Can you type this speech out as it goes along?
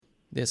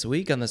This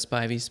week on the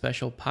Spivey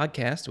Special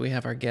Podcast, we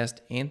have our guest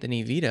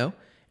Anthony Vitto,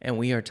 and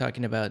we are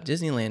talking about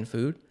Disneyland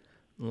food,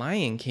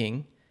 Lion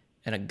King,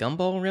 and a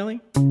Gumball, really?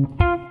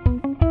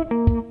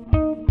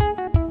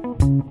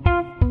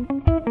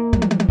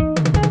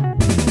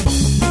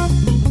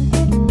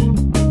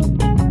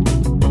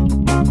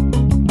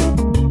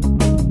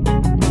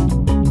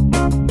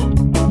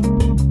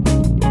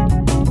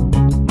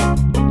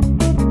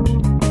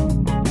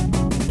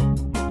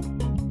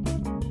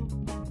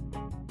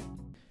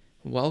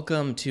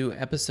 Welcome to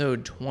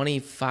episode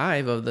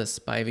 25 of the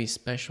Spivey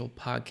Special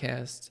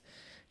Podcast.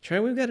 Trey,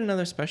 we've got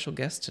another special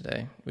guest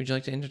today. Would you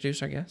like to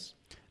introduce our guest?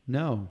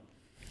 No.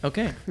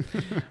 Okay.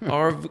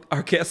 Our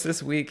guest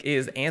this week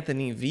is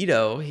Anthony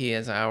Vitto. He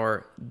is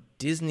our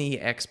Disney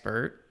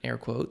expert, air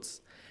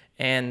quotes.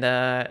 And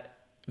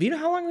Vitto,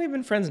 how long have we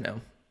been friends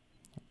now?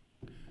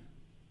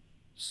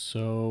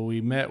 So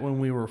we met when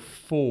we were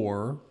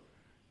 4,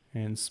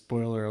 and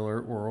spoiler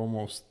alert, we're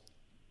almost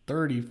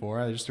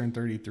 34. I just turned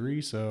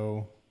 33,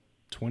 so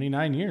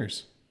 29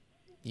 years.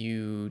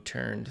 You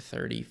turned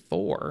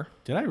 34.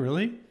 Did I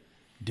really?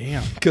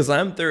 Damn. Because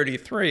I'm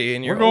 33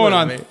 and you're We're going older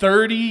on than me.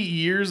 30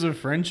 years of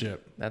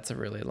friendship. That's a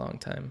really long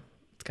time.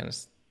 It's kind of...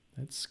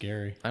 That's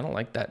scary. I don't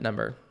like that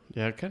number.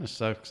 Yeah, it kind of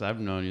sucks. I've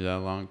known you that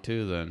long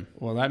too then.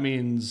 Well, that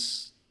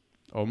means...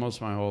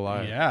 Almost my whole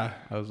life. Yeah.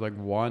 I was like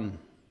 1.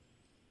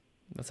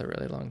 That's a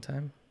really long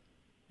time.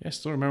 Yeah, I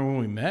still remember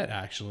when we met,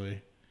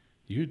 actually.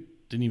 You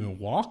didn't even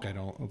walk, I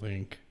don't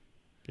think.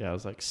 Yeah, I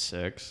was like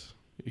 6.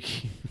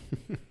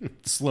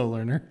 Slow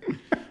learner.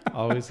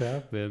 Always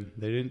have been.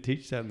 They didn't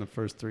teach that in the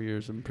first 3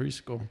 years in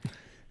preschool.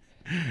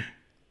 All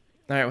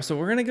right, so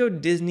we're going to go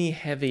Disney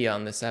heavy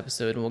on this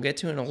episode, and we'll get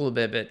to it in a little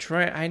bit. But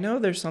Troy, I know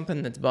there's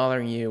something that's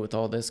bothering you with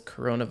all this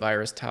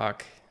coronavirus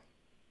talk.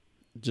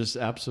 Just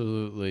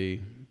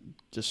absolutely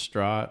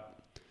distraught.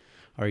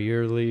 Our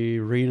yearly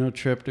Reno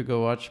trip to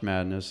go watch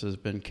Madness has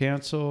been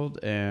canceled,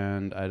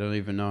 and I don't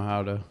even know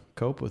how to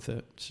cope with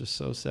it. It's just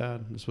so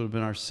sad. This would have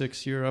been our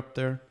 6th year up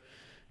there.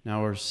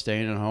 Now we're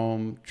staying at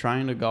home,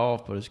 trying to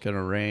golf, but it's going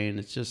to rain.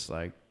 It's just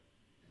like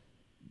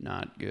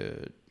not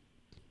good.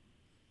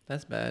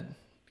 That's bad.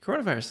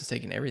 Coronavirus is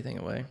taking everything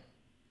away.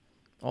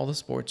 All the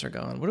sports are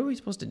gone. What are we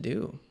supposed to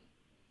do?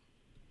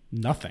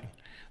 Nothing.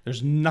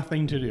 There's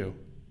nothing to do.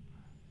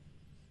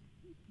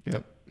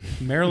 Yep.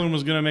 Maryland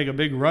was going to make a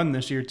big run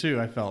this year, too,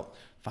 I felt.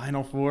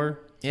 Final Four.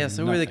 Yeah,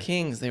 so were the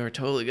Kings. They were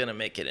totally going to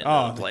make it into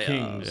the playoffs.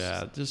 Kings.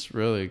 Yeah, it just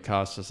really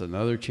cost us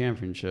another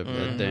championship,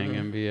 that dang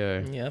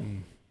NBA. Yep.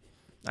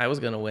 I was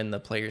going to win the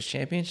Players'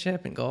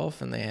 Championship in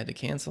golf, and they had to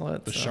cancel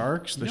it. The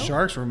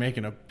Sharks were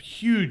making a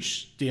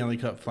huge Stanley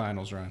Cup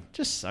Finals run.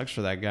 Just sucks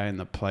for that guy in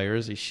the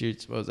Players. He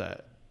shoots, what was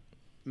that?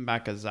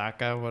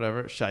 Makazaka,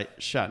 whatever.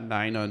 Shot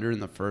 9 under in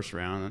the first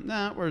round.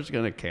 Nah, we're just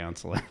going to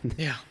cancel it.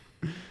 Yeah.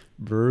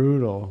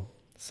 Brutal.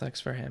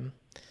 Sucks for him.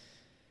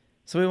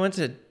 So we went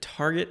to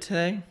Target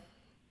today.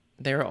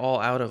 They were all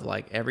out of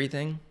like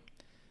everything.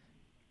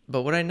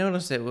 But what I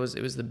noticed it was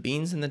the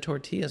beans and the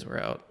tortillas were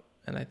out.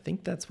 And I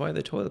think that's why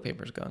the toilet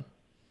paper's gone.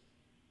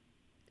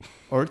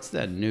 Or it's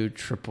that new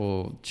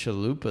triple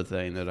chalupa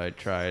thing that I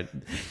tried.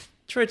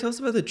 Troy, tell us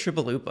about the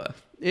Tripalupa.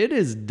 It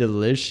is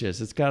delicious.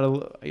 It's got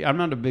I'm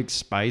not a big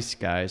spice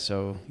guy,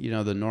 so,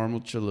 the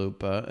normal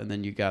chalupa, and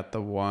then you got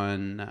the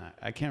one,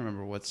 I can't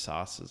remember what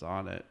sauce is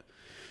on it.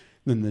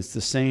 Then there's the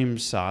same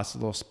sauce, a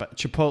little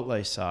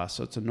chipotle sauce.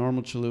 So it's a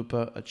normal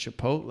chalupa, a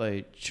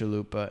chipotle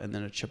chalupa, and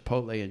then a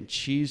chipotle and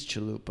cheese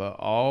chalupa,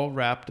 all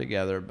wrapped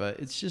together.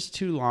 But it's just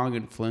too long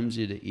and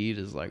flimsy to eat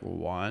as like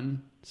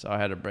one. So I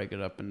had to break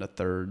it up into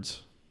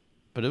thirds.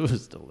 But it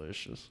was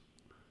delicious.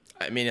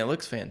 I mean, it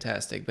looks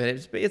fantastic, but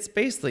it's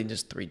basically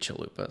just 3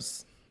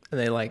 chalupas. And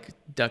they like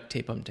duct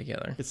tape them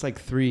together. It's like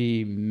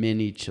 3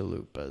 mini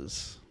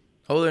chalupas.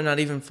 Oh, they're not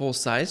even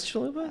full-size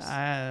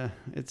chalupas?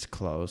 It's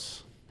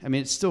close. I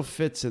mean, it still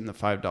fits in the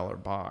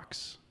 $5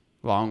 box,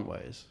 long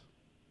ways.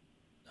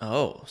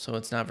 Oh, so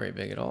it's not very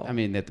big at all. I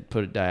mean, they have to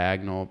put a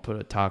diagonal, put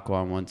a taco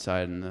on one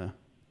side and the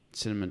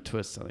cinnamon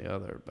twist on the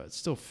other, but it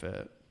still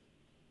fit.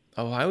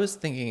 Oh, I was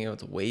thinking it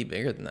was way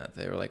bigger than that.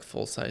 They were like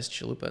full-size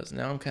chalupas.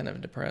 Now I'm kind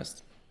of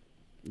depressed.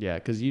 Yeah,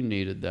 because you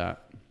needed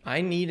that. I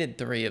needed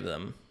 3 of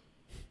them.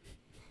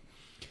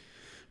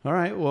 All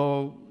right,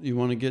 well, you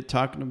want to get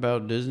talking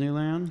about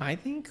Disneyland? I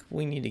think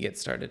we need to get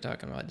started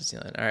talking about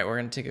Disneyland. All right, we're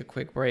going to take a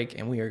quick break,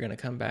 and we are going to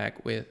come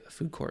back with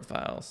Food Court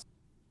Files.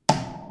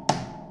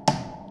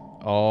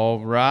 All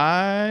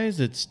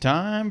rise, it's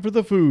time for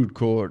the Food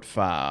Court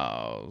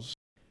Files.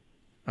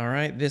 All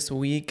right, this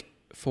week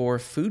for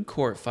Food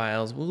Court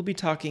Files, we'll be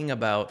talking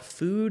about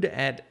food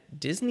at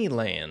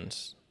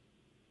Disneyland.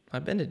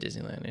 I've been to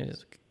Disneyland. It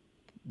is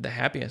the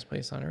happiest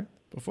place on earth.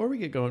 Before we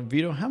get going,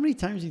 Vitto, how many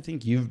times do you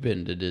think you've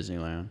been to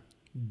Disneyland?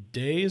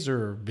 Days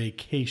or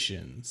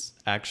vacations?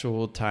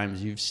 Actual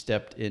times you've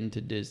stepped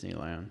into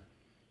Disneyland.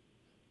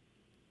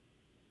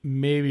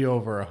 Maybe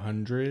over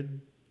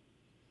 100.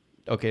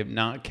 Okay,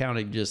 not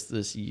counting just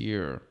this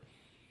year.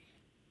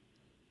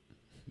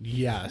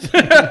 Yes.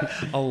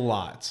 A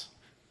lot.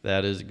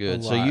 That is good.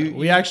 A So lot. we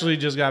we actually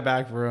just got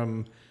back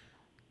from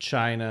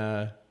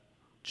China,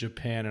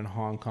 Japan, and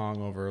Hong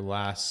Kong over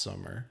last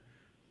summer.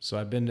 So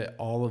I've been to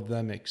all of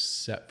them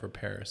except for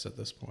Paris at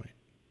this point.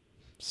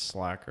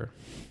 Slacker.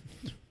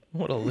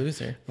 What a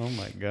loser. Oh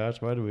my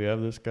gosh, why do we have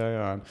this guy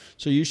on?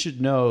 So you should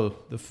know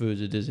the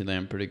foods at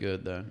Disneyland pretty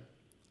good then.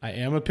 I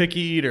am a picky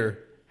eater.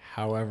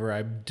 However,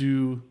 I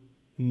do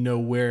know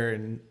where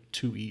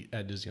to eat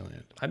at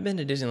Disneyland. I've been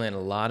to Disneyland a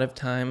lot of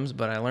times,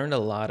 but I learned a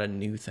lot of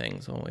new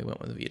things when we went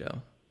with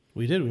Vitto.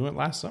 We did. We went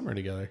last summer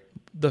together.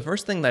 The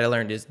first thing that I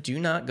learned is do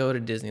not go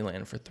to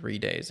Disneyland for 3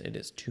 days. It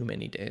is too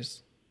many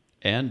days.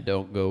 And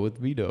don't go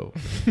with Vitto.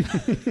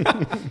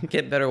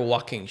 Get better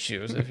walking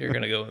shoes if you're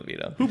going to go with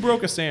Vitto. Who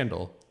broke a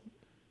sandal?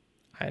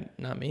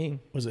 Not me.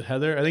 Was it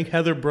Heather? I think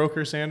Heather broke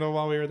her sandal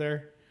while we were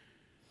there.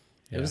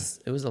 It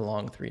was a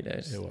long 3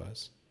 days. It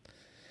was.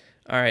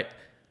 All right.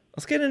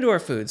 Let's get into our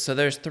foods. So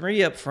there's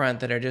 3 up front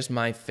that are just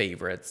my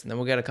favorites. And then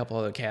we'll get a couple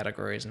other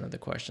categories and other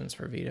questions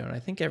for Vitto. And I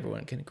think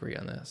everyone can agree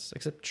on this,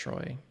 except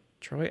Troy.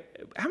 Troy,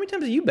 how many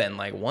times have you been?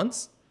 Like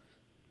once?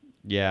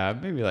 Yeah,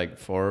 maybe like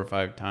 4 or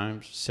 5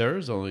 times.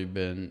 Sarah,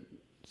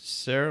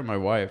 my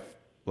wife,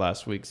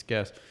 last week's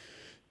guest,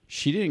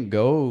 she didn't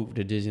go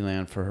to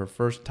Disneyland for her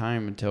first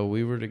time until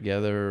we were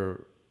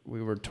together.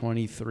 We were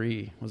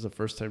 23 was the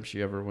first time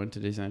she ever went to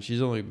Disneyland.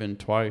 She's only been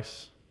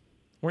twice.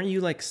 Weren't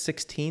you like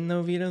 16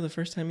 though, Vitto, the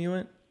first time you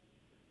went?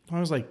 I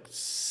was like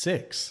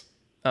 6.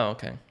 Oh,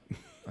 okay.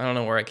 I don't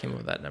know where I came up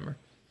with that number.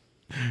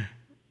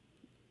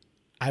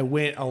 I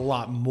went a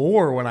lot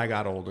more when I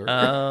got older.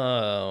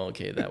 Oh,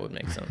 okay. That would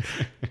make sense.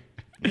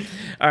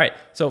 All right.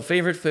 So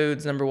favorite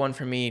foods, number 1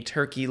 for me,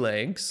 turkey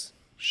legs.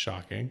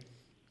 Shocking.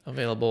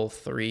 Available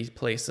 3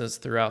 places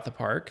throughout the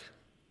park.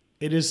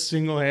 It is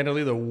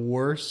single-handedly the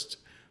worst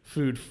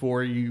food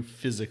for you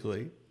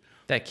physically.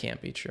 That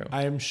can't be true.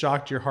 I am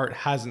shocked your heart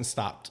hasn't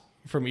stopped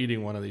from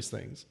eating one of these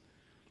things.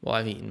 Well,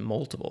 I've eaten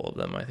multiple of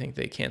them. I think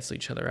they cancel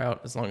each other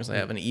out. As long as I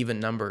have an even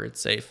number,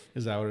 it's safe.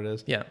 Is that what it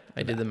is? Yeah,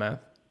 I did the math.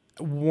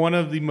 One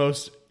of the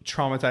most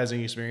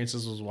traumatizing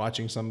experiences was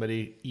watching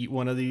somebody eat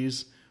one of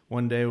these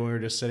one day when we were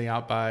just sitting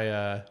out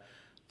by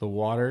the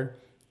water.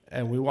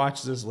 And we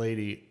watched this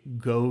lady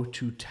go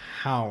to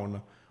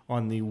town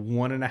on the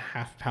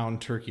 1.5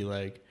 pound turkey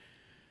leg.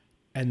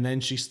 And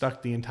then she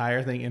stuck the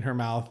entire thing in her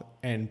mouth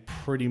and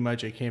pretty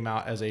much it came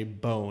out as a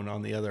bone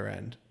on the other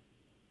end.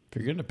 If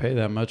you're going to pay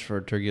that much for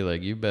a turkey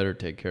leg, you better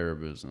take care of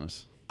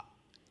business.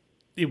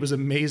 It was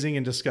amazing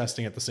and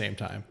disgusting at the same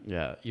time.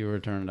 Yeah, you were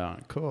turned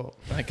on. Cool.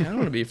 I kind of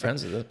want to be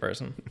friends with this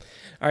person.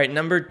 All right,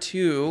 number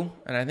 2,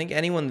 and I think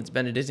anyone that's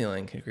been to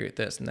Disneyland can agree with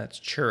this, and that's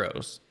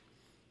churros.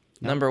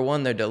 Yep. Number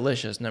 1, they're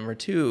delicious. Number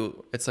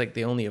 2, it's like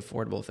the only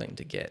affordable thing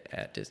to get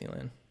at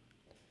Disneyland.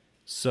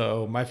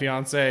 So my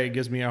fiance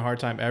gives me a hard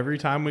time every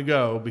time we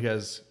go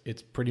because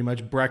it's pretty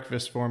much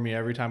breakfast for me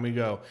every time we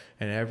go.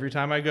 And every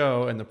time I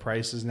go and the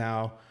price is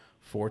now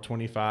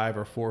 $4.25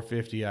 or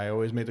 $4.50, I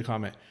always make the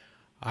comment,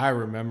 I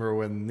remember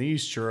when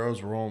these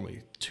churros were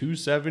only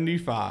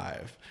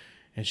 $2.75.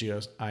 And she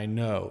goes, I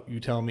know,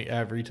 you tell me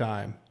every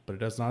time, but it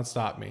does not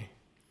stop me.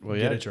 Well,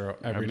 Get yeah, a churro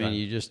every time.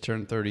 you just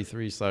turned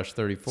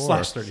 33/34.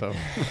 /30.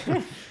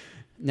 So.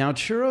 Now,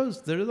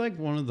 churros, they're like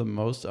one of the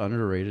most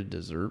underrated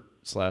dessert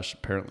 /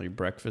 apparently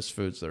breakfast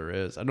foods there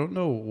is. I don't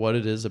know what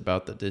it is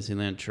about the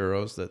Disneyland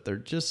churros that they're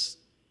just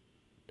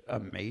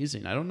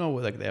amazing. I don't know,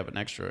 like they have an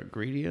extra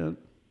ingredient.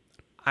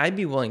 I'd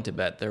be willing to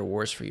bet they're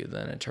worse for you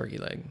than a turkey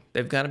leg.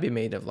 They've got to be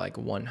made of like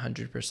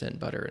 100%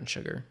 butter and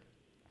sugar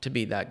to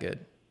be that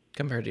good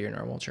compared to your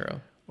normal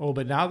churro. Oh,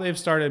 but now they've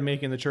started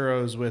making the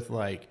churros with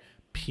like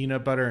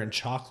peanut butter and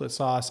chocolate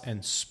sauce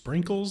and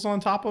sprinkles on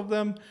top of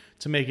them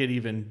to make it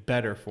even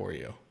better for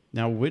you.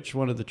 Now, which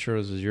one of the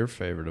churros is your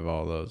favorite of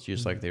all those?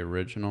 Just like the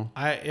original?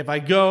 If I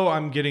go,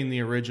 I'm getting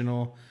the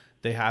original.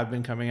 They have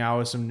been coming out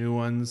with some new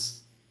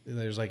ones.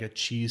 There's like a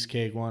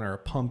cheesecake one or a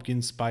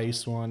pumpkin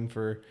spice one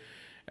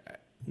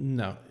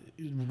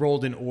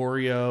rolled in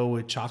Oreo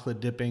with chocolate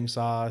dipping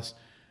sauce.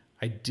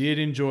 I did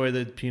enjoy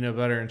the peanut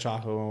butter and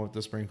chocolate one with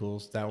the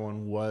sprinkles. That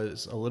one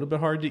was a little bit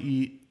hard to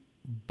eat,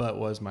 but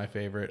was my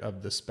favorite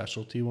of the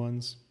specialty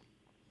ones.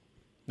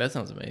 That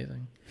sounds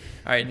amazing.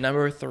 All right,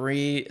 number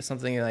 3,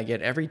 something that I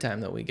get every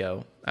time that we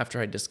go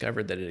after I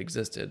discovered that it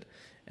existed,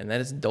 and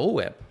that is Dole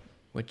Whip,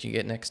 which you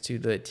get next to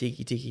the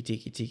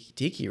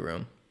Tiki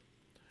room.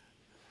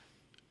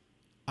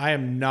 I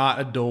am not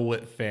a Dole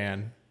Whip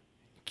fan.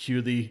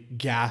 Cue the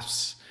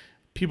gasps.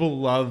 People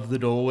love the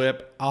Dole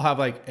Whip. I'll have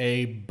like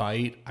a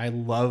bite. I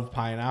love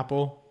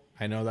pineapple.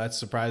 I know that's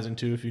surprising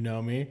too if you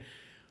know me.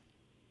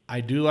 I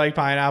do like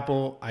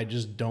pineapple. I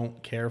just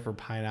don't care for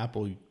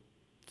pineapple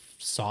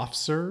soft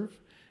serve,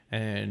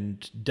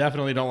 and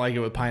definitely don't like it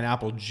with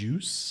pineapple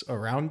juice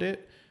around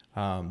it.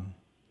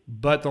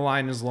 But the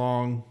line is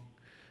long.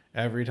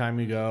 Every time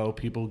you go,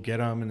 people get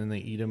them and then they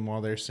eat them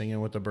while they're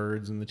singing with the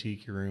birds in the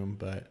tiki room.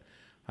 But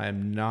I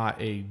am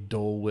not a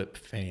Dole Whip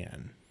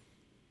fan.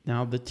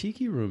 Now, the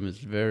Tiki Room is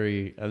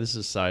very... this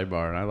is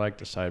sidebar, and I like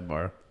the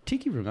sidebar.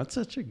 Tiki Room, that's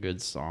such a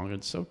good song.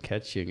 It's so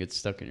catchy and gets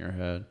stuck in your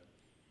head.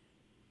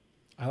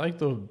 I like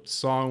the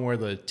song where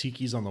the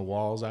tikis on the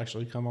walls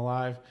actually come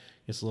alive.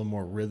 Gets a little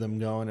more rhythm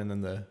going, and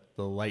then the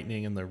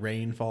lightning and the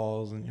rain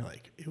falls, and you're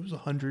like, it was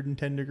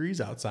 110 degrees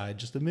outside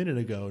just a minute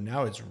ago.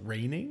 Now it's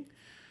raining.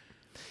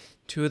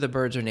 2 of the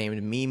birds are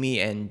named Mimi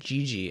and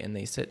Gigi, and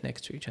they sit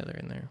next to each other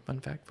in there. Fun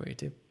fact for you,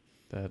 too.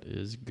 That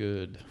is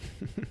good.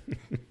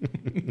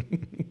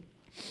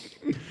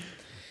 All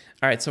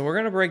right, so we're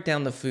going to break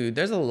down the food.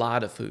 There's a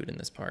lot of food in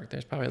this park.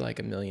 There's probably like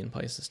a million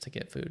places to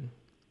get food.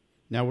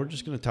 Now we're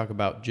just going to talk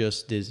about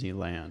just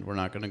Disneyland. We're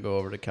not going to go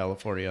over to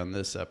California on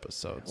this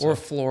episode. Or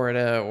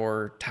Florida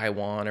or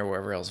Taiwan or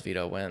wherever else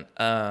Vitto went.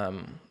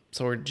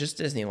 So we're just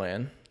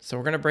Disneyland. So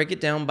we're going to break it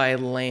down by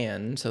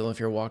land. So if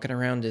you're walking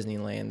around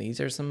Disneyland,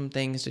 these are some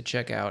things to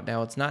check out.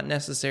 Now, it's not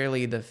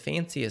necessarily the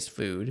fanciest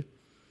food.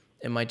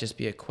 It might just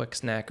be a quick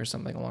snack or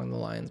something along the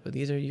lines. But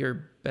these are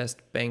your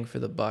best bang for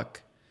the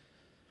buck.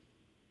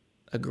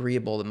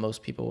 Agreeable that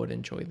most people would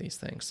enjoy these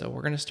things. So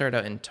we're going to start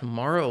out in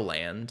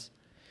Tomorrowland.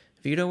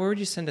 Vitto, where would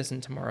you send us in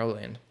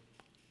Tomorrowland?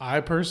 I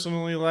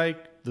personally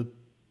like the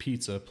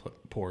pizza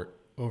port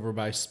over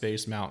by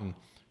Space Mountain,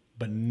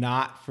 but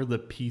not for the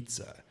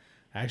pizza.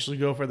 I actually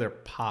go for their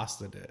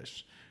pasta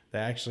dish. They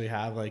actually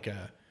have like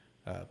a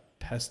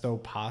pesto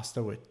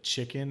pasta with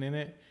chicken in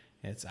it.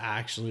 And it's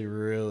actually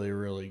really,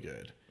 really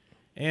good.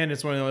 And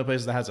it's one of the only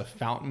places that has a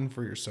fountain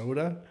for your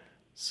soda.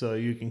 So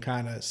you can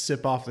kind of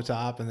sip off the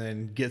top and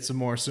then get some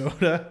more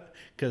soda,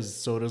 because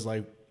soda's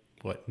like,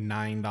 what,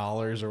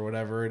 $9 or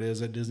whatever it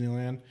is at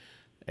Disneyland.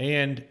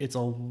 And it's a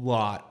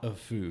lot of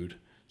food.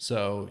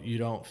 So you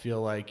don't feel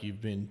like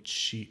you've been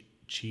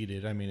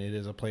cheated. I mean, it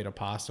is a plate of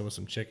pasta with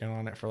some chicken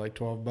on it for like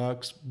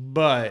 $12,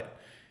 but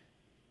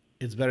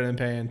it's better than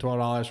paying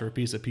 $12 for a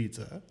piece of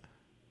pizza.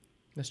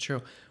 That's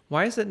true.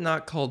 Why is it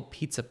not called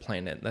Pizza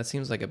Planet? That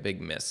seems like a big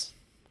miss.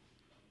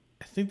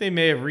 I think they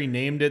may have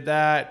renamed it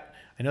that.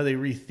 I know they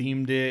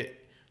rethemed it.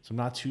 So I'm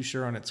not too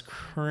sure on its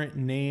current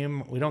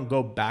name. We don't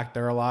go back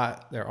there a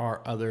lot. There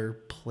are other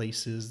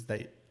places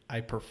that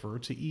I prefer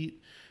to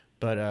eat.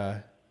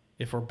 But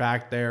if we're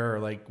back there or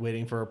like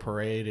waiting for a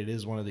parade, it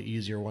is one of the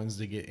easier ones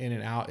to get in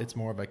and out. It's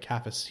more of a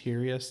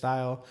cafeteria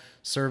style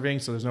serving.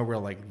 So there's no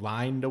real like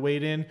line to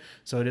wait in.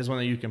 So it is one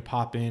that you can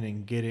pop in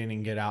and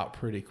get out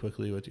pretty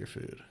quickly with your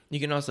food. You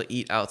can also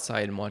eat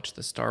outside and watch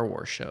the Star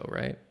Wars show,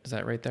 right? Is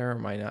that right there? Or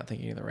am I not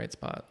thinking of the right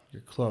spot?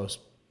 You're close,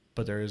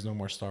 but there is no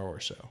more Star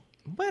Wars show.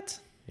 What?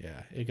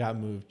 Yeah, it got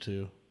moved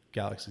to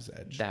Galaxy's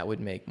Edge. That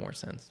would make more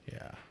sense.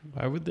 Yeah.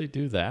 Why would they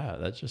do that?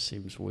 That just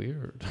seems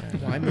weird.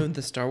 Why move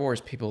the Star Wars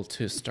people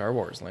to Star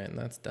Wars Land?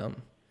 That's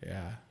dumb.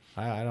 Yeah,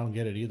 I don't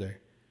get it either.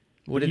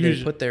 What did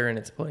they put there in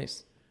its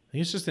place? I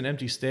think it's just an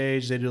empty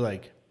stage. They do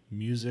like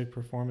music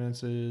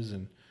performances,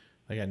 and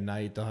like at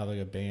night they'll have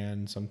like a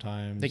band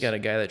sometimes. They got a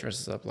guy that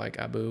dresses up like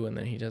Abu, and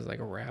then he does like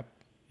a rap.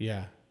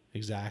 Yeah,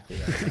 exactly.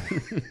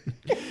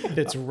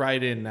 Fits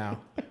right in now.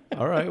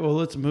 All right, well,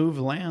 let's move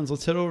lands.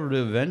 Let's head over to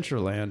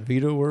Adventureland.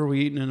 Vitto, where are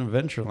we eating in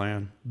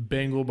Adventureland?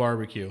 Bengal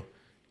barbecue.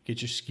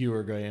 Get your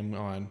skewer game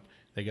on.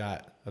 They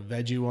got a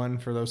veggie one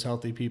for those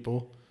healthy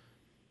people.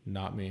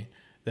 Not me.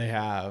 They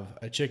have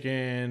a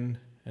chicken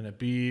and a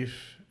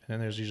beef, and then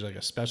there's usually like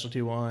a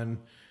specialty one.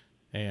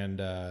 And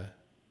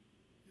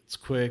it's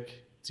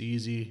quick, it's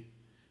easy,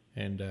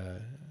 and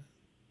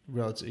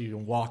you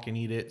can walk and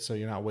eat it, so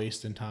you're not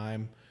wasting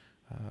time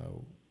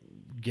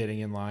getting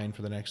in line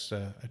for the next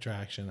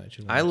attraction that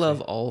you. I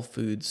love all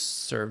foods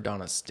served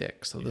on a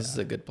stick, so this is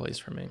a good place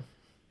for me.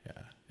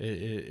 Yeah,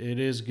 it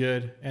is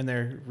good, and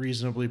they're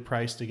reasonably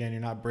priced. Again,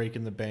 you're not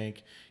breaking the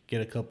bank.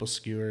 Get a couple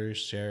skewers,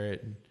 share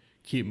it, and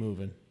keep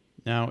moving.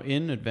 Now,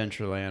 in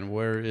Adventureland,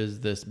 where is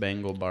this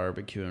Bengal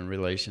barbecue in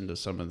relation to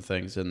some of the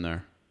things in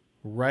there?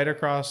 Right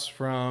across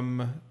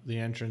from the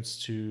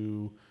entrance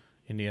to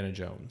Indiana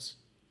Jones,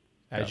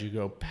 as you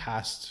go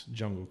past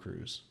Jungle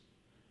Cruise.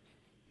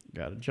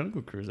 Got a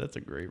Jungle Cruise. That's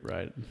a great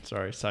ride.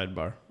 Sorry,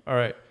 sidebar. All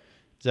right.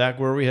 Zach,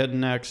 where are we heading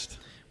next?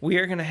 We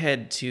are going to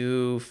head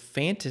to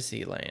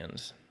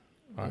Fantasyland.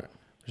 All right.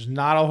 There's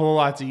not a whole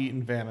lot to eat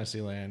in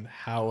Fantasyland.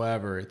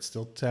 However, it's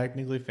still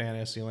technically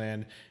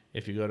Fantasyland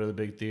if you go to the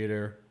big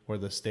theater where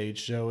the stage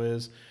show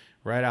is.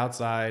 Right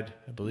outside,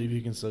 I believe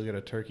you can still get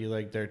a turkey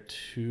leg there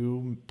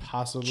too,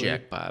 possibly.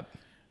 Jackpot.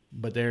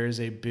 But there is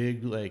a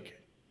big like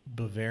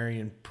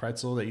Bavarian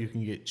pretzel that you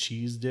can get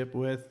cheese dip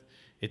with.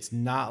 It's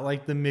not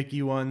like the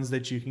Mickey ones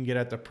that you can get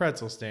at the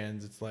pretzel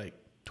stands. It's like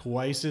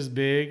twice as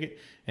big,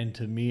 and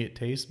to me, it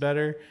tastes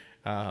better.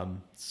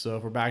 So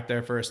if we're back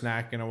there for a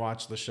snack and to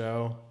watch the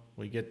show,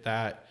 we get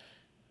that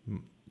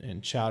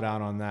and chow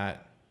down on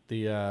that.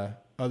 The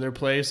other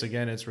place,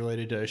 again, it's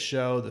related to a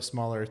show, the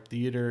smaller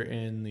theater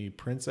in the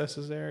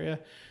Princesses area.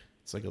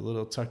 It's like a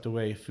little tucked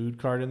away food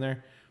cart in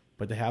there,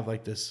 but they have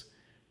like this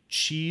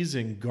cheese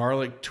and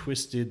garlic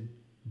twisted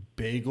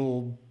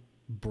bagel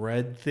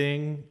bread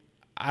thing.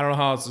 I don't know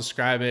how else to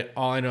describe it.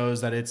 All I know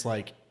is that it's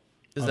like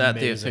Is that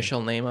the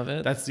official name of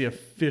it? That's the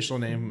official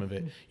name of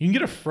it. You can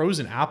get a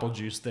frozen apple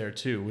juice there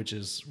too, which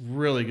is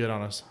really good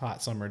on a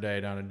hot summer day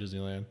down at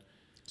Disneyland.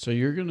 So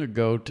you're going to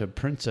go to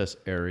Princess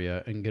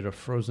area and get a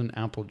frozen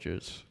apple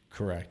juice.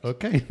 Correct.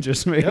 Okay,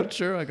 just making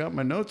sure I got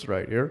my notes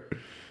right here.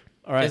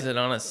 All right. Is it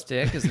on a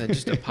stick? Is it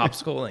just a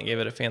popsicle and gave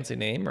it a fancy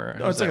name, or how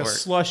No, does it's like that a work?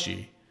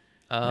 slushy.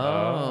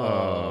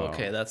 Oh,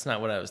 okay. That's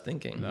not what I was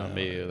thinking. Not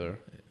me either.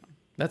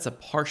 That's a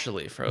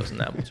partially frozen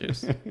apple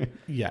juice.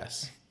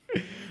 Yes.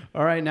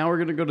 All right, now we're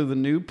going to go to the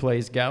new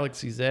place,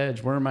 Galaxy's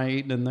Edge. Where am I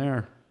eating in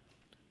there?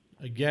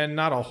 Again,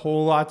 not a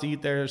whole lot to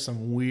eat there.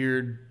 Some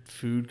weird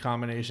food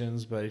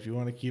combinations, but if you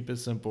want to keep it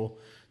simple,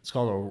 it's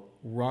called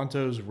a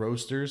Ronto's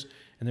Roasters.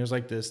 And there's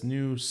like this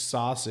new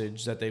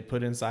sausage that they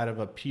put inside of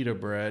a pita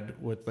bread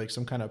with like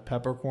some kind of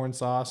peppercorn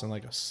sauce and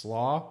like a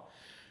slaw.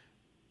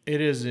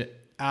 It is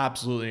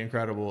absolutely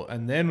incredible.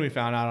 And then we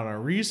found out on a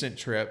recent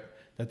trip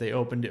that they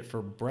opened it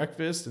for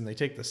breakfast, and they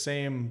take the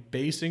same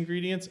base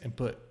ingredients and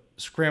put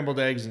scrambled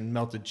eggs and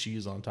melted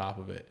cheese on top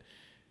of it.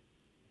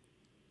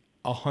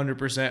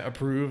 100%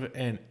 approve.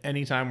 And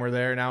anytime we're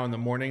there now in the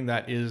morning,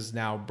 that is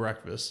now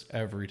breakfast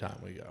every time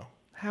we go.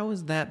 How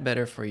is that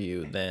better for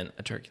you than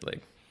a turkey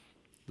leg?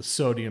 The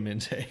sodium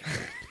intake.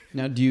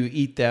 Now, do you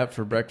eat that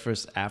for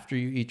breakfast after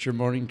you eat your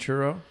morning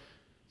churro?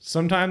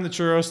 Sometimes the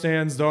churro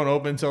stands don't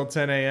open until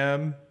 10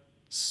 a.m.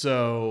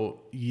 So,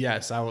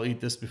 yes, I will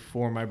eat this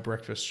before my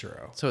breakfast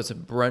churro. So it's a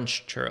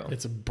brunch churro.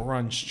 It's a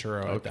brunch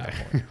churro at that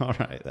point. All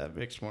right, that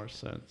makes more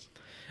sense.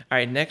 All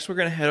right, next we're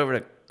going to head over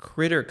to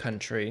Critter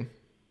Country.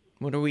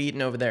 What are we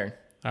eating over there?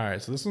 All right,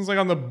 so this one's like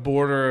on the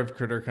border of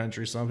Critter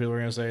Country. Some people are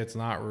going to say it's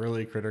not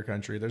really Critter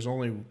Country. There's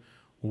only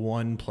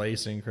one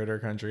place in Critter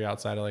Country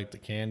outside of like the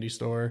candy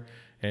store,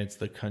 and it's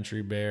the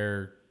Country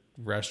Bear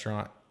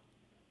restaurant,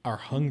 our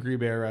Hungry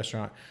Bear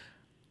restaurant.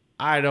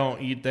 I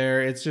don't eat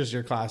there. It's just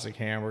your classic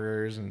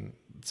hamburgers, and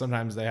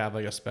sometimes they have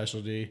like a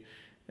specialty.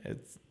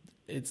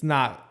 It's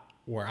not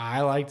where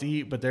I like to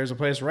eat, but there's a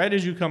place right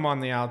as you come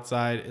on the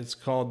outside. It's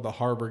called the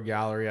Harbor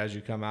Gallery as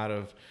you come out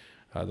of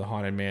the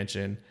Haunted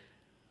Mansion.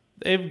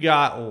 They've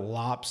got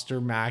lobster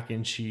mac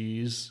and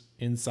cheese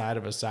inside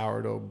of a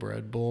sourdough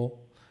bread bowl.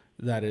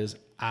 That is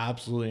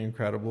absolutely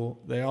incredible.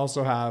 They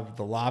also have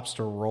the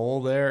lobster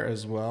roll there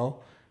as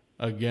well.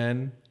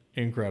 Again,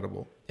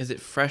 incredible. Is it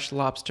fresh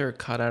lobster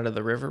caught out of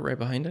the river right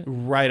behind it?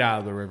 Right out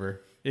of the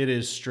river. It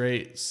is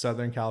straight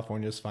Southern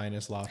California's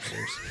finest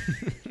lobsters.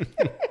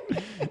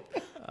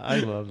 I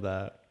love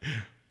that.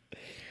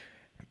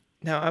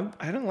 Now,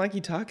 I don't like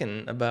you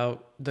talking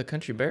about the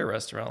Country Bear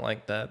restaurant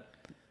like that.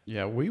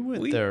 Yeah, we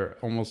went there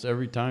almost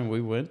every time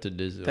we went to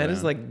Disneyland. That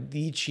is like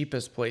the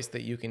cheapest place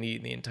that you can eat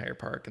in the entire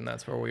park, and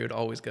that's where we would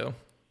always go.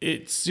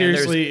 It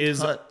seriously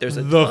is there's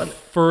a the ton.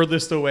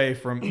 furthest away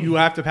from. You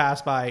have to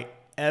pass by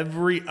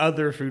every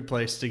other food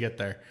place to get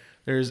there.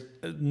 There's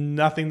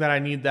nothing that I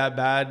need that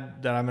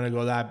bad that I'm going to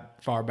go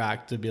that far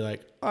back to be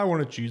like, I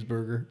want a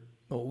cheeseburger.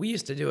 Well, we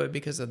used to do it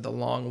because of the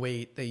long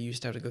wait. They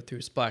used to have to go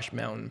through Splash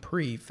Mountain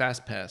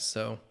pre-Fast Pass,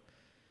 so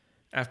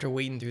after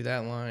waiting through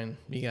that line,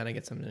 you got to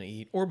get something to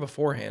eat, or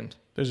beforehand.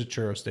 There's a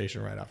churro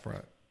station right out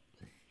front.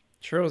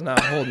 Churro's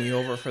not holding you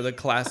over for the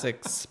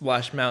classic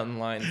Splash Mountain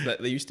lines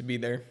that they used to be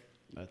there.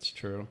 That's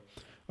true.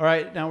 All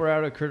right, now we're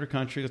out of Critter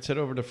Country. Let's head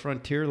over to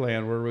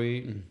Frontierland. Where are we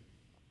eating?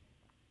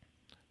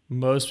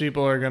 Most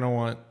people are going to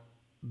want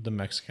the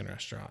Mexican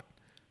restaurant.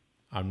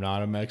 I'm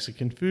not a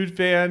Mexican food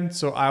fan,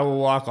 so I will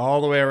walk all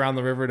the way around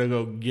the river to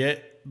go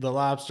get the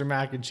lobster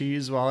mac and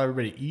cheese while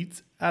everybody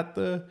eats at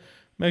the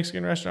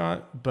Mexican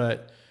restaurant.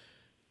 But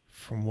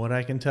from what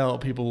I can tell,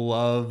 people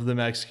love the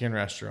Mexican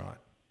restaurant.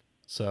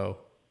 So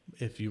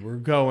if you were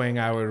going,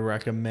 I would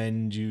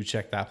recommend you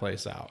check that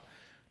place out.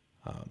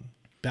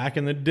 Back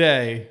in the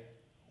day,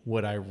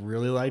 what I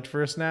really liked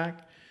for a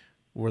snack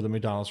were the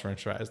McDonald's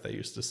French fries they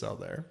used to sell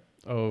there.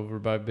 Over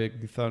by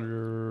Big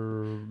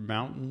Thunder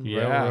Mountain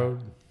Yeah.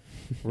 Railroad.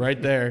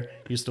 Right there.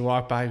 Used to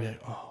walk by and be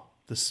like, oh,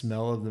 the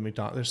smell of the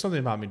McDonald's. There's something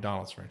about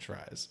McDonald's French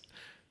fries.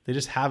 They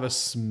just have a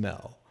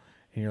smell.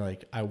 And you're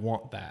like, I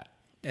want that.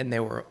 And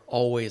they were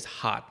always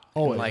hot,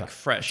 Always and like hot.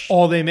 fresh.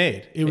 All they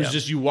made. It was Yeah.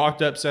 just you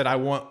walked up, said, I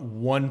want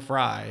one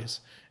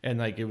fries. And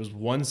like it was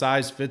one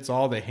size fits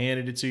all. They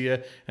handed it to you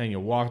and you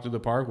walk through the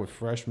park with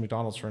fresh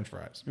McDonald's French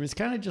fries. I mean, it's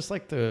kind of just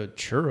like the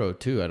churro,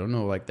 too. I don't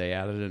know, like they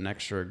added an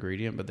extra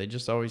ingredient, but they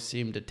just always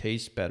seem to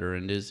taste better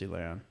in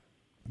Disneyland.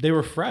 They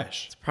were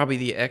fresh. It's probably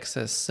the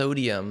excess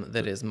sodium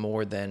that is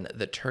more than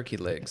the turkey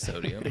leg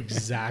sodium.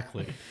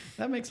 Exactly.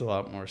 That makes a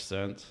lot more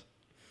sense.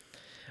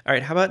 All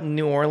right, how about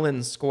New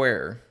Orleans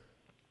Square?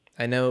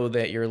 I know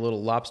that your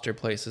little lobster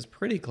place is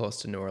pretty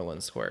close to New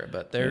Orleans Square,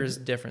 but there's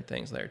different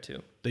things there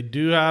too. They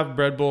do have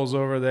bread bowls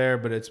over there,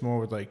 but it's more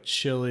with like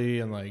chili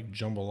and like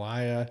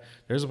jambalaya.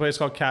 There's a place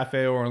called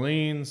Cafe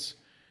Orleans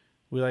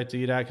we like to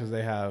eat at because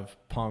they have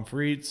pommes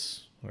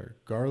frites or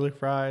garlic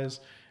fries.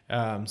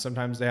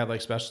 Sometimes they have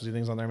like specialty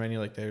things on their menu.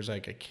 Like there's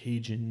like a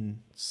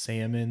Cajun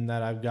salmon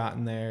that I've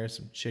gotten there,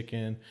 some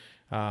chicken.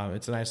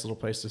 It's a nice little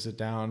place to sit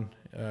down.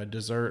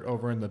 Dessert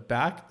over in the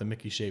back, the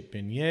Mickey shaped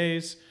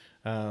beignets.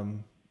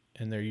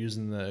 And they're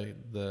using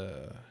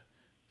the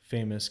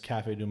famous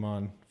Café du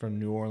Monde from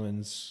New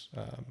Orleans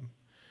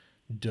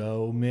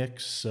dough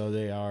mix. So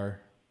they are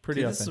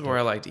pretty This is authentic. where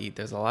I like to eat.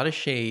 There's a lot of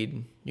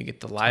shade. You get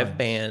the live Tons.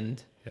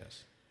 band.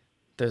 Yes.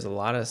 There's a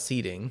lot of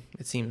seating,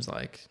 it seems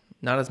like.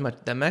 Not as much.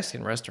 That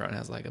Mexican restaurant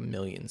has like 1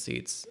 million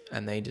seats,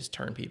 and they just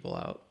turn people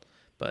out.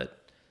 But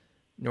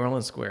New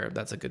Orleans Square,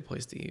 that's a good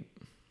place to eat.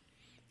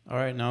 All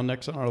right, now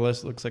next on our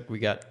list looks like we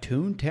got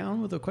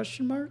Toontown with a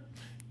question mark.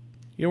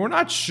 Yeah, we're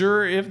not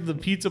sure if the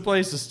pizza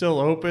place is still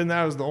open.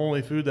 That was the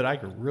only food that I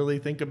could really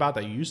think about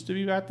that used to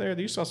be back there.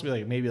 There used to also be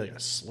like maybe like a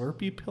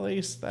Slurpee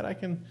place that I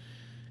can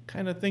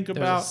kind of think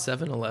about.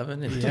 There's a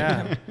 7-Eleven in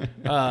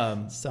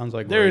Yeah. Sounds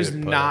like There is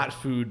not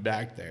food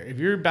back there. If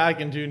you're back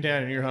in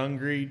Toontown and you're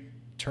hungry,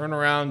 turn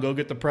around, go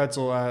get the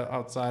pretzel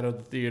outside of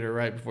the theater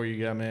right before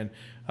you come in.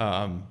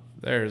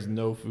 There is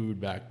no food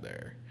back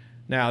there.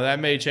 Now, that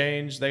may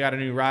change. They got a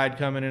new ride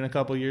coming in a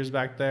couple years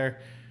back there.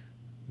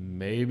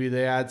 Maybe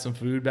they add some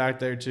food back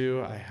there,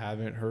 too. I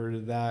haven't heard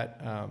of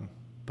that.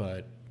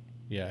 But,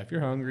 yeah, if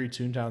you're hungry,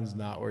 Toontown's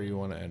not where you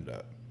want to end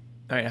up.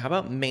 All right, how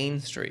about Main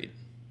Street?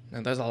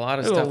 Now, there's a lot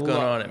of stuff going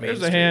on at Main Street.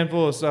 There's a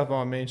handful of stuff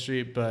on Main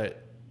Street,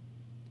 but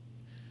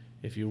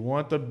if you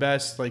want the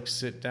best, like,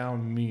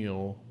 sit-down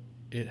meal,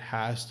 it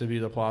has to be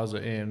the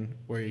Plaza Inn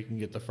where you can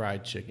get the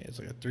fried chicken. It's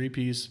like a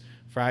 3-piece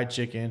fried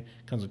chicken,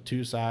 comes with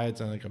 2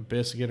 sides and like a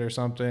biscuit or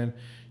something.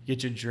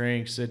 Get your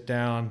drink, sit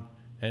down,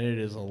 and it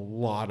is a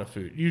lot of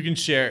food. You can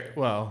share,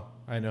 well,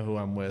 I know who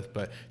I'm with,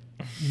 but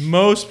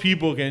most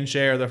people can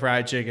share the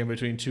fried chicken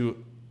between 2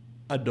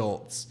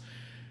 adults.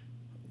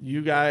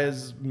 You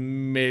guys,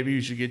 maybe you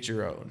should get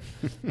your own.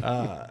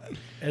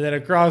 And then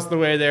across the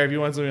way there, if you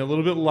want something a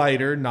little bit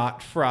lighter,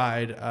 not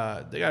fried,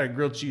 they got a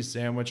grilled cheese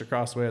sandwich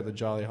across the way at the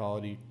Jolly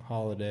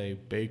Holiday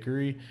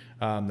Bakery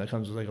that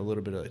comes with like a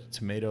little bit of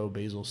tomato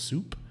basil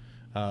soup.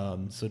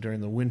 So during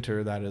the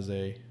winter, that is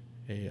a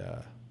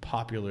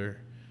popular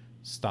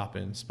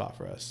stop-in spot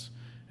for us.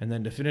 And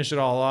then to finish it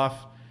all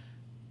off,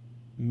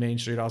 Main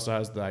Street also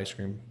has the ice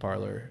cream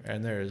parlor,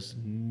 and there is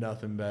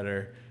nothing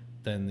better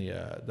than the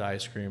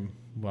ice cream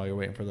while you're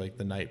waiting for like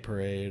the night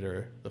parade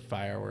or the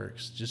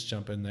fireworks. Just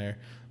jump in there,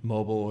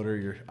 mobile order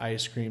your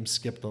ice cream,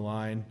 skip the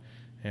line,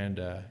 and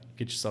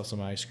get yourself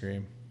some ice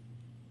cream.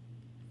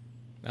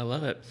 I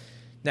love it.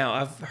 Now,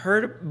 I've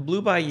heard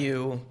Blue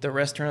Bayou, the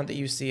restaurant that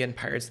you see in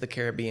Pirates of the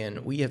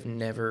Caribbean. We have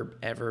never,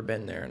 ever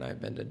been there, and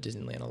I've been to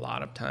Disneyland a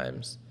lot of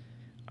times.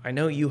 I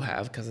know you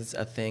have because it's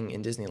a thing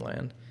in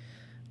Disneyland.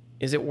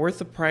 Is it worth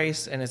the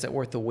price, and is it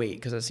worth the wait?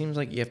 Because it seems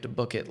like you have to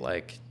book it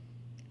like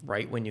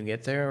right when you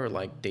get there or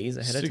like days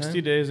ahead of time.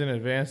 60 days in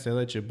advance, they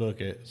let you book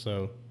it.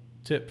 So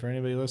tip for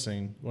anybody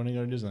listening, want to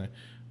go to Disneyland,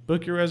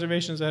 book your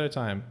reservations ahead of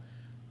time.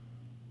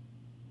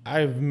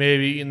 I've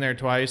maybe eaten there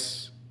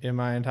twice in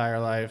my entire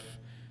life.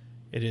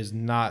 It is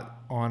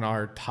not on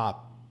our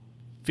top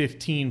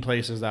 15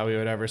 places that we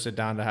would ever sit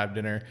down to have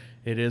dinner.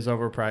 It is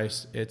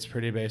overpriced. It's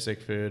pretty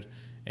basic food,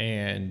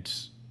 and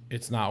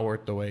it's not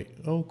worth the wait.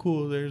 Oh,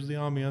 cool. There's the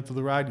ambiance of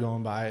the ride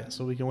going by,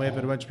 so we can wave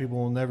at a bunch of people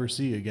we'll never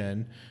see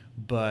again.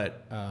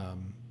 But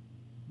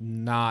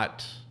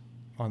not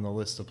on the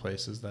list of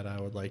places that I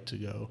would like to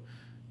go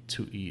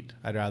to eat.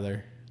 I'd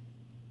rather,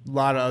 a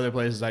lot of other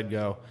places I'd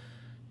go.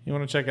 You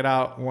want to check it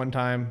out one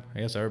time? I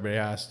guess everybody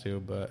has to,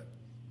 but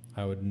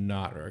I would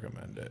not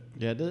recommend it.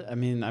 Yeah, I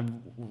mean, I've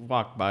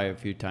walked by a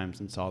few times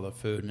and saw the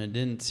food, and it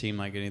didn't seem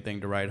like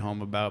anything to write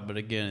home about. But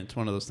again, it's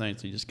one of those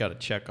things you just got to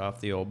check off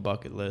the old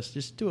bucket list.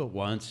 Just do it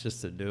once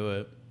just to do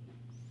it.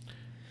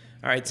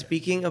 All right,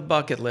 speaking of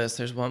bucket lists,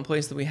 there's one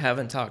place that we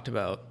haven't talked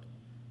about.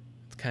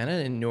 It's kind of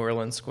in New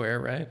Orleans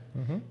Square, right?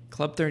 Mm-hmm.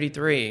 Club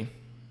 33.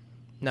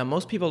 Now,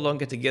 most people don't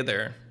get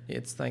together.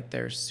 It's like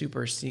their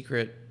super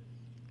secret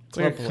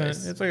club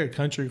place. It's like a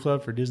country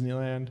club for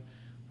Disneyland.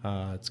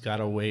 It's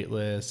got a wait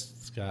list.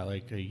 It's got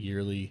like a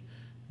yearly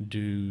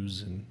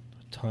dues and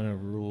a ton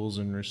of rules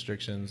and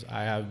restrictions.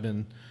 I have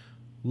been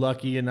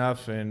lucky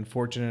enough and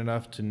fortunate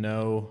enough to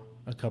know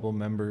a couple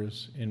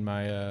members in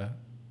my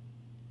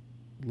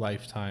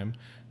lifetime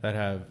that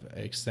have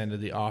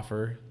extended the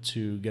offer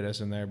to get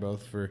us in there,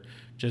 both for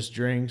just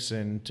drinks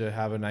and to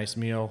have a nice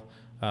meal.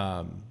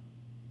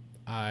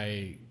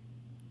 I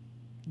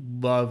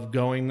love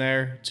going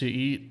there to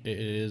eat. It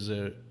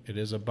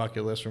is a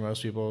bucket list for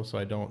most people, so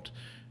I don't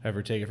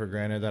ever take it for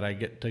granted that I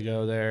get to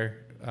go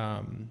there.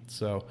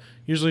 So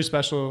usually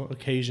special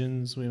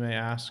occasions we may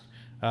ask,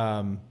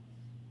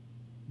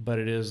 but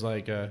it is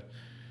like a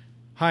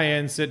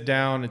high-end sit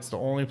down. It's the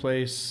only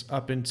place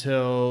up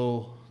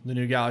until the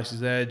new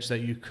Galaxy's Edge that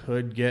you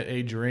could get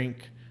a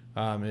drink.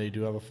 They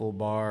do have a full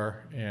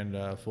bar and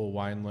a full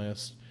wine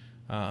list.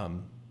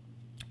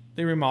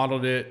 They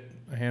remodeled it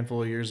a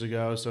handful of years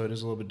ago, so it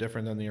is a little bit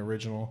different than the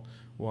original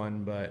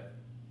one. But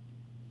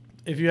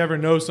if you ever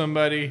know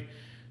somebody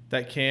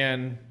that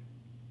can,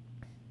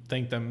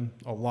 thank them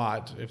a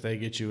lot if they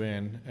get you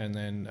in, and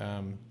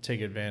then take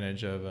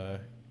advantage of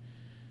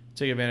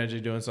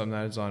doing something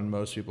that is on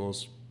most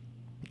people's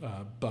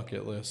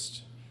bucket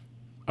list.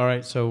 All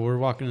right, so we're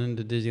walking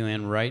into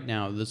Disneyland right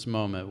now, this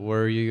moment.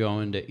 Where are you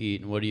going to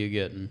eat, and what are you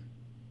getting?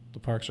 The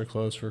parks are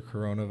closed for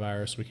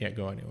coronavirus. We can't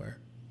go anywhere.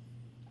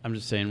 I'm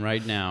just saying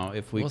right now,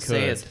 if we we'll could.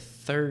 say it's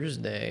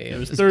Thursday. It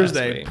was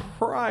Thursday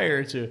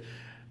prior to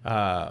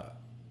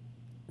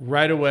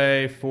right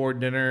away for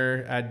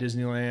dinner at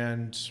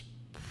Disneyland.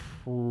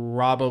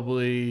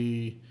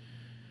 probably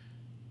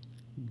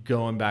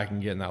going back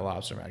and getting that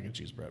lobster mac and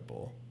cheese bread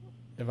bowl.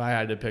 If I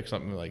had to pick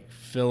something like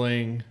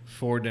filling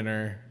for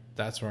dinner,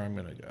 that's where I'm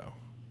going to go.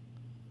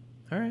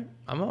 All right.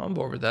 I'm on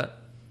board with that.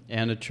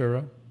 And a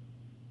churro.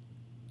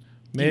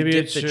 Maybe you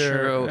it's dip the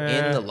churro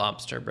in the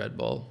lobster bread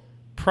bowl.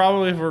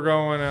 Probably if we're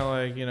going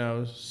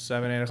at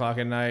 7, 8 o'clock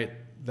at night,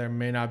 there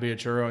may not be a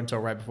churro until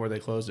right before they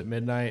close at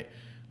midnight.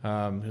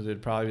 Because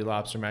it'd probably be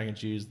lobster mac and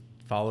cheese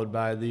followed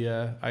by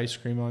the ice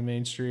cream on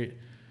Main Street.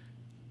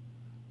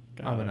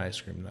 I'm an ice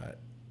cream nut.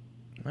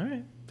 All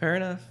right. Fair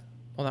enough.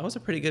 Well, that was a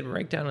pretty good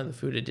breakdown of the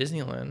food at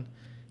Disneyland.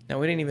 Now,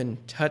 we didn't even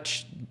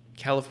touch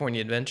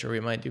California Adventure. We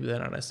might do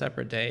that on a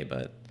separate day,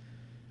 but...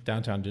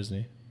 Downtown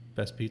Disney.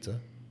 Best pizza.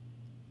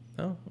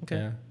 Oh, okay.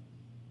 Yeah.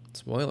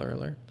 Spoiler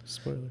alert.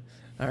 Spoiler.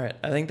 All right.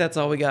 I think that's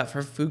all we got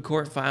for Food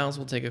Court Files.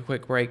 We'll take a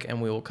quick break,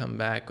 and we will come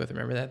back with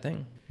Remember That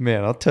Thing.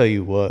 Man, I'll tell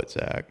you what,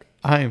 Zach.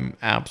 I'm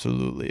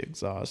absolutely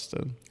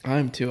exhausted.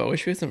 I'm too. I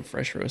wish we had some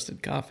fresh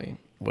roasted coffee.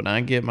 When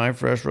I get my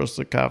fresh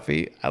roasted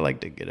coffee, I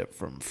like to get it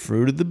from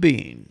Fruit of the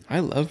Bean.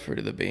 I love Fruit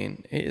of the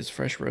Bean. It is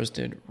fresh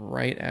roasted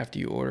right after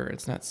you order.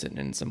 It's not sitting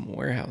in some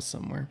warehouse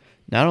somewhere.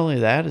 Not only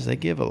that, is they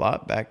give a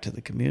lot back to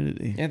the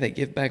community. Yeah, they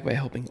give back by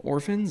helping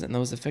orphans and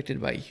those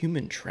affected by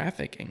human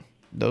trafficking.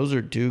 Those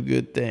are two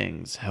good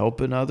things,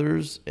 helping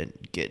others and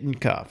getting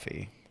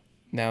coffee.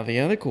 Now, the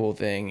other cool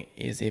thing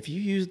is if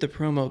you use the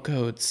promo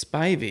code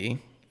SPIVY,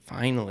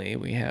 finally,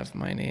 we have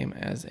my name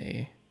as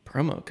a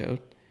promo code,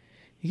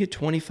 you get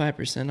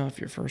 25% off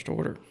your first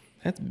order.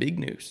 That's big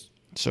news.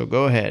 So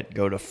go ahead,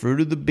 go to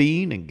Fruit of the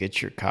Bean and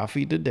get your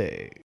coffee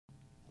today.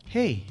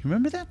 Hey,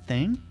 remember that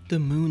thing? The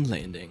moon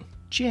landing.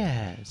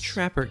 Jazz.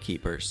 Trapper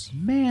Keepers.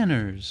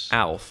 Manners.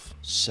 Alf.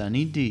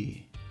 Sunny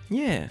D.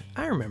 Yeah,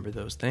 I remember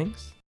those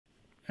things.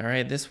 All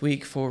right, this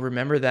week for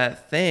Remember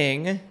That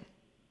Thing,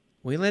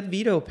 we let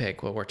Vitto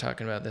pick what we're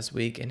talking about this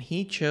week, and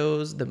he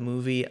chose the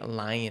movie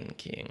Lion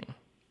King.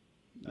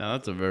 Now,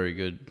 that's a very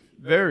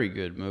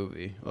good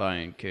movie,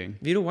 Lion King.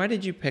 Vitto, why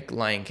did you pick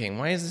Lion King?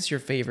 Why is this your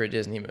favorite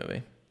Disney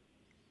movie?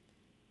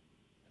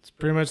 It's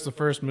pretty much the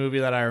first movie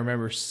that I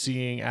remember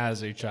seeing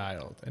as a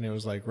child. And it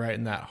was like right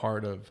in that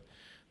heart of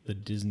the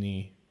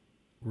Disney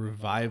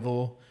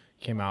revival.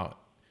 Came out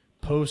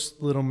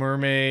post Little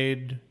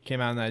Mermaid. Came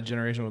out in that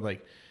generation with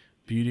like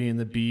Beauty and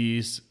the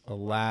Beast,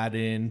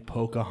 Aladdin,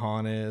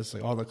 Pocahontas,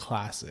 like all the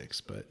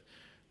classics. But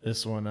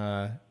this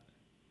one,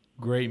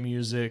 great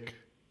music,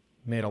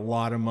 made a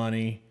lot of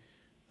money,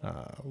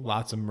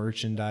 lots of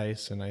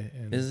merchandise.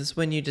 And Is this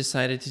when you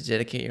decided to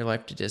dedicate your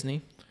life to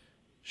Disney?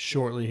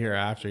 Shortly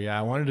hereafter, yeah.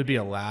 I wanted to be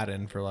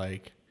Aladdin I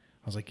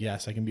was like,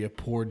 yes, I can be a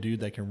poor dude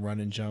that can run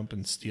and jump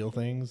and steal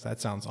things.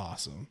 That sounds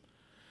awesome.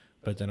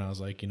 But then I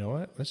was like, you know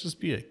what? Let's just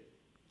be a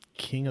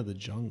king of the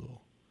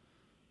jungle.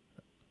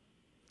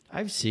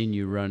 I've seen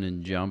you run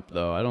and jump,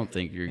 though. I don't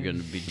think you're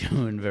going to be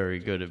doing very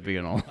good at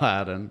being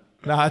Aladdin.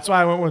 No, that's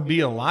why I went with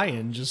be a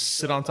lion. Just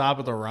sit on top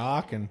of the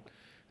rock and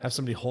have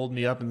somebody hold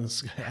me up in the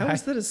sky. How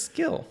is that a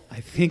skill? I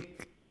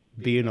think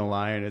being a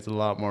lion is a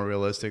lot more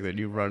realistic than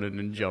you running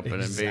and jumping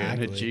Exactly. and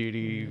being a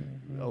genie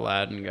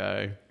Aladdin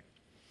guy.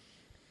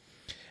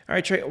 All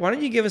right, Trey, why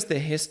don't you give us the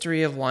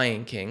history of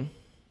Lion King?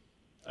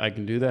 I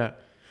can do that.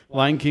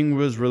 Lion King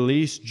was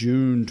released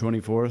June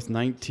 24th,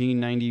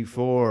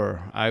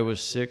 1994. I was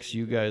 6.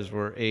 You guys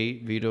were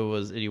 8. Vitto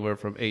was anywhere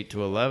from 8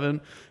 to 11.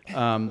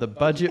 The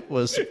budget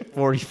was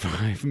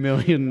 $45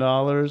 million.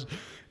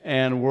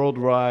 And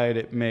worldwide,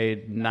 it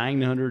made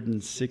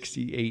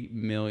 $968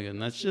 million.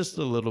 That's just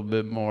a little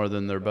bit more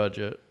than their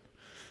budget.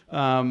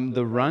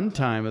 The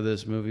runtime of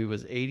this movie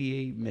was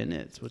 88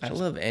 minutes. I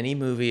love any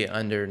movie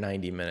under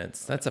 90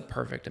 minutes. That's a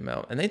perfect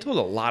amount. And they told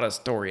a lot of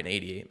story in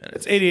 88 minutes.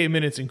 It's 88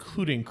 minutes,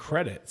 including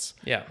credits.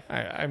 Yeah.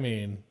 I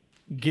mean,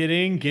 get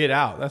in, get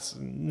out. That's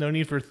no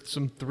need for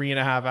some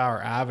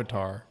 3.5-hour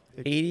Avatar.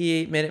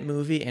 88-minute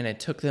movie, and it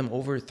took them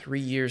over 3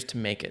 years to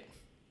make it.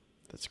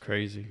 That's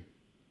crazy.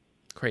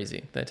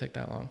 Crazy that it took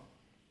that long.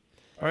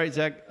 All right,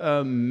 Zach,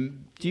 do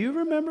you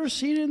remember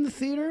seeing it in the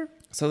theater?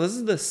 So this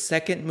is the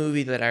second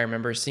movie that I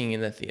remember seeing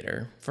in the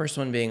theater. First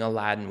one being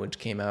Aladdin, which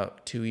came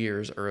out 2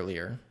 years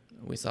earlier.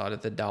 We saw it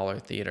at the Dollar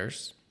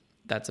Theaters.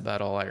 That's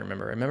about all I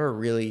remember. I remember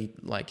really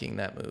liking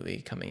that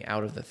movie coming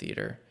out of the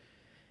theater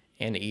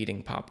and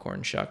eating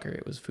popcorn. Shocker,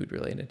 it was food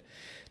related.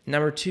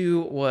 Number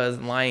 2 was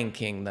Lion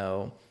King,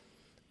 though.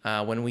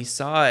 When we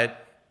saw it,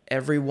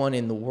 everyone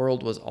in the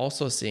world was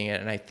also seeing it.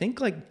 And I think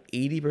like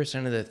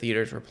 80% of the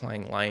theaters were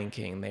playing Lion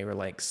King. They were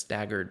like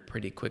staggered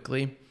pretty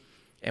quickly.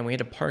 And we had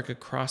to park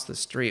across the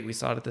street. We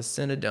saw it at the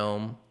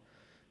Cinedome,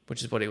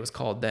 which is what it was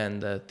called then,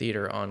 the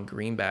theater on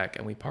Greenback.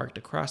 And we parked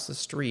across the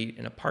street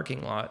in a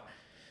parking lot,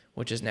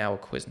 which is now a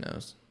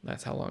Quiznos.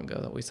 That's how long ago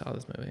that we saw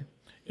this movie.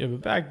 Yeah,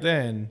 but back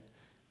then,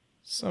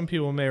 some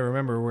people may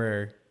remember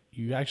where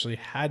you actually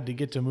had to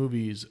get to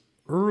movies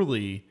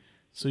early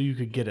so you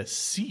could get a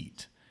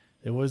seat.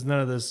 There was none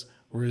of this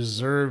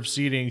reserve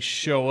seating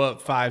show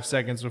up 5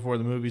 seconds before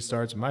the movie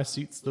starts. My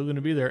seat's still going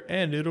to be there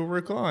and it'll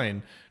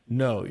recline.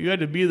 No, you had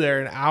to be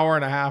there an hour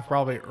and a half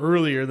probably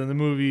earlier than the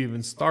movie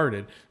even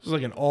started. It was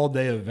like an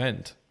all-day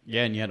event.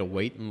 Yeah, and you had to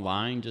wait in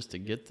line just to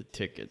get the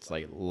tickets,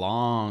 like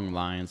long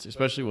lines,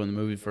 especially when the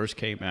movie first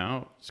came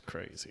out. It's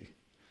crazy.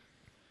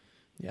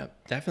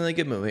 Yep, definitely a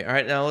good movie. All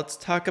right, now let's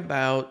talk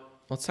about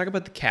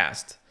the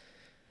cast.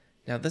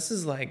 Now this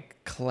is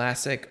like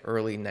classic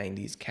early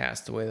 '90s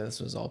cast, the way this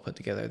was all put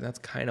together. That's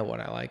kind of what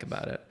I like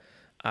about it.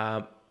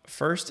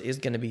 First is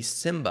going to be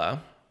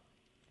Simba.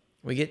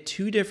 We get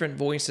 2 different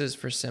voices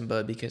for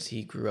Simba because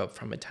he grew up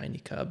from a tiny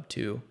cub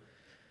to,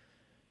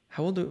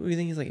 how old do we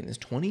think he's, like in his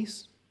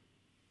 20s?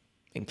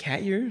 In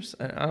cat years?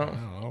 I don't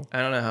know. I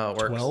don't know how it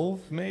works.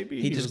 12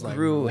 maybe? He just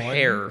grew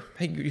hair.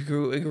 He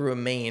grew a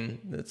mane.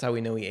 That's how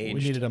we know he aged.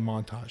 We needed a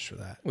montage for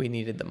that. We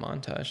needed the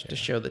montage to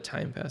show the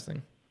time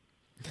passing.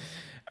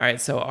 All right,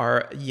 so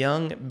our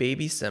young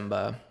baby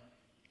Simba,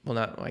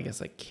 I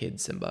guess like kid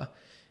Simba,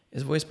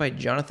 is voiced by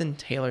Jonathan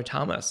Taylor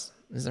Thomas.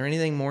 Is there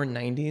anything more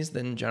 90s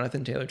than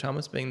Jonathan Taylor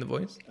Thomas being the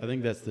voice? I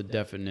think that's the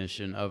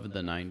definition of the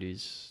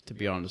 90s, to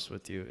be honest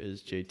with you,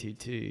 is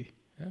JTT.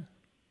 Yeah.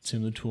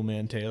 Tim the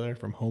Toolman Taylor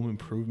from Home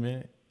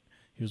Improvement.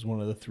 He was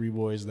one of the 3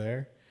 boys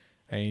there.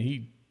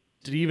 And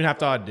did he even have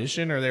to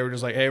audition, or they were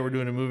just like, hey, we're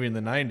doing a movie in the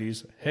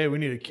 90s. Hey, we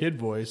need a kid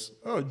voice.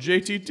 Oh,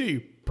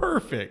 JTT.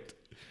 Perfect.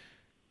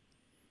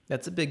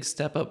 That's a big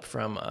step up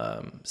from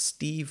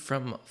Steve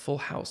from Full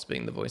House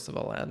being the voice of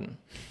Aladdin.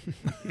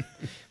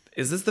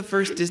 Is this the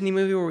first Disney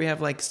movie where we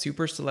have like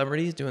super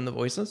celebrities doing the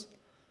voices?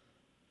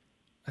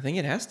 I think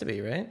it has to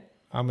be, right?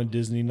 I'm a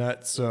Disney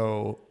nut,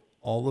 so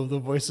all of the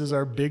voices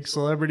are big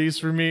celebrities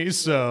for me.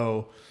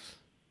 So,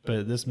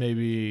 but this may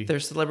be...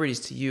 They're celebrities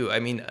to you. I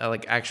mean,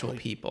 like actual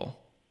people.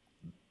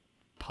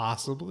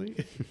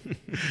 Possibly.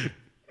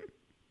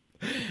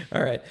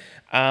 All right.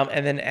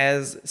 And then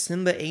as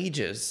Simba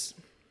ages,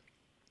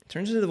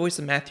 turns into the voice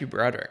of Matthew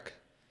Broderick,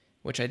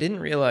 which I didn't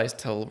realize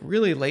till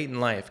really late in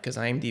life because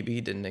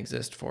IMDb didn't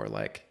exist for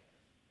like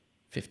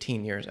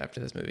 15 years after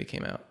this movie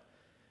came out.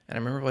 And I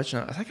remember watching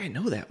it. I was like, I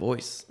know that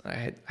voice.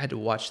 I had to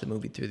watch the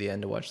movie through the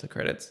end to watch the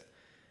credits.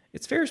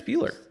 It's Ferris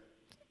Bueller.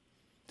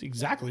 It's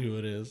exactly who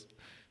it is.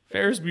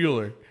 Ferris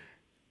Bueller.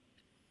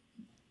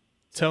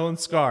 Telling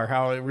Scar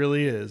how it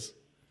really is.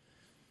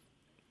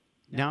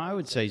 Now, I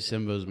would say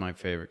Simba is my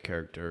favorite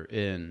character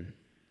in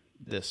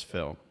this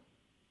film.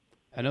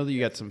 I know that you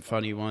got some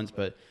funny ones,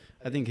 but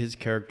I think his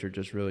character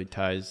just really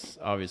ties,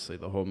 obviously,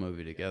 the whole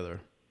movie together.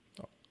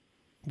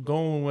 I'm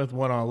going with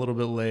one a little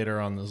bit later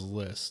on this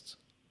list.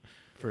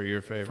 For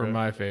your favorite? For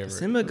my favorite.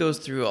 Simba goes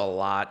through a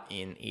lot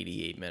in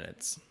 88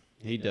 minutes.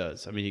 He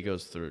does. I mean, he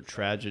goes through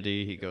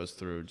tragedy. He goes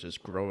through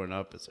just growing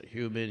up as a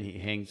human. He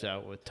hangs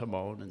out with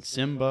Timon and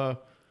Simba.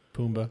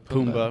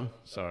 Pumbaa.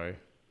 Sorry.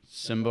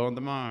 Simba on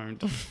the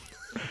mind.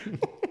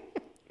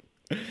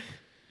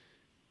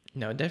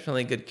 No,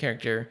 definitely a good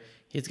character.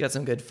 He's got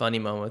some good funny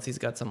moments. He's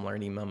got some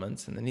learning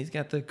moments. And then he's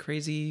got the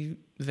crazy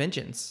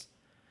vengeance.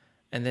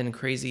 And then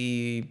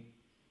crazy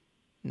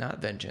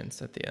not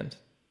vengeance at the end.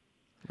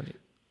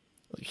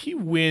 He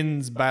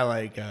wins by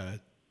like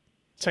a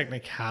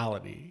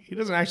technicality. He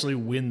doesn't actually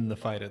win the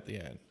fight at the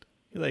end.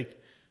 He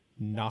like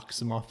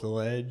knocks him off the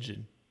ledge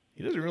and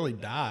he doesn't really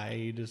die.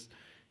 He just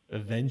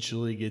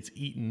eventually gets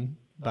eaten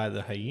by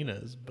the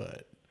hyenas.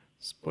 But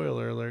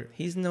spoiler alert.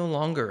 He's no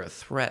longer a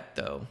threat,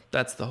 though.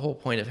 That's the whole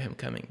point of him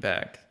coming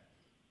back.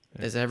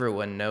 Is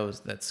everyone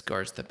knows that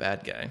Scar's the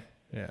bad guy.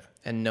 Yeah.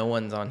 And no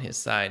one's on his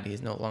side.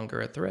 He's no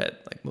longer a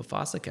threat. Like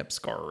Mufasa kept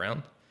Scar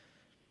around.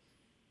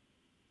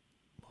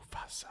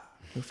 Mufasa.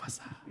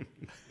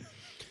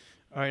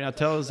 All right, now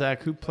tell us,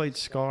 Zach, who played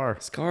Scar?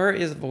 Scar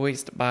is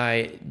voiced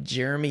by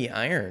Jeremy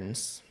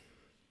Irons.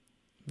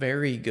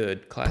 Very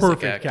good classic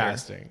Perfect actor.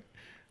 casting.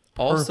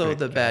 Also Perfect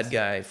the bad casting.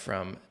 guy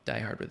from Die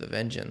Hard with a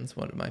Vengeance,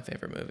 one of my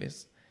favorite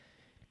movies.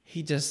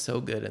 He does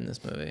so good in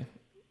this movie.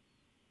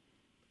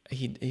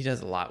 He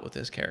does a lot with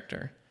his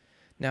character.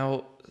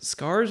 Now,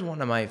 Scar's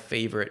one of my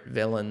favorite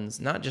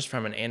villains, not just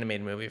from an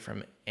animated movie,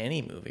 from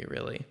any movie,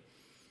 really.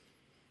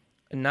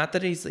 Not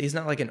that he's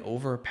not like an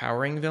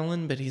overpowering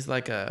villain, but he's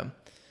like a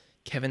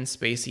Kevin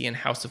Spacey in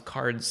House of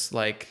Cards,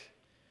 like,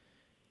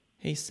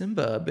 hey,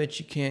 Simba, I bet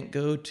you can't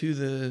go to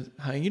the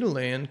hyena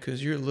land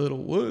because you're a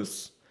little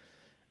wuss.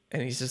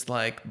 And he's just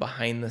like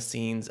behind the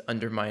scenes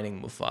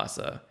undermining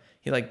Mufasa.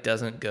 He like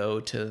doesn't go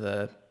to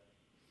the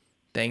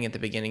thing at the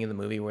beginning of the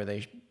movie where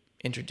they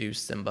introduce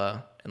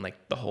Simba and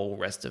like the whole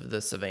rest of the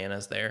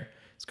savannah's there.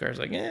 Scar's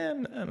like,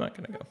 I'm not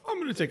going to go. I'm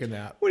going to take a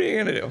nap. What are you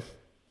going to do?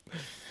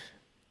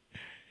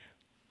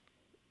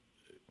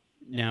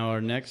 Now,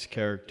 our next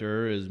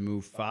character is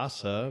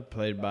Mufasa,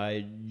 played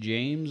by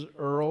James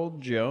Earl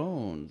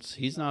Jones.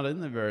 He's not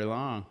in there very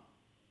long.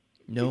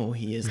 No,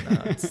 he is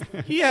not.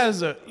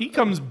 He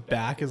comes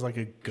back as like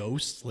a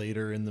ghost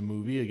later in the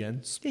movie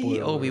again. He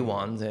Spoiler.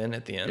 Obi-Wan's in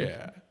at the end.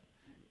 Yeah.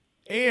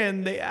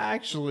 And they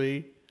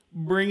actually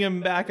bring him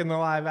back in the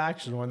live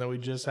action one that we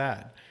just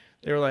had.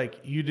 They were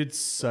like, you did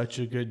such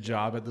a good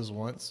job at this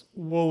once.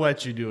 We'll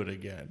let you do it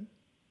again.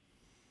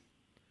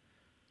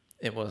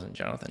 It wasn't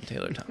Jonathan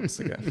Taylor Thomas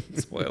again.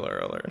 Spoiler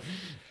alert.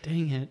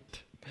 Dang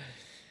it.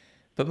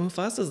 But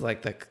Mufasa's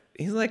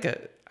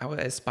I would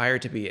aspire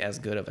to be as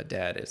good of a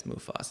dad as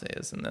Mufasa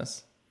is in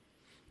this.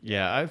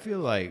 Yeah, I feel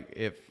like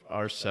if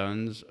our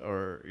sons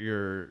or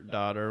your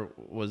daughter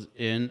was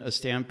in a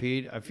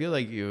stampede, I feel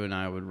like you and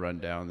I would run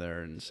down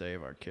there and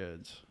save our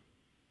kids.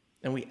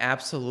 And we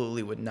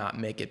absolutely would not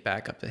make it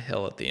back up the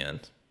hill at the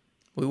end.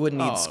 We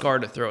wouldn't need Scar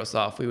to throw us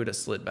off. We would have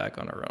slid back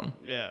on our own.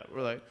 Yeah,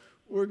 we're like,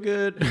 we're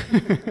good.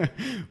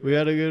 We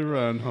had a good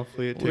run.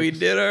 Hopefully We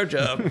did our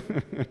job.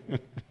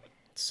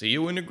 See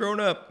you when you're grown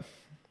up.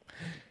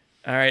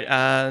 All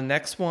right,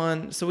 next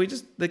one. So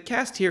the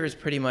cast here is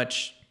pretty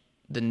much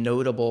the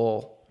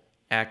notable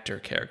actor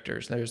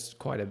characters. There's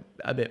quite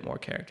a bit more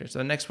characters. So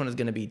the next one is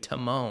going to be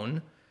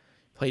Timon,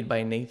 played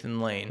by Nathan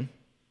Lane.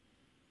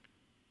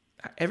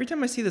 Every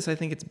time I see this, I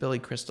think it's Billy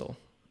Crystal.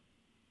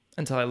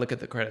 Until I look at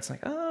the credits,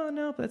 like, oh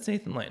no, that's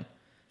Nathan Lane.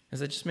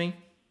 Is that just me?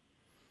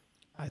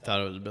 I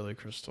thought it was Billy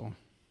Crystal.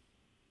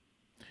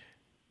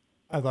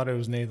 I thought it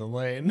was Nathan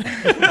Lane.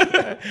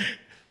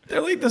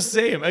 They're like the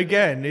same.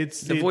 Again,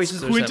 it's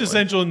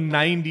quintessential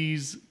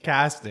 90s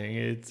casting.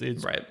 It's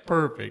right.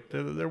 Perfect.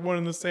 They're one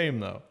and the same,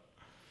 though.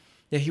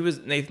 Yeah,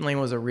 Nathan Lane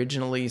was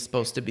originally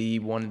supposed to be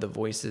one of the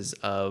voices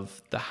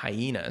of the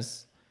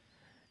hyenas.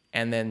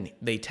 And then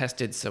they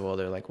tested so well,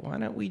 they're like, why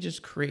don't we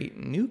just create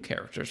new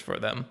characters for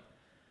them?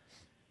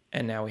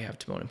 And now we have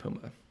Timon and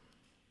Pumbaa.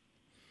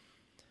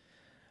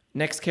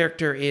 Next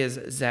character is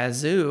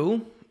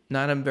Zazu,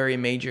 not a very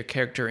major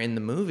character in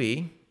the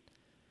movie.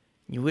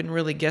 You wouldn't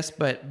really guess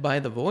by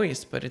the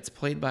voice, but it's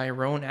played by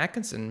Rowan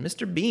Atkinson.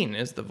 Mr. Bean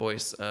is the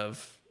voice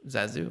of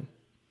Zazu.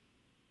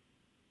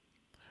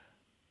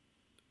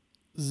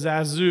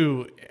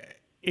 Zazu,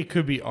 it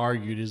could be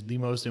argued, is the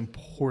most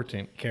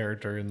important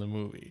character in the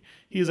movie.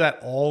 He's at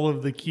all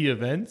of the key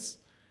events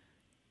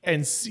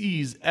and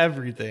sees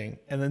everything,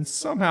 and then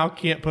somehow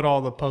can't put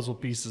all the puzzle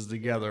pieces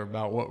together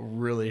about what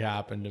really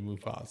happened to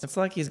Mufasa. It's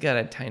like he's got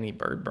a tiny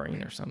bird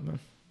brain or something.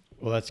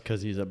 Well, that's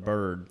because he's a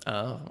bird.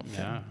 Oh,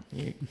 okay.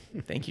 Yeah.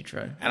 Thank you,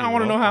 Troy. And I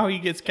want to know how he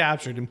gets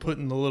captured and put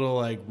in the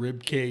little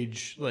rib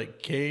cage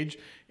cage.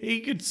 He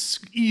could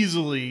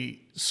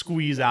easily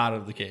squeeze out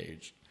of the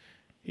cage.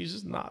 He's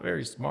just not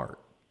very smart.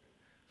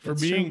 For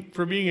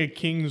being a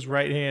king's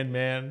right hand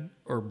man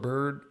or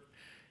bird,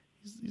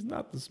 he's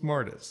not the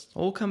smartest.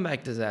 We'll come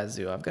back to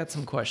Zazu. I've got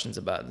some questions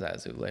about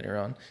Zazu later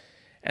on.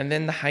 And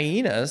then the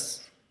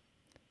hyenas.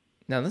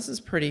 Now this is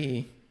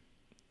pretty.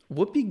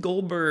 Whoopi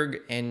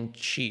Goldberg and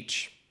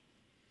Cheech.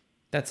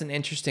 That's an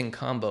interesting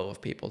combo of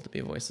people to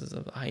be voices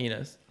of the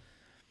hyenas.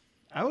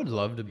 I would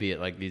love to be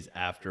at these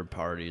after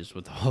parties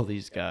with all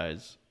these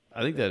guys.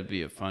 I think that'd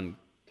be a fun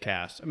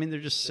cast. I mean,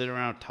 they're just sitting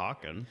around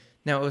talking.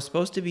 Now, it was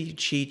supposed to be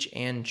Cheech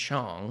and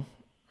Chong.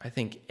 I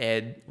think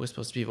Ed was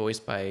supposed to be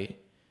voiced by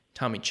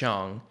Tommy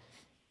Chong.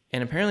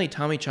 And apparently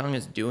Tommy Chong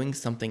is doing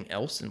something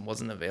else and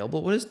wasn't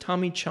available. What is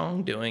Tommy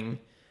Chong doing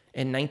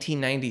in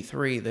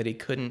 1993 that he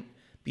couldn't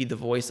be the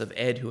voice of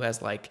Ed, who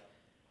has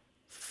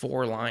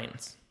 4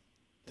 lines?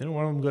 Didn't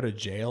one of them go to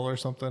jail or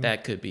something?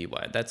 That could be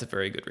why. That's a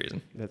very good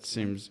reason. That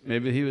seems...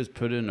 Maybe he was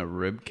put in a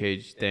rib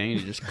cage thing.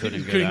 He just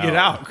couldn't get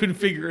out. Couldn't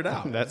figure it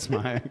out. That's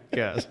my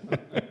guess.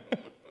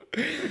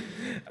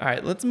 All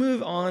right, let's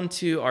move on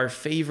to our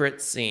favorite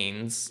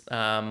scenes.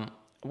 We're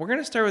going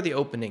to start with the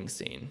opening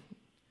scene,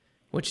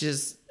 which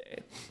is...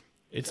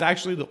 It's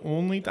actually the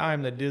only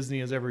time that Disney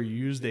has ever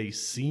used a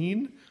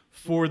scene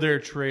for their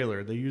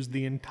trailer. They used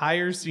the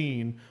entire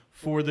scene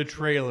for the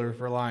trailer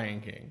for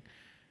Lion King.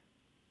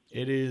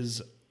 It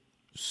is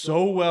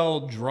so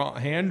well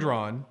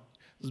hand-drawn.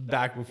 This is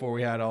back before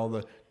we had all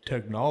the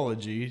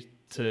technology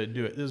to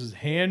do it. This is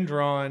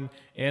hand-drawn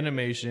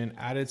animation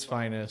at its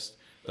finest.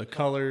 The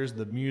colors,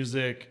 the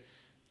music,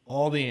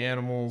 all the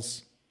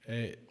animals.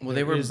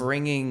 They were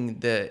bringing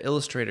the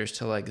illustrators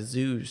to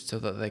zoos so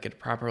that they could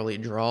properly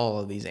draw all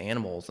of these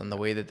animals and the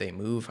way that they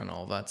move and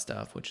all that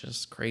stuff, which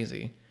is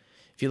crazy.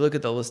 If you look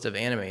at the list of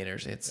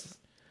animators, it's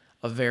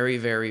a very,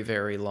 very,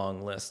 very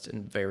long list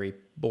and very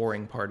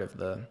boring part of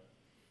the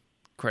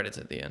credits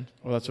at the end.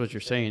 Well, that's what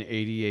you're saying,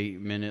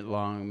 88-minute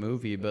long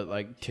movie,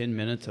 but 10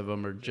 minutes of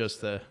them are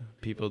just the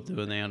people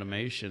doing the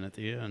animation at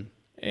the end.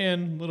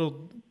 And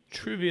little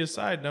trivia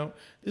side note,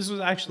 this was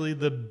actually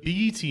the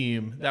B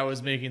team that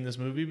was making this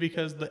movie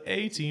because the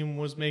A team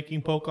was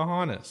making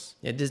Pocahontas.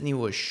 Yeah, Disney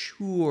was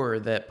sure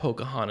that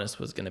Pocahontas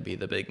was going to be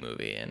the big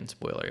movie, and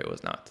spoiler, it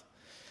was not.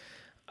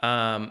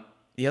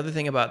 The other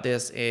thing about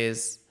this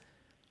is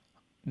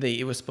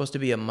it was supposed to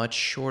be a much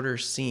shorter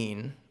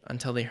scene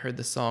until they heard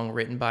the song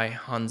written by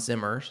Hans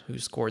Zimmer, who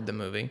scored the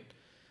movie,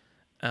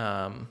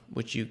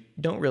 which you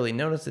don't really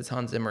notice it's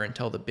Hans Zimmer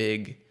until the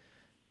big...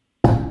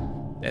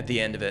 at the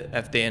end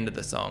of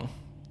the song.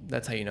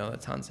 That's how you know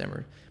that's Hans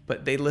Zimmer.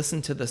 But they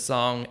listened to the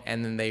song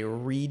and then they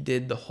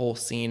redid the whole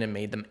scene and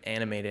made them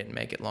animate it and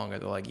make it longer.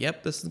 They're like,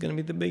 yep, this is going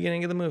to be the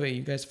beginning of the movie.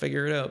 You guys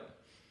figure it out.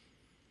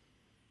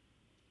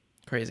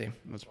 Crazy.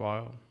 That's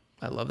wild.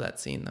 I love that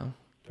scene, though.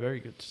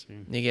 Very good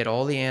scene. You get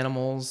all the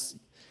animals.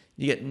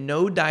 You get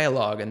no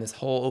dialogue in this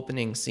whole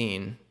opening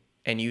scene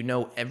and you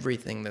know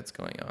everything that's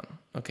going on.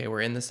 Okay,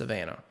 we're in the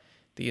savannah.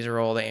 These are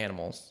all the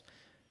animals.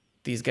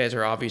 These guys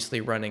are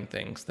obviously running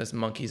things. This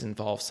monkey's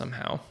involved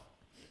somehow.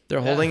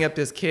 They're holding up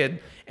this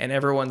kid, and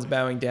everyone's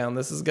bowing down.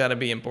 This has got to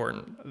be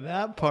important.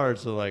 That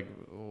part's like,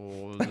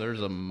 oh,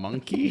 there's a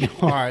monkey.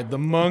 All right, the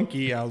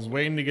monkey. I was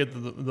waiting to get to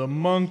the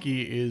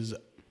monkey is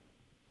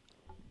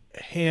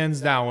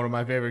hands down one of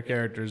my favorite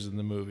characters in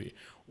the movie.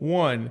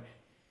 One,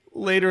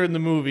 later in the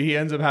movie, he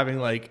ends up having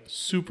like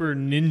super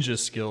ninja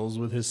skills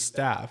with his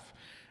staff.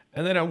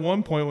 And then at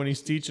one point when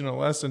he's teaching a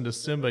lesson to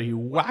Simba, he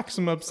whacks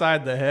him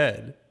upside the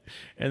head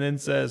and then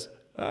says,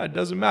 it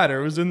doesn't matter.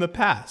 It was in the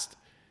past.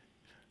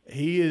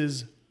 He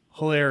is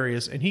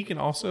hilarious. And he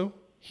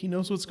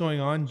knows what's going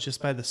on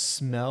just by the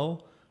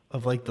smell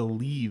of like the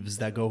leaves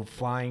that go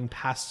flying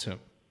past him.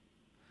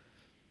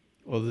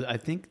 Well, I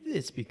think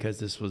it's because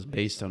this was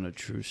based on a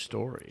true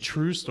story.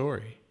 True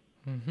story.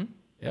 Mm-hmm.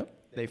 Yep.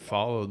 They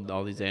followed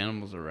all these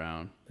animals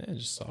around. I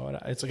just saw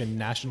it. It's like a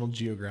National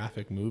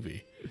Geographic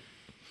movie.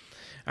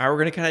 All right, we're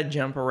going to kind of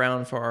jump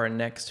around for our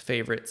next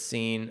favorite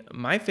scene.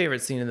 My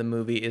favorite scene in the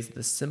movie is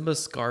the Simba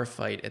Scar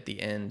fight at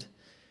the end.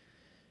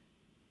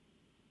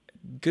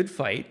 Good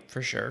fight,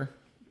 for sure.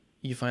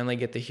 You finally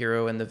get the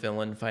hero and the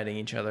villain fighting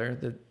each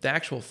other. The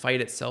actual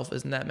fight itself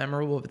isn't that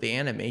memorable, but the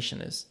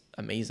animation is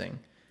amazing.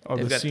 Oh,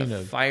 They've the got scene the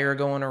of fire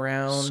going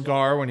around.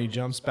 Scar when he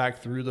jumps back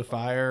through the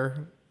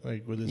fire,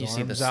 like with his You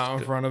see arms the out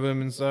in front of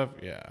him and stuff.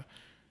 Yeah.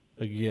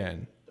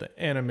 Again, the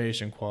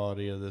animation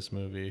quality of this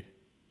movie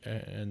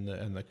and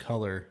the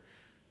color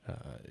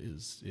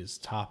is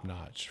top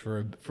notch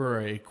for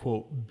a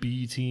quote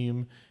B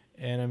team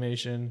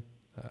animation.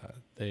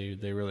 They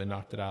really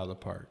knocked it out of the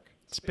park.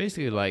 It's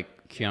basically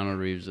like Keanu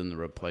Reeves in The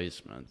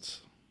Replacements.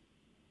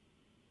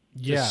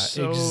 Yeah,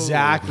 so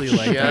exactly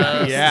like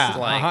that. Yeah,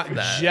 like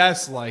that.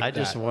 Just like that. I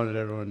just wanted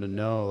everyone to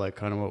know, like,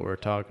 kind of what we're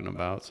talking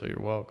about. So you're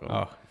welcome.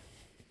 Oh,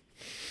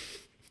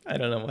 I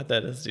don't know what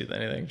that has to do with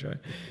anything, Troy.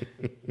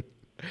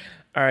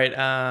 All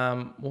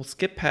right, we'll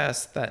skip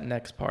past that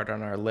next part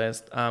on our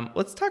list.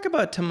 Let's talk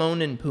about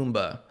Timon and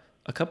Pumbaa.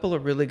 A couple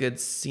of really good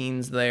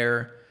scenes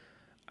there.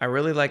 I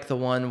really like the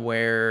one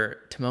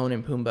where Timon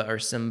and Pumbaa or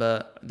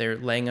Simba, they're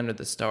laying under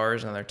the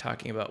stars and they're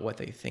talking about what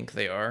they think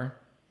they are.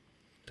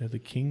 they're the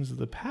kings of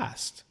the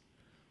past.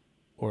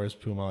 Or as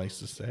Pumbaa likes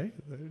to say,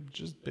 they're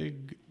just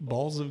big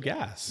balls of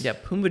gas. Yeah,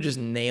 Pumbaa just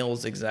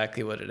nails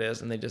exactly what it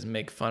is, and they just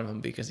make fun of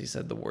him because he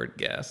said the word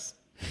gas.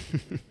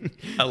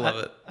 I love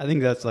it. I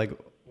think that's like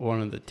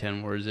one of the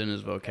 10 words in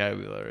his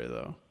vocabulary,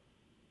 though.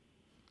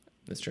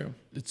 It's true.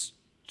 It's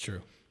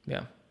true.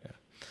 Yeah.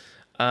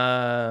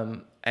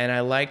 And I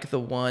like the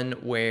one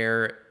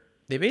where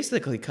they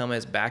basically come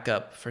as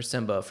backup for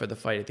Simba for the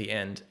fight at the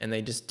end, and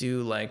they just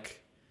do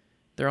like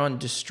they're on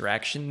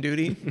distraction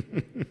duty.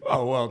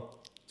 Oh, well,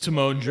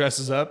 Timon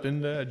dresses up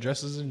and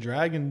dresses in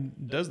drag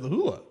and does the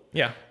hula.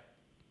 Yeah.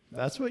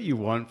 That's what you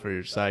want for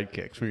your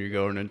sidekicks when you're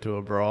going into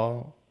a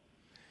brawl.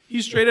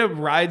 He straight up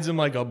rides him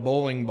like a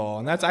bowling ball.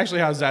 And that's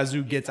actually how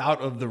Zazu gets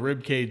out of the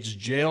ribcage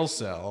jail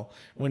cell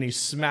when he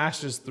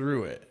smashes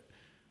through it.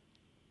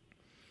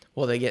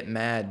 Well, they get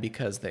mad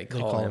because they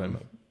call him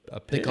a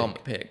pig. They call him a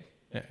pig.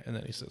 Yeah, and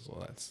then he says,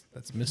 well,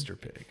 that's Mr.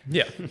 Pig.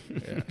 Yeah.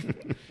 Yeah.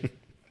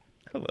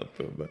 I love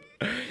Pumbaa.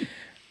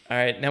 All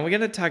right, now we're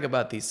going to talk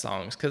about these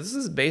songs because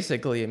this is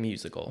basically a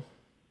musical.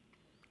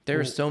 There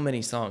are so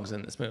many songs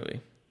in this movie.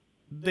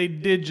 They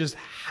did just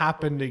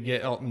happen to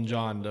get Elton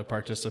John to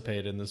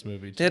participate in this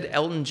movie, They too. had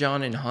Elton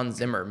John and Hans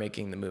Zimmer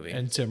making the movie.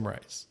 And Tim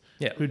Rice,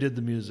 Yeah. who did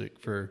the music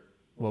for,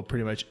 well,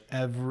 pretty much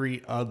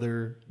every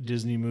other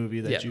Disney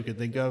movie that you could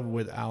think of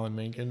with Alan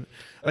Menken.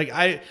 Like,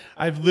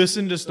 I've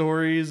listened to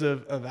stories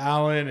of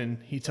Alan, and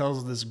he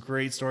tells this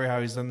great story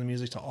how he's done the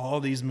music to all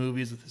these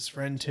movies with his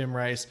friend Tim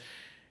Rice.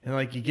 And,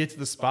 like, you get to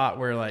the spot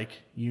where, like,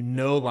 you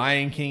know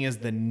Lion King is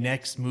the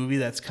next movie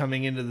that's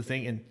coming into the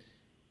thing, and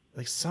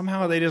like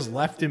somehow they just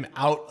left him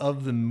out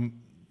of the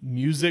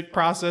music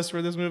process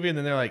for this movie. And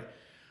then they're like,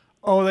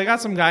 oh, they got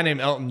some guy named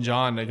Elton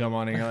John to come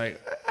on. And you're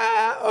like,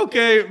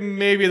 okay,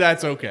 maybe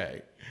that's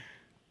okay.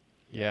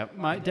 Yeah,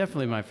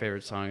 definitely my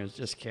favorite song is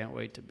Just Can't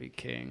Wait to Be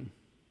King.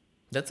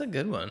 That's a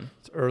good one.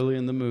 It's early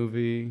in the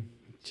movie,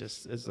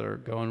 just as they're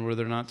going where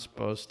they're not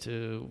supposed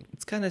to.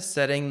 It's kind of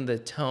setting the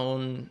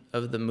tone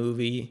of the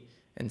movie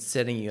and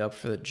setting you up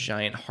for the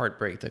giant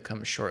heartbreak that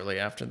comes shortly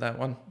after that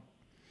one.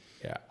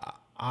 Yeah,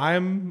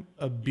 I'm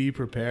a be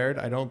prepared.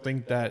 I don't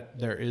think that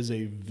there is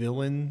a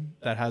villain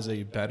that has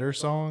a better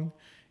song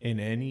in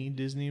any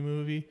Disney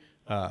movie.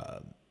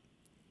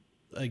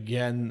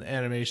 Again,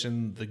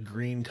 animation, the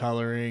green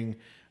coloring,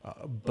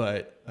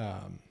 but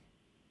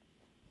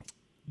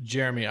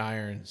Jeremy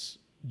Irons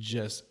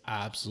just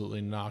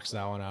absolutely knocks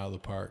that one out of the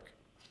park.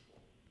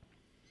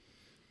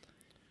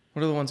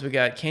 What are the ones we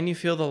got? Can You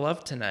Feel the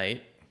Love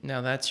Tonight?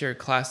 Now that's your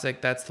classic.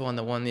 That's the one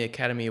that won the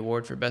Academy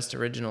Award for Best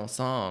Original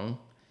Song.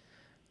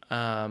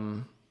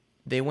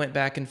 They went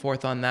back and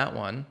forth on that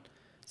one.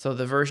 So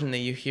the version that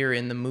you hear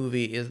in the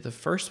movie is the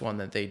first one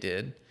that they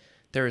did.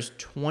 There's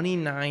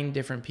 29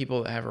 different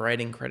people that have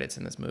writing credits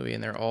in this movie,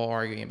 and they're all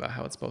arguing about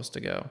how it's supposed to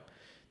go.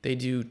 They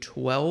do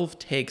 12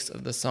 takes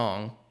of the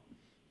song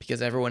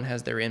because everyone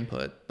has their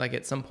input. Like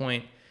at some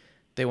point,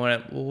 they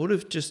want to, well, what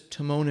if just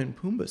Timon and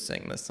Pumbaa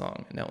sang this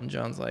song? And Elton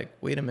John's like,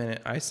 wait a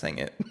minute, I sang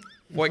it.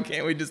 Why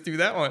can't we just do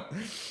that one?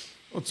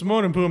 Well,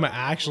 Timon and Pumbaa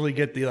actually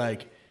get the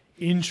like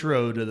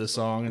intro to the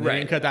song, and they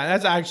didn't cut that.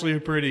 That's actually a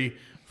pretty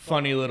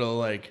funny little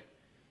like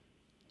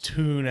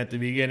tune at the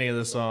beginning of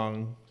the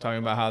song, talking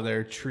about how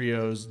their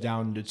trio's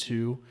down to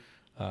 2,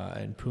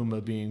 and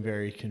Pumbaa being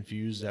very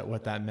confused at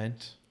what that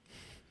meant.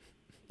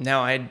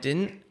 Now, I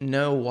didn't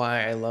know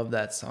why I love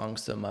that song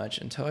so much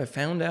until I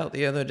found out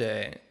the other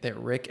day that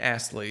Rick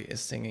Astley is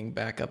singing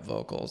backup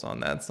vocals on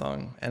that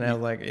song. And I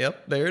was like,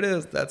 yep, there it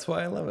is. That's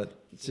why I love it.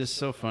 It's just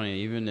so funny.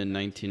 Even in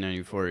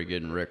 1994, you're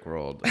getting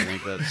rickrolled. I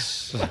think that's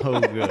so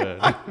good.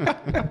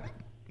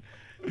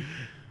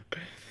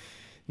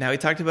 Now, we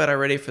talked about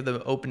already for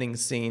the opening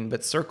scene,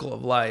 but Circle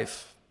of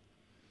Life,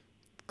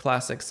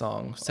 classic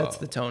song, sets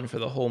the tone for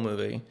the whole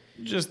movie.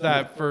 Just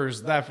that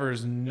first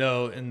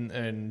note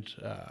and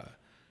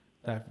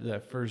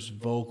that first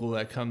vocal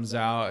that comes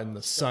out, and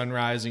the sun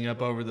rising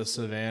up over the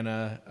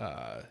savannah,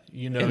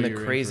 and the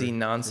crazy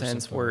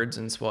nonsense words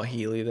in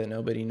Swahili that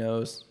nobody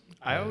knows.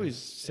 I always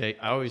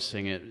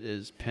sing it.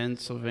 Is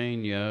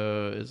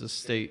Pennsylvania is a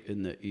state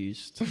in the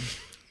East? Yeah,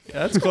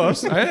 that's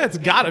close. That's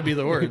got to be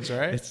the words,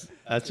 right?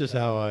 That's just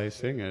how I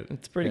sing it.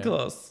 It's pretty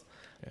close.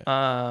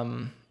 Yeah.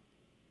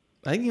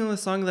 I think the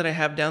song that I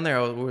have down there,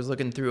 I was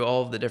looking through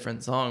all of the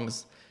different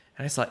songs,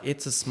 and I saw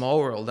 "It's a Small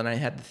World," and I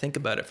had to think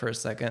about it for a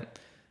second.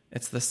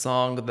 It's the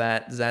song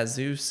that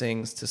Zazu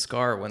sings to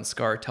Scar when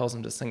Scar tells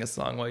him to sing a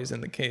song while he's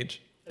in the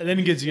cage. And then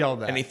he gets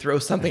yelled at. And he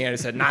throws something at. He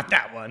said, "Not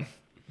that one."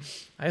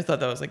 I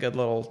thought that was a good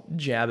little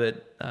jab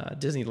at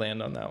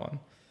Disneyland on that one.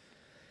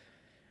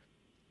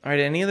 All right,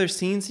 any other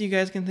scenes you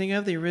guys can think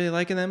of that you really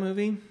like in that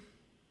movie?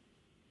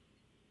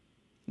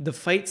 The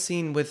fight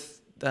scene with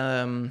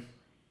the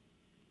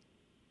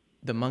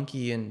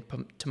monkey and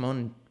Timon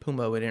and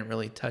Pumbaa we didn't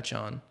really touch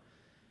on.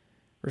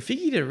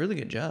 Rafiki did a really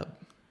good job.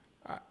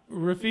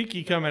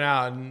 Rafiki coming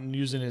out and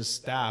using his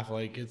staff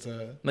like he's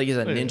a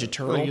ninja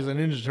turtle. Like he's a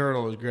ninja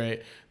turtle is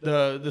great.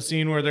 The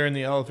scene where they're in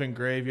the elephant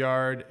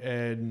graveyard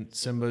and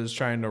Simba's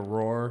trying to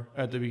roar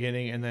at the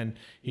beginning, and then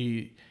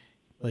he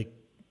like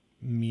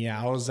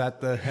meows at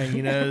the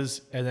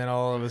hyenas, and then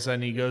all of a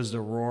sudden he goes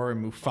to roar,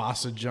 and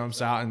Mufasa jumps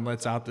out and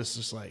lets out this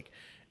just like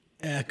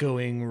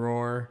echoing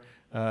roar.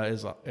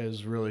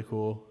 Is really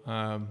cool.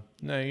 The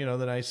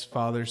nice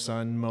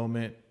father-son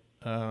moment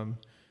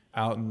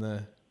out in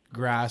the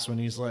grass when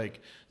he's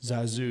like,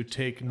 Zazu,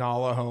 take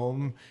Nala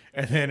home,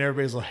 and then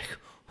everybody's like,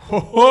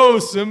 whoa,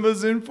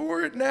 Simba's in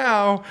for it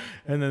now,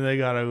 and then they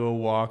gotta go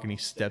walk, and he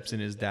steps in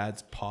his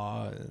dad's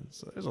paw, and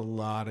so there's a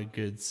lot of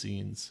good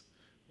scenes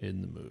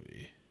in the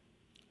movie.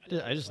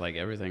 I just like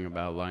everything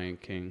about Lion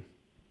King.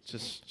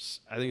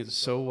 I think it's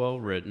so well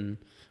written.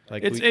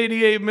 Like it's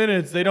 88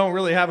 minutes. They don't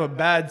really have a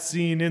bad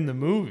scene in the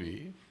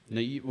movie.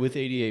 No, with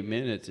 88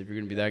 minutes, if you're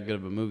going to be that good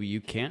of a movie, you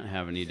can't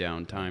have any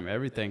downtime.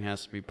 Everything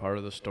has to be part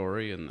of the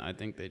story, and I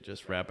think they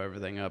just wrap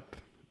everything up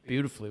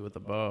beautifully with a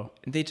bow.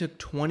 They took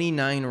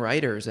 29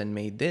 writers and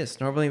made this.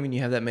 Normally when you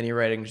have that many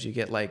writings, you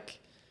get like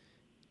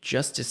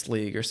Justice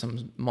League or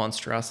some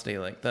monstrosity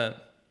like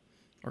that,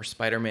 or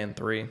Spider-Man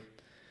 3. All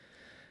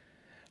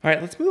right,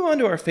 let's move on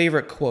to our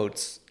favorite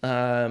quotes.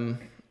 I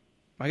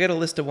got a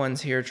list of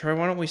ones here. Troy,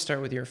 why don't we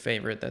start with your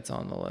favorite that's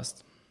on the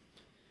list?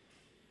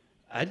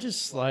 I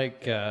just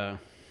like,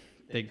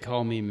 they'd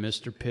call me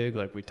Mr. Pig,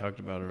 like we talked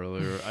about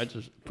earlier.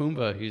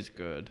 Pumbaa, he's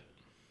good.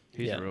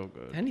 He's real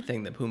good.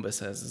 Anything that Pumbaa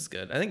says is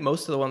good. I think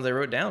most of the ones I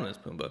wrote down is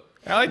Pumbaa.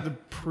 I like the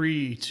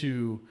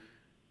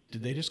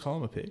did they just call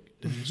him a pig?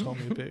 Did they just call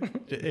me a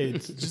pig?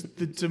 It's just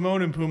the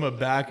Timon and Pumbaa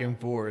back and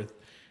forth.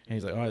 And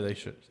he's like, oh, they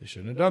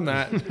shouldn't have done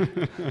that.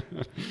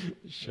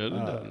 Shouldn't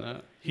have done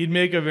that. He'd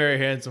make a very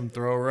handsome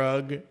throw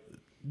rug.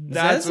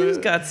 Zazu's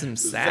got some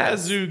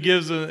sass.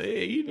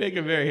 He'd make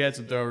a very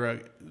handsome throw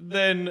rug.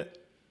 Then,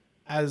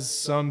 as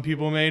some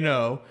people may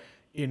know,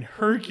 in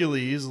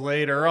Hercules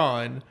later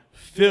on,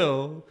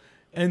 Phil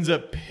ends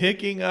up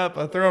picking up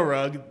a throw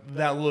rug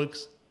that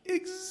looks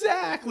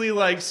exactly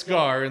like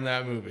Scar in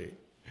that movie.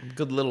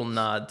 Good little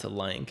nod to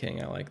Lion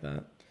King. I like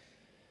that.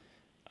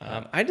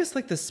 I just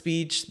like the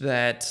speech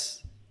that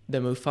the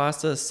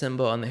Mufasa,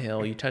 Simba on the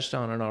hill, you touched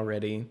on it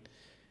already.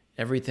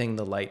 Everything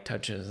the light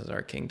touches is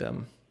our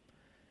kingdom.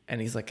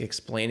 And he's like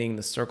explaining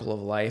the circle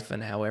of life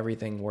and how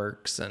everything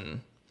works.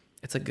 And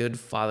it's a good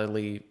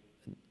fatherly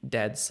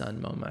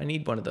dad-son moment. I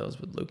need one of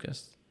those with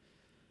Lucas.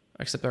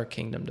 Except our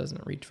kingdom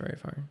doesn't reach very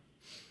far.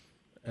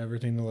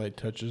 Everything the light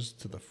touches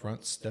to the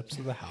front steps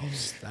of the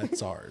house.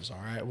 That's ours.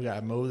 All right, we got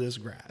to mow this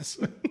grass.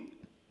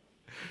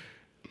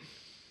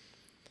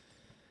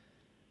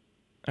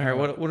 All right,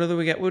 what do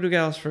we got? What do we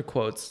got else for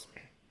quotes?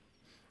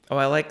 Oh,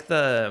 I like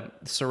the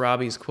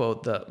Sarabi's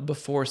quote, the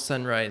 "Before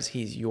sunrise,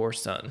 he's your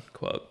son"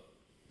 quote.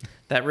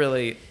 That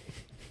really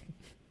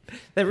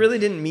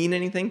didn't mean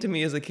anything to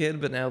me as a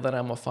kid, but now that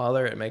I'm a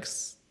father,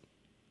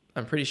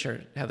 I'm pretty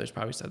sure Heather's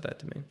probably said that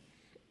to me.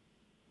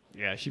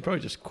 Yeah, she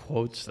probably just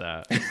quotes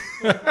that.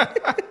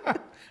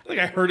 I think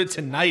I heard it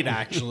tonight,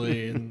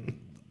 actually, and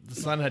the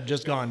sun had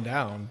just gone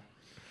down.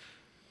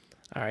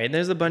 All right, and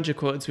there's a bunch of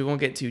quotes. We won't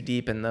get too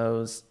deep in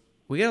those.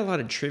 We got a lot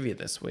of trivia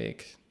this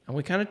week, and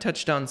we kind of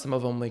touched on some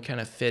of them. We kind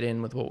of fit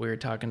in with what we were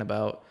talking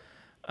about.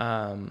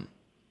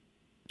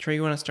 Trey,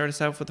 you want to start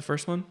us out with the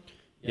first one?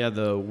 Yeah,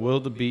 the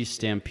Wildebeest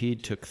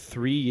Stampede took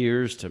 3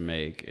 years to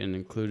make and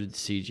included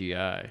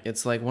CGI.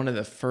 It's like one of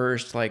the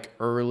first like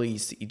early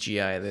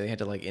CGI. They had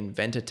to like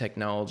invent a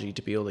technology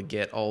to be able to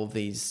get all of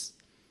these,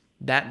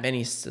 that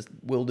many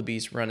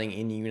wildebeest running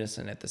in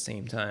unison at the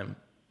same time,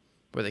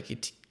 where they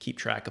could keep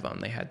track of them.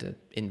 They had to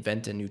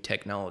invent a new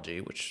technology,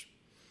 which,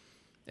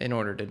 in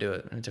order to do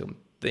it, it took them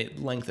the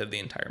length of the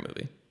entire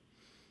movie,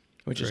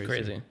 which is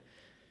crazy.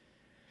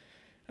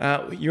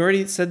 You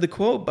already said the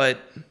quote, but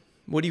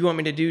what do you want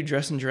me to do?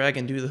 Dress and drag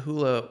and do the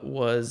hula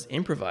was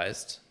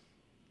improvised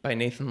by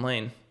Nathan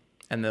Lane.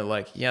 And they're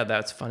like, yeah,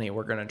 that's funny.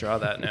 We're going to draw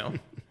that now.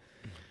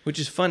 Which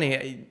is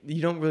funny.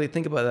 You don't really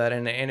think about that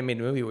in an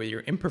animated movie where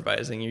you're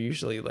improvising. You're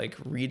usually like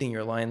reading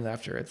your lines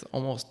after it's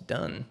almost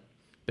done.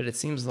 But it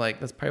seems like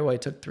that's probably why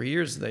it took 3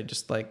 years. They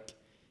just like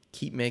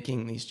keep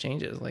making these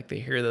changes. Like they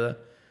hear the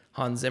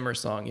Hans Zimmer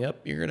song.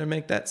 Yep, you're going to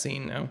make that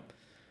scene now.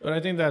 But I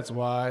think that's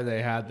why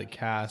they had the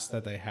cast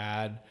that they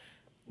had,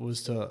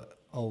 was to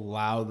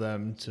allow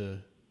them to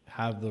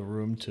have the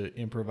room to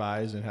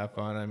improvise and have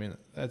fun. I mean,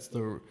 that's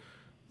the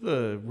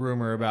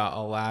rumor about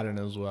Aladdin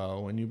as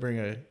well. When you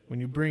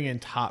bring in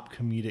top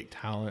comedic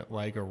talent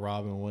like a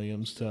Robin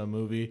Williams to a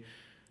movie,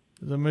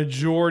 the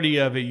majority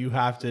of it you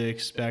have to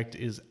expect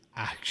is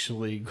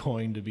actually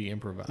going to be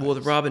improvised. Well,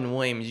 with Robin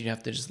Williams, you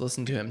have to just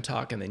listen to him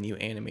talk and then you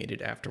animate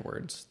it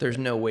afterwards. There's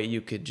no way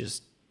you could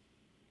just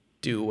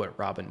do what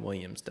Robin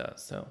Williams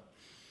does. So,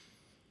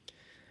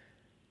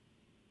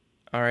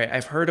 all right,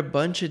 I've heard a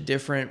bunch of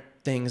different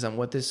things on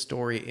what this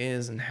story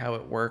is and how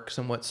it works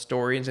and what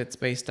stories it's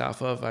based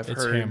off of. It's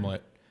heard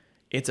Hamlet.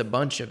 It's a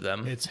bunch of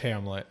them. It's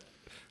Hamlet.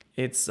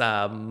 It's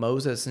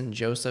Moses and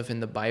Joseph in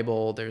the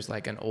Bible. There's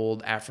like an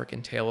old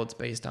African tale it's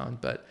based on.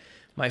 But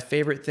my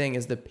favorite thing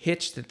is the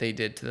pitch that they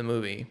did to the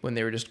movie when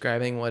they were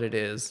describing what it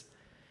is.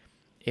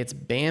 It's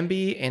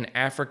Bambi in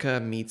Africa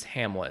meets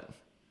Hamlet.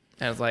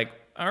 And I was like,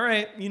 all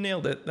right, you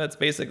nailed it. That's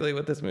basically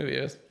what this movie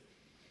is.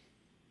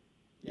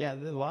 Yeah,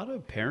 a lot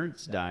of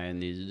parents die in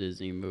these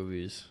Disney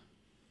movies.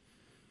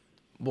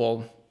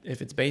 Well,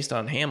 if it's based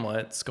on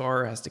Hamlet,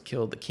 Scar has to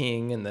kill the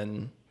king and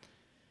then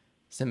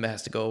Simba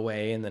has to go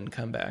away and then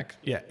come back.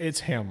 Yeah,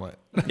 it's Hamlet.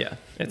 Yeah,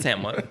 it's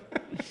Hamlet.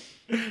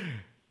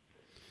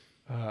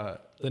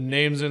 The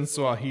names in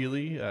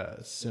Swahili,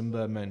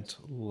 Simba meant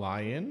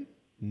lion,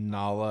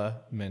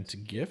 Nala meant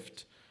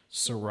gift,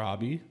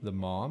 Sarabi, the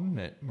mom,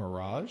 meant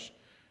mirage,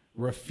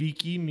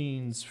 Rafiki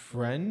means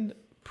friend,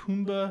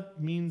 Pumbaa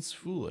means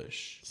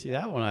foolish. See,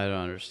 that one I don't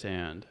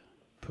understand.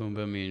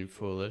 Pumbaa mean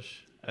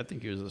foolish. I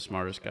think he was the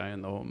smartest guy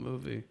in the whole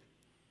movie.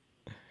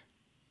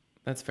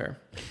 That's fair.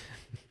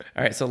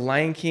 All right, so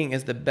Lion King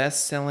is the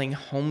best-selling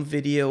home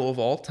video of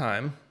all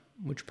time,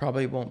 which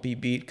probably won't be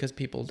beat because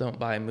people don't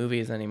buy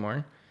movies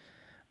anymore.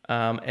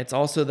 It's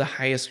also the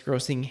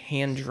highest-grossing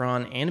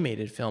hand-drawn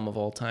animated film of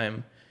all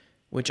time,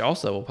 which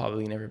also will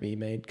probably never be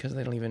made because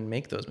they don't even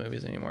make those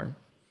movies anymore.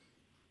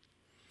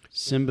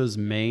 Simba's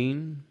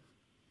mane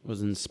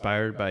was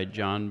inspired by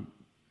John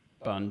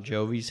Bon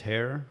Jovi's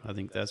hair. I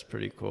think that's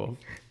pretty cool.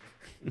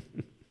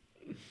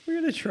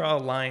 We're going to draw a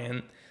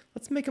lion.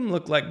 Let's make him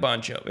look like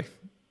Bon Jovi.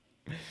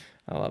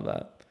 I love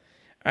that.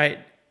 All right,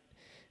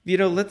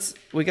 Vitto,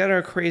 we got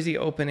our crazy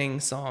opening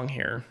song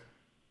here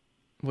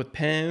with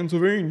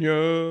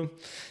Pennsylvania.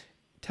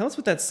 Tell us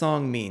what that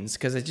song means,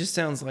 because it just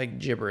sounds like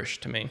gibberish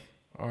to me.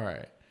 All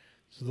right.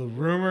 So the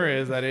rumor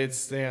is that it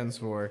stands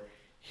for,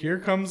 here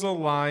comes a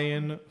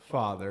lion,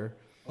 father.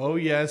 Oh,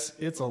 yes,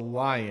 it's a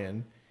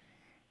lion.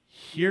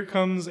 Here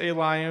comes a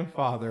lion,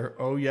 father.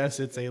 Oh, yes,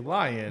 it's a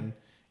lion.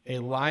 A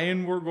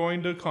lion we're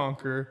going to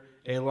conquer.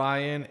 A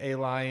lion,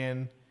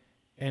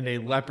 and a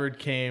leopard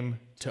came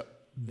to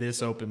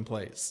this open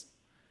place.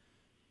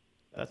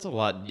 That's a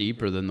lot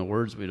deeper than the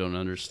words we don't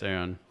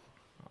understand.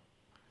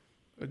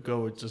 I'd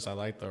go with just, I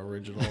like the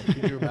original.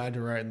 Can you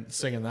imagine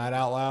singing that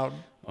out loud?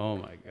 Oh,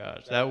 my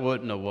gosh. That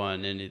wouldn't have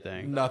won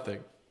anything. Nothing.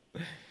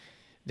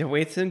 There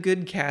wait some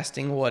good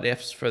casting what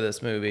ifs for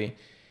this movie.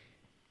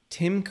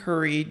 Tim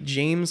Curry,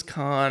 James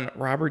Caan,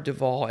 Robert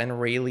Duvall,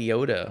 and Ray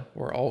Liotta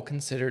were all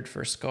considered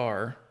for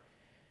Scar.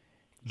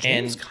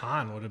 James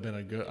Caan would have been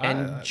a good...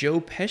 And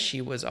Joe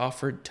Pesci was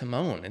offered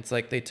Timon. It's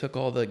like they took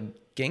all the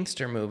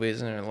gangster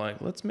movies and they're like,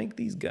 let's make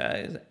these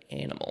guys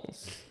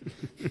animals.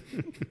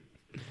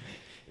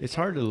 It's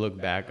hard to look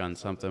back on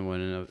something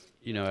when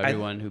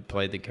everyone who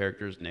played the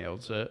characters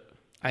nails it.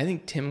 I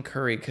think Tim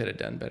Curry could have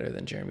done better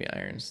than Jeremy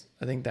Irons.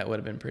 I think that would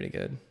have been pretty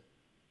good.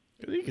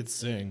 He could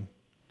sing.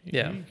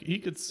 Yeah. He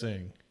could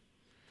sing.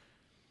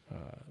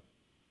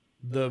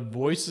 The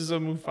voices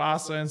of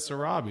Mufasa and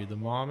Sarabi, the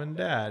mom and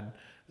dad,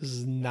 this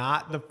is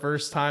not the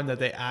first time that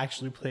they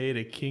actually played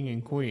a king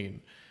and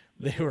queen.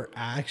 They were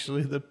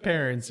actually the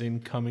parents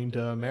in Coming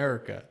to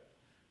America.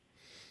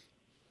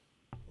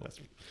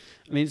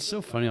 I mean, it's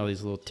so funny, all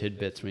these little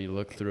tidbits when you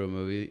look through a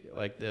movie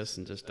like this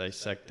and just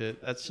dissect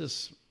it. That's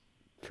just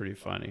pretty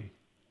funny.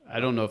 I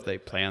don't know if they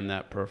planned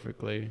that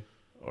perfectly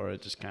or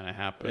it just kind of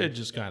happened. It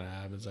just kind of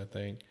happens, I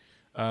think.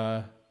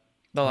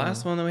 The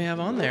last one that we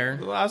have on there,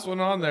 The last one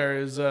on there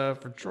is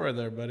for Troy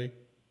there, buddy.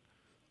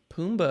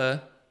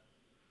 Pumbaa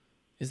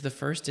is the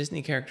first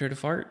Disney character to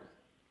fart.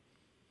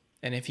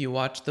 And if you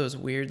watch those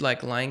weird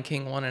like Lion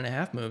King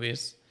 1.5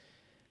 movies,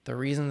 the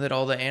reason that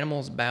all the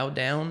animals bow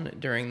down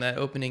during that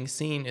opening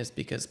scene is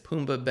because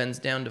Pumbaa bends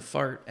down to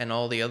fart and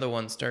all the other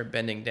ones start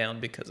bending down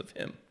because of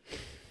him.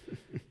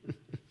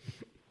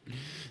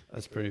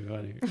 That's pretty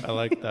funny. I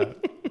like that.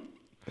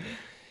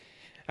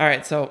 All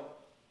right, so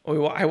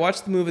I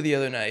watched the movie the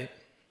other night.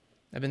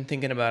 I've been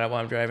thinking about it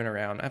while I'm driving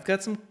around. I've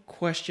got some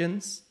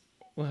questions.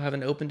 We'll have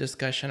an open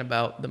discussion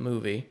about the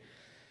movie.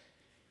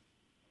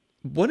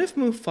 What if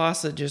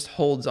Mufasa just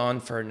holds on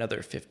for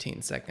another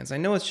 15 seconds? I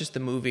know it's just a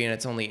movie and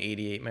it's only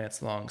 88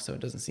 minutes long, so it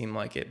doesn't seem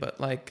like it. But,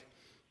 like,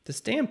 the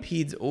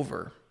stampede's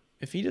over.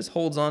 If he just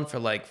holds on for,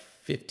 like,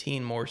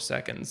 15 more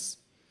seconds,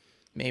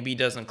 maybe he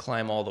doesn't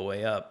climb all the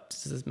way up.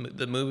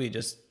 The movie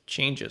just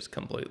changes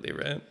completely,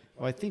 right?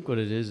 Well, I think what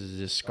it is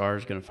just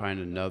Scar's going to find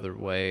another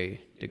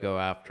way to go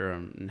after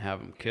him and have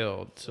him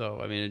killed.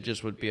 So, I mean, it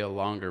just would be a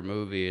longer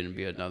movie and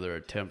be another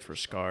attempt for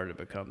Scar to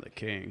become the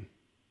king.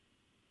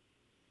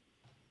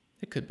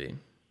 It could be.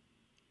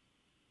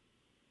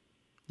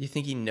 You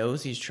think he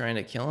knows he's trying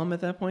to kill him at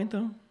that point,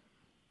 though?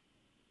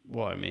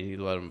 Well, I mean, he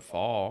let him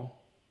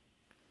fall.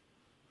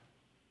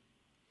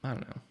 I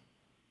don't know.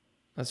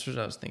 That's what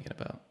I was thinking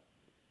about.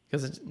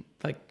 Because it's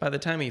like by the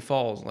time he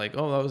falls, like,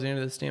 oh, that was the end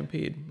of the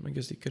stampede. I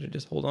guess he could have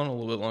just hold on a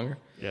little bit longer.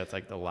 Yeah, it's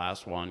like the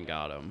last one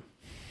got him.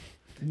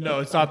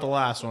 No, it's not the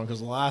last one because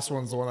the last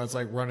one's the one that's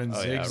like running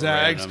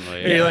zigzags.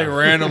 Randomly, He like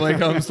randomly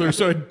comes through.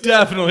 So it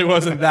definitely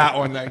wasn't that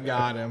one that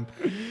got him.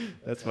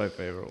 That's my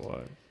favorite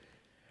one.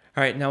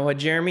 All right, now what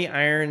Jeremy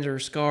Irons or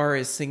Scar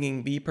is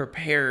singing Be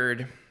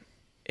Prepared,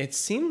 it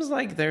seems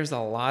like there's a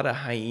lot of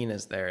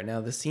hyenas there. Now,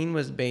 the scene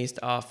was based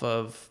off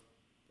of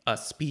a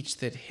speech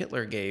that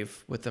Hitler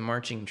gave with the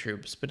marching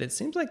troops, but it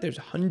seems like there's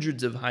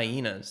hundreds of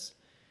hyenas.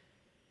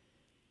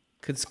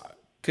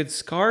 Could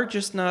Scar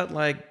just not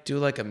like do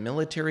like a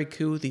military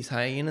coup with these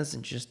hyenas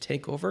and just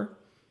take over?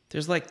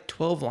 There's like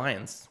 12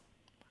 lions.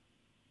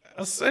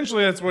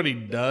 Essentially, that's what he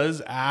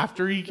does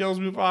after he kills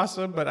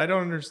Mufasa. But I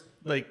don't understand.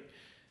 Like,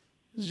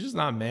 he's just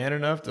not man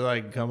enough to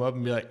like come up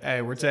and be like,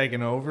 "Hey, we're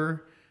taking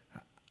over."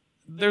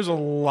 There's a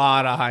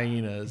lot of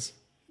hyenas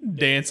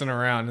dancing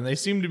around, and they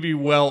seem to be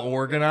well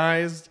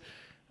organized.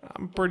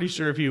 I'm pretty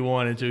sure if he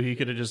wanted to, he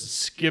could have just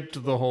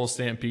skipped the whole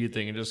stampede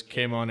thing and just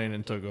came on in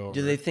and took over.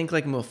 Do they think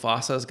like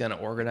Mufasa is going to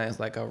organize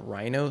like a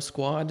rhino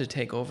squad to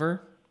take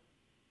over?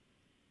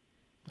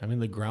 I mean,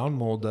 the ground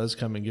mole does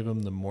come and give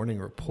him the morning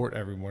report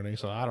every morning,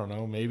 so I don't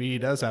know. Maybe he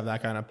does have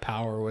that kind of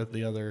power with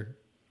the other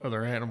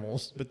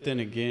animals. But then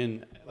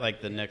again,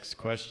 like the next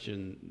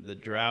question, the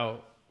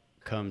drought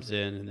comes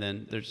in, and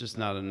then there's just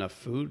not enough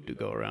food to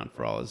go around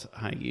for all his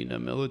hyena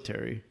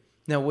military.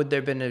 Now, would there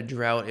have been a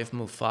drought if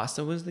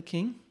Mufasa was the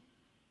king?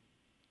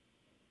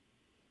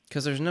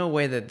 Because there's no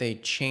way that they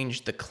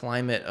changed the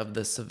climate of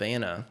the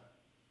savannah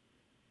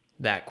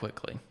that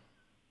quickly.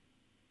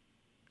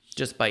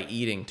 Just by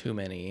eating too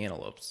many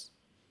antelopes.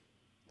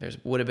 There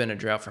would have been a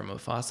drought for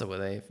Mufasa. Would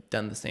they have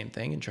done the same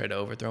thing and tried to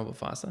overthrow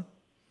Mufasa?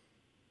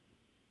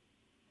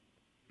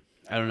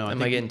 I don't know.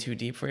 Am I getting too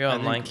deep for you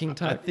on Lion King I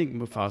type? think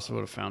Mufasa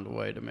would have found a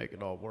way to make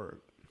it all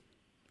work.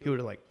 He would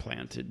have like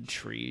planted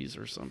trees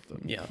or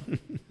something. Yeah.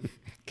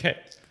 Okay,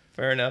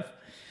 fair enough.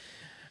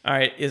 All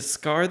right, is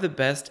Scar the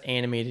best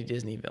animated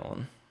Disney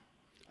villain?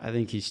 I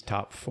think he's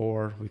top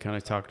 4. We kind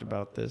of talked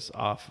about this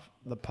off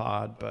the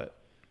pod, but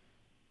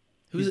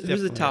Who's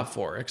the top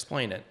 4?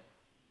 Explain it.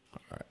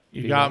 All right.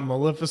 You got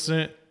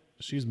Maleficent.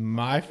 She's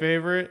my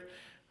favorite.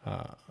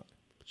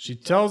 She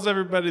tells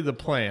everybody the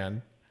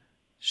plan.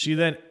 She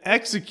then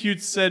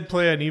executes said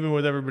plan even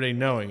with everybody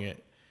knowing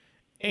it.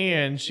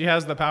 And she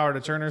has the power to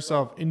turn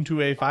herself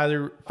into a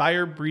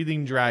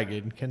fire-breathing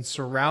dragon, can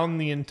surround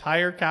the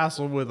entire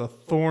castle with a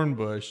thorn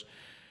bush.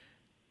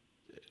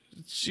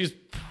 She's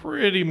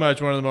pretty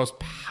much one of the most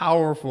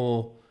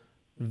powerful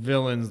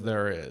villains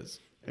there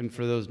is. And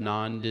for those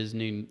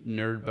non-Disney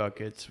nerd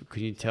buckets,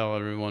 can you tell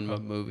everyone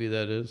what movie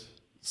that is?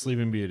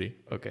 Sleeping Beauty.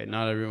 Okay,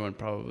 not everyone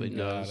probably Got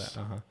knows.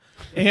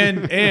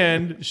 it,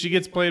 And she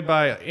gets played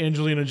by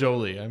Angelina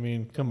Jolie. I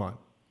mean, come on.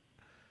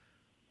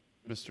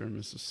 Mr. and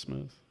Mrs.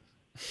 Smith.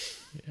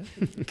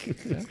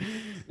 Yeah.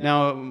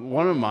 Now,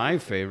 one of my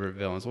favorite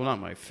villains, well, not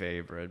my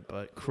favorite,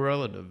 but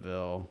Cruella de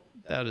Vil,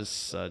 that is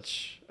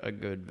such a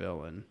good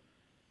villain.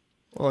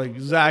 Like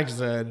Zach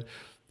said,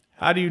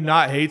 how do you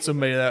not hate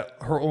somebody that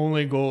her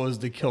only goal is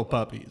to kill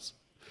puppies?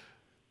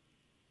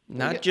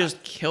 Not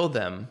just kill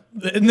them.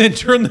 And then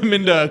turn them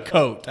into a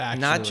coat,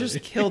 actually. Not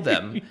just kill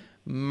them.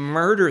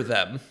 Murder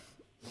them.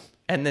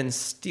 And then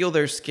steal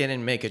their skin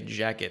and make a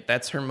jacket.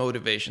 That's her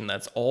motivation.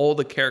 That's all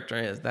the character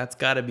is. That's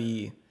got to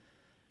be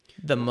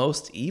the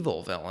most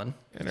evil villain.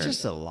 It's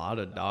just a lot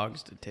of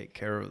dogs to take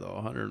care of, though.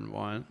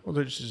 101.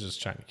 Well, she's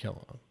just trying to kill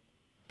him.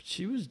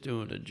 She was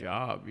doing a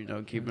job,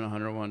 keeping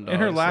 101 dogs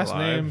And her last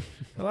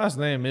alive.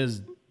 name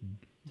is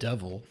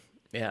Devil.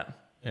 Yeah,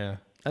 Yeah.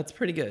 that's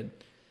pretty good.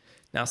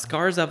 Now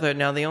Scar's up there.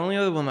 Now the only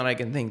other one that I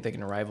can think that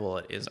can rival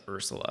it is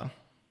Ursula.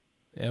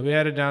 Yeah, we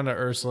had it down to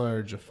Ursula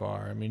or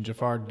Jafar. I mean,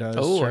 Jafar does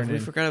We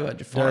forgot about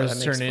Jafar. does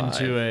That makes turn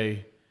five.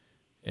 into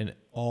an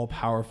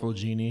all-powerful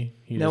genie.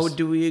 Now,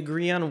 do we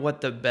agree on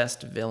what the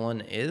best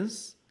villain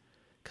is?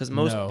 Because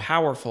most No.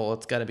 powerful,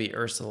 it's got to be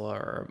Ursula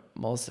or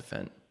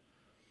Maleficent.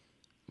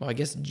 Well, I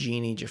guess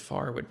Genie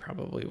Jafar would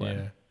probably win.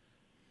 Yeah.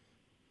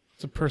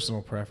 It's a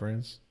personal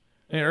preference.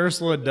 And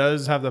Ursula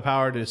does have the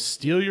power to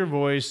steal your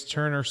voice,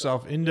 turn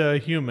herself into a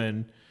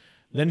human,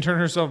 then turn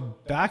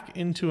herself back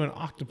into an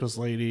octopus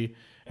lady,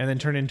 and then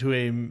turn into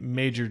a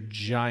major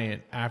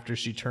giant after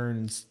she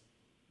turns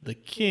the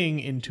king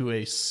into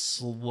a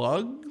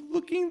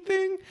slug-looking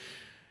thing.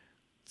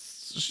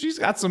 She's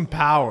got some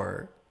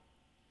power.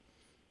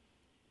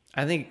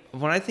 I think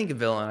when I think of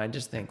villain, I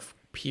just think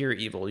pure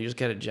evil. You just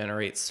got to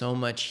generate so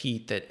much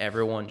heat that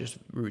everyone just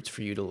roots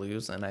for you to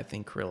lose. And I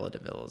think Cruella de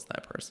Vil is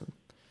that person.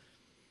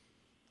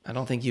 I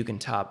don't think you can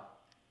top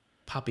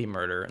puppy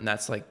murder, and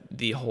that's like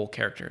the whole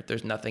character.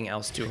 There's nothing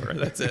else to her.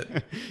 That's it.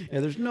 Yeah,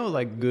 there's no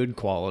good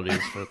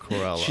qualities for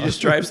Cruella. She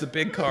just drives the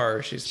big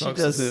car. She smokes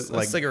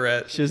a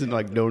cigarette. She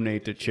doesn't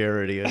donate to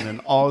charity, and then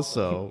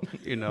also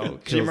She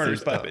kills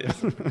murders these puppies.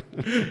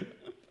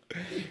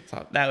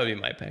 So that would be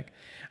my pick.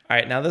 All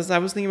right, now I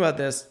was thinking about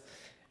this.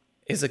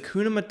 Is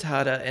Hakuna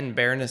Matata and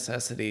Bare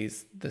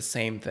Necessities the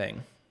same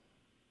thing?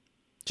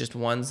 Just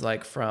one's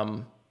like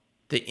from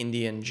the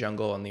Indian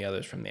jungle and the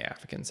other's from the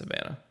African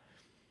savannah.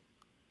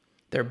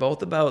 They're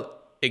both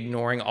about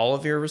ignoring all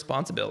of your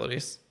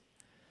responsibilities.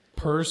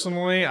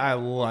 Personally, I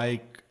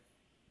like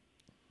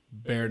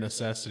Bare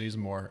Necessities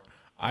more.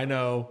 I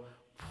know,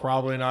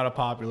 probably not a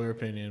popular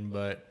opinion,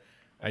 but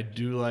I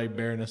do like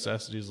Bare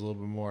Necessities a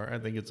little bit more. I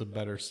think it's a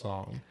better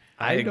song.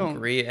 I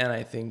agree, and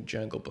I think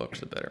Jungle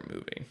Book's a better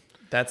movie.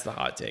 That's the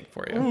hot take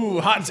for you. Ooh,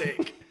 hot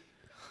take.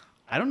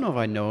 I don't know if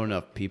I know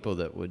enough people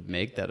that would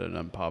make that an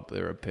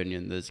unpopular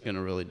opinion that's going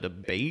to really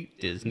debate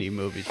Disney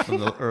movies from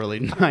the early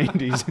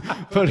 90s.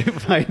 But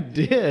if I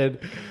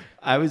did,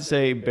 I would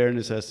say Bare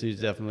Necessity is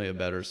definitely a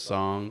better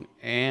song.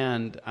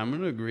 And I'm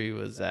going to agree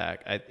with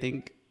Zach. I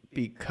think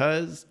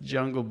because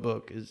Jungle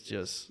Book is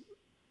just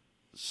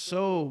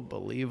so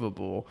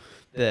believable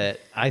that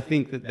I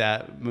think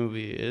that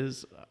movie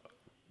is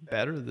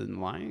better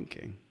than Lion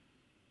King.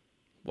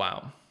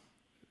 Wow.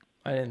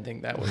 I didn't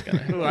think that was going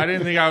to Ooh, I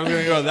didn't think I was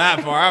going to go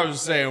that far. I was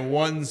just saying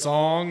one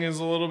song is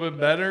a little bit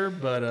better,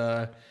 but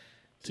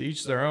to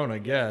each their own, I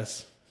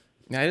guess.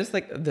 I just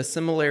like the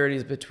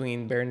similarities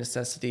between Bare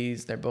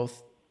Necessities.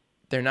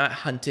 They're not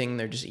hunting.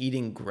 They're just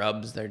eating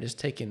grubs. They're just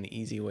taking the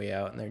easy way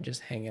out, and they're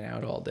just hanging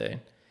out all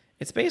day.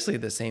 It's basically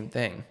the same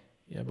thing.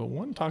 Yeah, but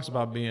one talks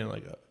about being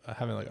like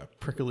having like a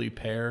prickly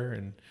pear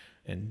and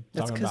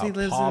That's talking 'cause he about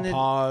lives in it.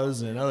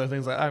 pawpaws and other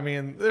things like. I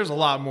mean, there's a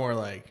lot more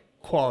like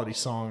quality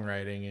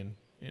songwriting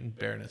in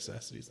Bare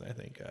Necessities than I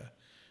think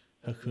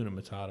Hakuna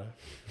Matata.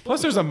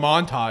 Plus, there's a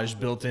montage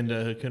built into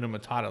Hakuna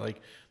Matata.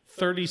 Like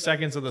 30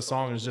 seconds of the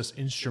song is just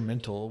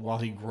instrumental while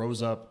he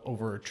grows up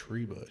over a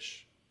tree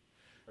bush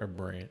or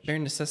branch. Bare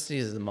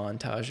Necessities is a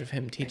montage of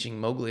him teaching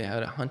Mowgli how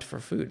to hunt for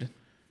food.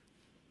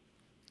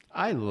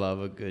 I love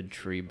a good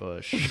tree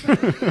bush.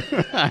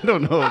 I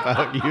don't know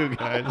about you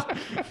guys.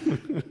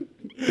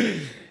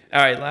 All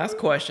right, last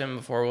question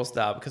before we'll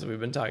stop because we've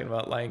been talking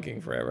about Lion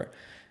King forever.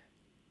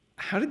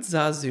 How did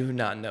Zazu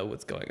not know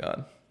what's going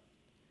on?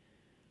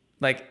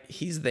 Like,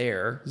 he's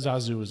there.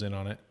 Zazu was in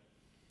on it.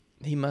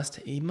 He must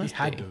He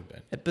had to have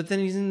been. But then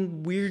he's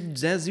in weird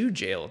Zazu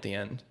jail at the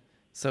end.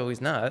 So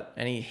he's not,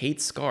 and he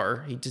hates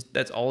Scar.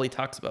 That's all he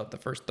talks about the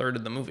first third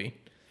of the movie.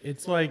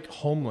 It's like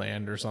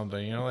Homeland or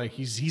something, like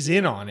he's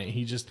in on it.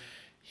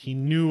 He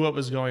knew what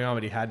was going on,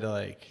 but he had to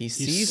like. He he's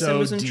sees so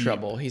Simba's in deep.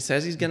 trouble. He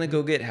says he's gonna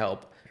go get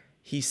help.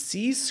 He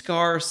sees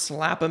Scar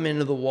slap him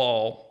into the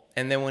wall,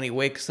 and then when he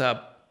wakes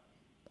up,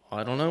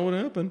 I don't know what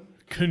happened.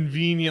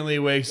 Conveniently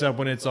wakes up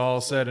when it's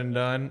all said and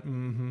done.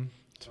 Mm-hmm.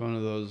 It's one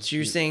of those. So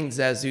you're saying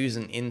Zazu's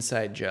an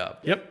inside job?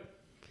 Yep.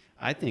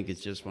 I think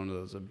it's just one of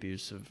those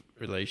abusive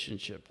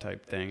relationship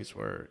type things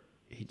where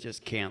he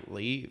just can't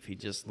leave. He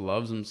just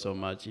loves him so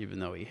much, even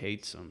though he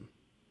hates him.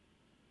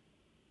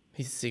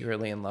 He's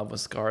secretly in love with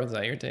Scar. Is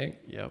that your take?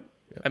 Yep.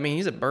 I mean,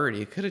 he's a bird.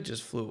 He could have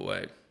just flew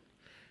away.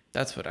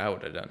 That's what I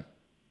would have done.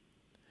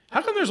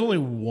 How come there's only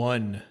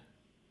one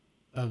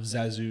of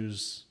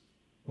Zazu's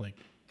like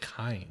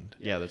kind?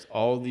 Yeah, there's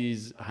all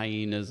these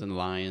hyenas and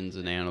lions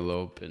and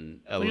antelope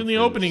and elephants. Like in the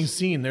opening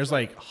scene, there's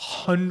like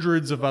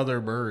hundreds of other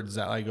birds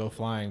that like go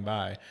flying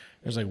by.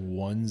 There's like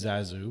one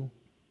Zazu.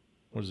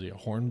 What is he, a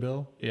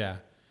hornbill? Yeah.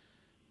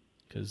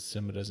 Because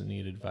Simba doesn't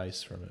need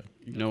advice from him.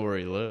 You know where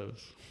he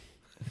lives.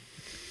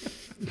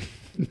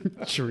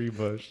 Tree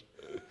bush.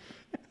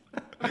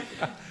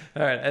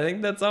 All right, I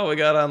think that's all we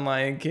got on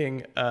Lion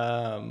King.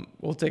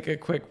 We'll take a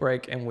quick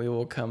break and we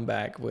will come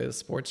back with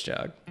Sports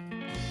Jog.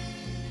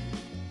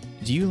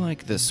 Do you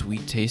like the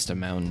sweet taste of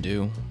Mountain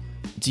Dew?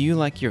 Do you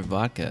like your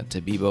vodka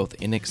to be both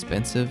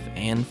inexpensive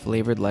and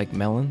flavored like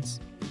melons?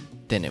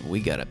 Then have we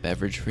got a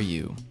beverage for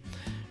you.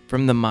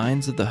 From the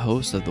minds of the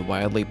hosts of the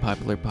wildly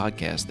popular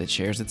podcast that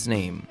shares its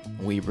name,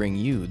 we bring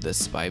you the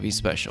Spivey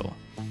Special.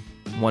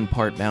 1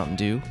 part Mountain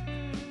Dew,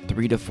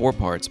 3 to 4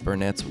 parts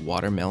Burnett's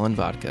Watermelon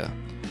Vodka.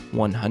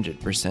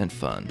 100%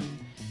 fun.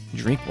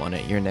 Drink one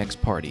at your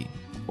next party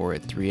or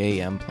at 3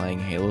 a.m. playing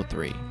Halo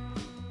 3.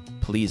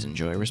 Please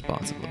enjoy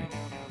responsibly.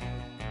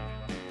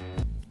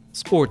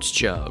 Sports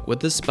Jog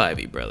with the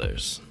Spivey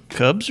Brothers.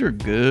 Cubs are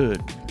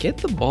good. Get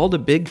the ball to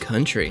big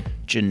country.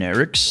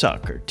 Generic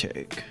soccer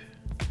take.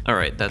 All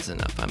right, that's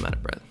enough. I'm out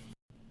of breath.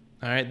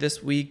 All right,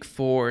 this week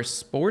for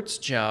Sports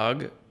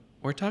Jog,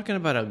 we're talking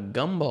about a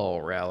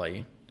Gumball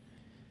rally.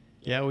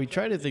 Yeah, we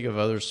try to think of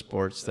other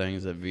sports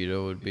things that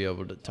Vitto would be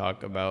able to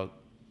talk about.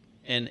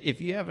 And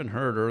if you haven't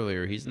heard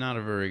earlier, he's not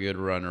a very good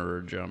runner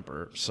or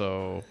jumper.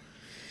 So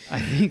I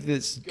think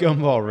this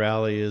Gumball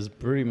rally is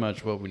pretty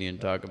much what we need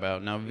to talk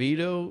about. Now,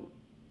 Vitto,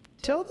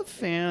 tell the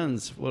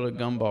fans what a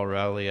Gumball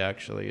rally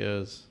actually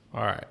is.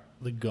 All right.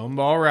 The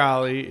Gumball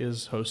Rally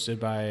is hosted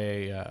by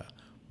a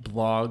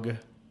blog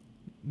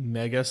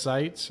mega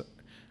site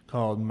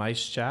called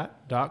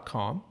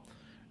micechat.com.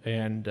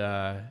 And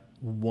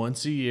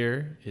once a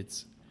year,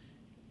 it's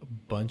a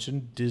bunch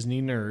of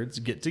Disney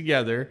nerds get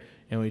together,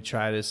 and we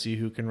try to see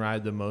who can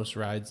ride the most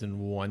rides in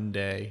one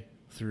day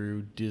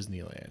through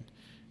Disneyland.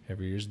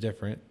 Every year's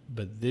different,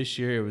 but this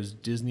year it was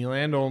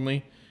Disneyland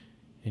only,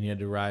 and you had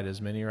to ride as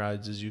many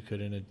rides as you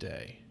could in a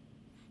day.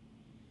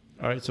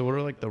 All right, so what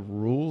are like the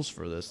rules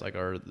for this? Like,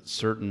 are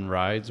certain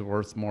rides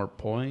worth more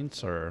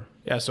points, or?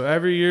 Yeah, so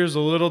every year is a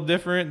little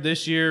different.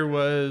 This year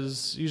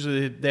was,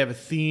 usually they have a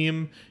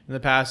theme. In the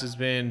past, it's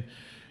been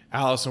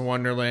Alice in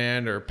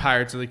Wonderland or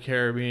Pirates of the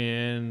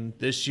Caribbean.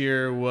 This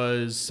year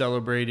was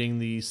celebrating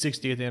the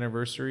 60th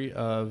anniversary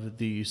of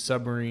the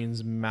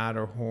submarines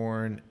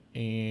Matterhorn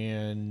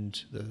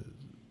and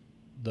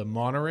the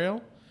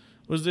monorail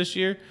was this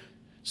year.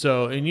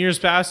 So in years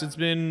past, it's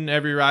been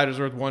every ride is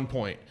worth 1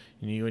 point.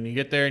 And when you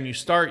get there and you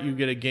start, you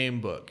get a game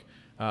book.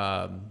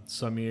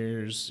 Some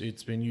years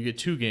it's been you get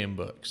 2 game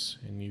books,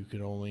 and you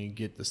can only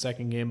get the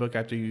second game book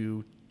after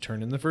you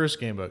turn in the first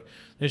game book.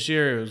 This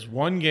year it was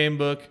 1 game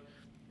book.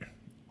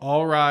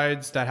 All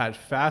rides that had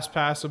fast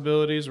pass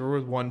abilities were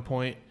worth 1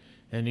 point.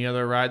 Any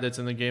other ride that's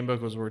in the game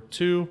book was worth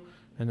 2.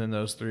 And then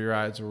those 3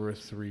 rides were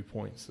worth 3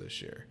 points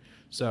this year.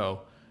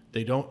 So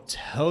they don't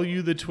tell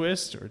you the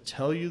twist or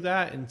tell you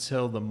that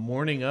until the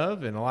morning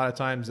of. And a lot of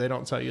times they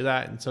don't tell you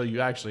that until you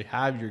actually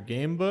have your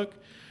game book.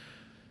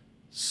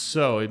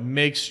 So it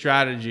makes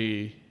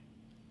strategy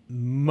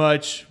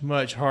much,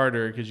 much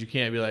harder because you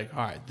can't be like,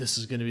 all right, this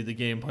is going to be the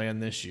game plan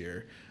this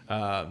year.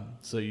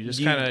 So you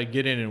just kind of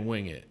get in and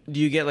wing it. Do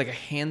you get like a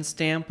hand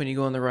stamp when you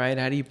go on the ride?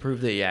 How do you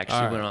prove that you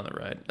actually went on the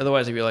ride?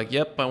 Otherwise, if you're like,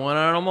 yep, I went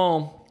on them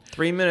all.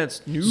 3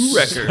 minutes, new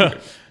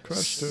record.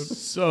 Crushed it.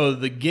 So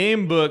the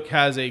game book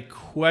has a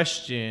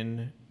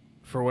question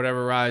for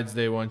whatever rides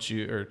they want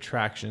you, or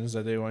attractions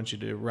that they want you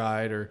to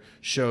ride, or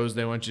shows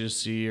they want you to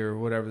see, or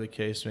whatever the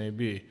case may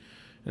be.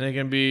 And they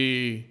can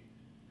be,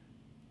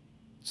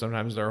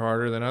 sometimes they're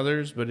harder than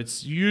others, but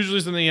it's usually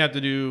something you have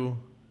to do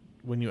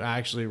when you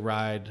actually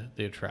ride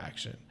the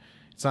attraction.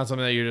 It's not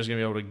something that you're just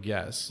going to be able to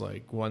guess.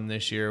 Like one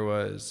this year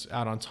was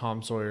out on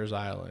Tom Sawyer's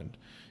Island.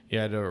 You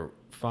had to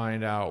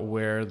find out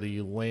where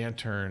the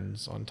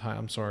lanterns on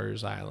Tom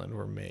Sawyer's Island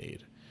were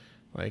made.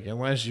 Like,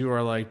 unless you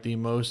are like the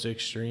most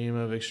extreme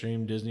of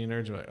extreme Disney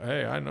nerds, you're like,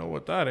 hey, I know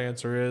what that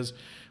answer is.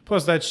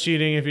 Plus, that's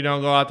cheating if you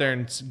don't go out there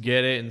and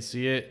get it and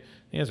see it.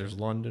 The answer is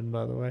London,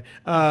 by the way.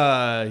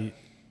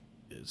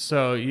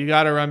 So you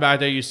got to run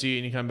back there, you see it,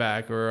 and you come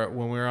back. Or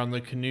when we were on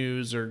the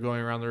canoes or going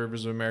around the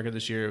rivers of America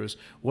this year, it was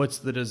what's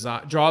the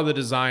design? Draw the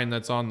design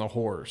that's on the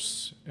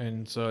horse.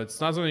 And so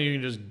it's not something you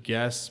can just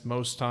guess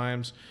most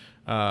times.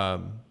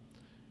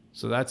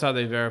 So that's how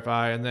they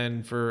verify. And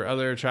then for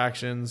other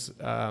attractions,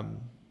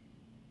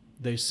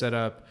 they set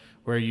up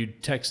where you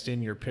text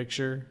in your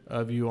picture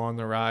of you on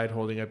the ride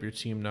holding up your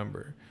team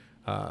number.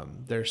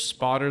 There's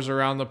spotters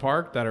around the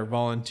park that are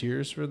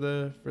volunteers for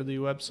the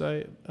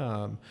website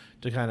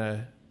to kind of,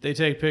 they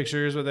take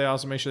pictures, but they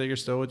also make sure that you're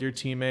still with your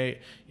teammate.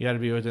 You got to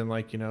be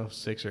within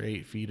 6 or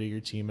 8 feet of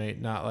your teammate,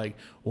 not like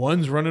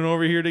one's running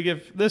over here to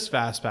get this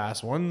fast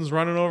pass, one's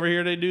running over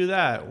here to do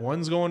that,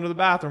 one's going to the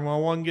bathroom while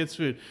one gets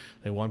food.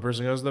 Like one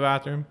person goes to the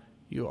bathroom,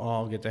 you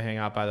all get to hang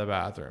out by the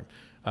bathroom.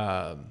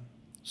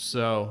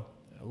 So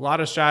a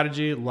lot of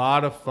strategy, a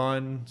lot of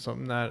fun,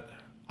 something that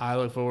I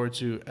look forward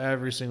to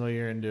every single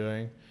year in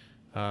doing.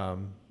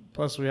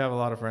 Plus, we have a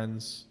lot of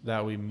friends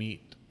that we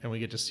meet and we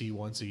get to see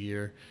once a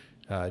year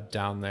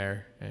down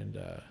there. And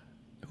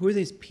who are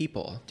these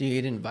people? Do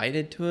you get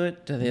invited to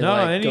it? Do they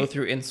go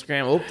through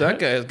Instagram? Oh, that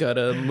guy's got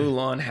a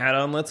Mulan hat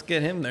on. Let's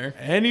get him there.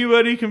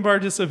 Anybody can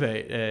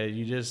participate.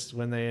 You just,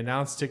 when they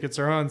announce tickets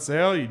are on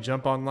sale, you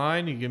jump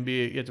online. You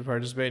get to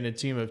participate in a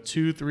team of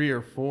 2, 3,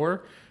 or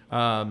 4.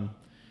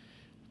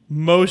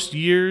 Most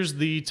years,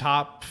 the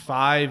top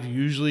 5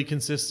 usually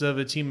consists of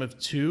a team of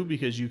 2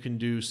 because you can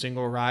do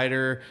single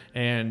rider,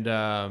 and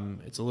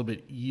it's a little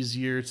bit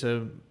easier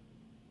to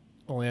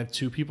only have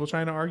 2 people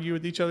trying to argue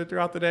with each other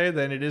throughout the day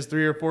than it is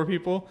 3 or 4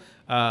 people.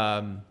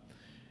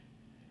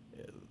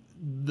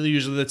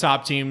 Usually the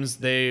top teams,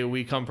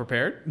 we come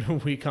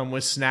prepared. We come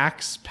with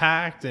snacks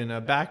packed and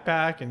a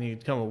backpack, and you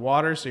come with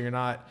water so you're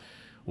not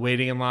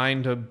waiting in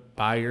line to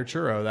buy your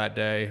churro that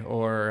day,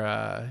 or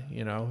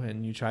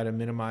and you try to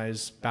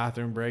minimize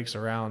bathroom breaks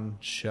around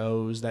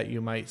shows that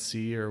you might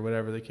see or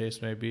whatever the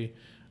case may be.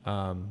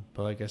 But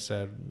like I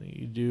said,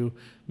 you do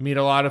meet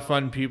a lot of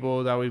fun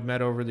people that we've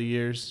met over the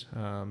years.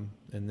 And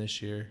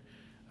this year,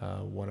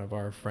 one of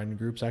our friend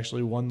groups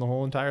actually won the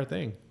whole entire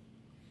thing.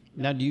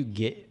 Now, do you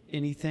get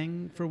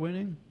anything for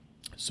winning?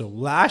 So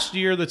last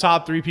year, the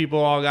top 3 people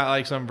all got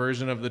like some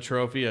version of the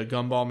trophy, a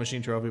Gumball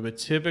machine trophy, but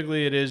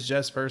typically it is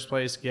just first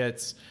place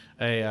gets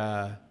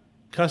a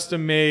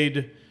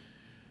custom-made,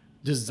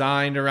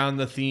 designed around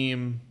the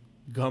theme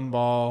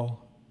Gumball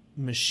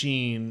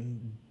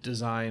machine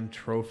design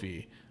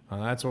trophy.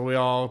 That's what we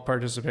all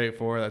participate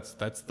for.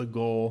 That's the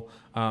goal.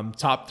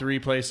 Top 3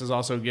 places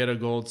also get a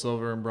gold,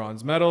 silver, and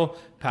bronze medal.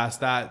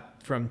 Past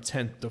that, from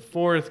 10th to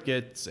 4th,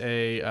 gets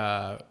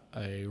a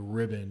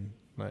ribbon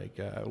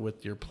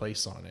with your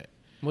place on it.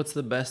 What's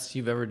the best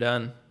you've ever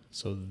done?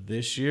 So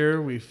this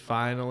year we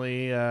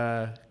finally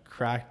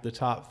cracked the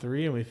top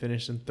 3, and we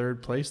finished in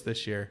 3rd place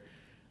this year.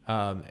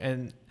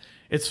 And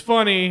it's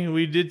funny,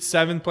 we did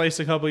 7th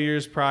place a couple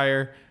years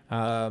prior.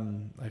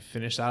 I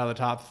finished out of the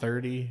top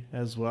 30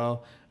 as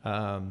well.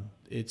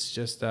 It's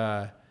just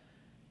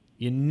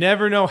you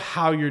never know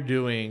how you're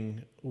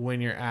doing when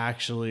you're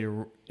actually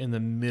in the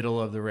middle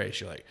of the race.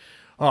 You're like,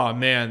 oh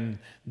man,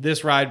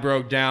 this ride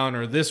broke down,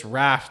 or this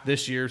raft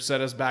this year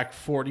set us back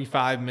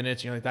 45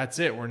 minutes. You're like, that's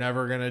it. We're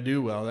never going to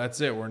do well. That's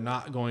it. We're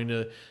not going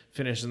to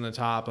finish in the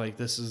top. Like,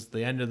 this is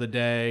the end of the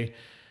day,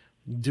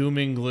 doom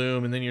and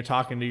gloom. And then you're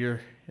talking to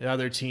your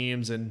other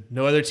teams, and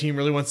no other team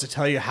really wants to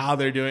tell you how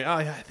they're doing. Oh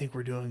yeah, I think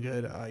we're doing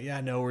good.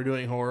 Yeah, no, we're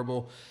doing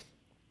horrible.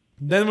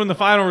 Then when the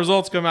final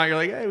results come out, you're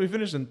like, hey, we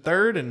finished in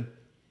 3rd, and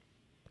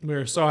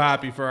we're so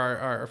happy for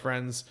our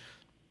friends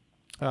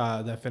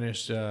that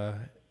finished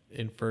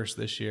in 1st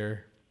this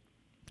year.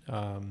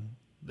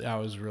 That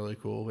was really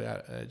cool. We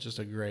had just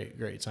a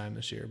great time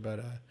this year. But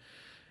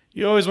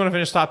you always want to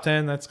finish top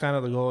 10. That's kind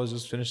of the goal, is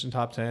just finish in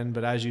top 10.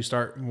 But as you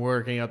start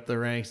working up the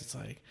ranks, it's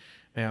like,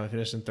 man, we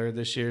finished in 3rd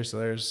this year.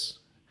 So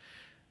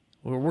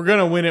we're going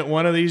to win it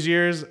one of these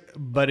years,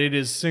 but it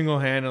is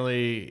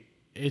single-handedly,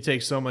 it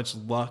takes so much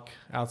luck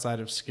outside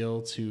of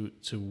skill to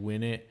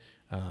win it.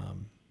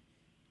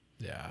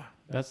 Yeah.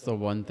 That's the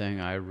one thing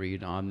I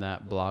read on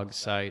that blog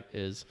site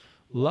is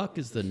luck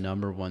is the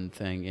number one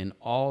thing in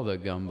all the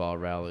Gumball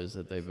rallies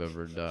that they've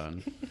ever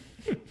done.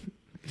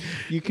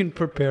 You can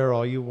prepare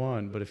all you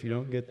want, but if you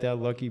don't get that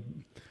lucky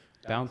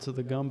bounce of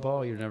the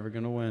Gumball, you're never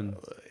going to win.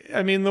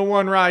 I mean, the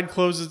one ride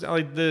closes,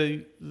 like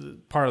the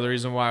part of the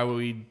reason why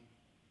we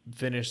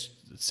finished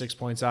 6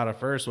 points out of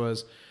first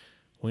was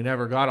we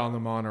never got on the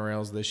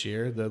monorails this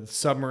year. The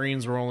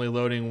submarines were only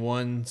loading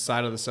one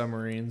side of the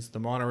submarines. The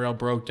monorail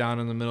broke down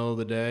in the middle of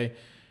the day,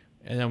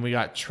 and then we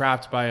got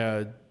trapped by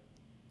a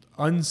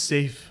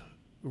unsafe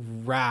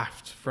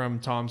raft from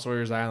Tom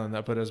Sawyer's Island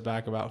that put us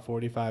back about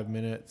 45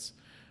 minutes.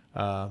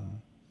 But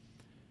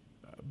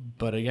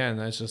again,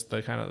 that's just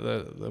the kind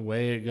of the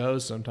way it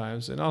goes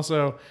sometimes. And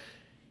also,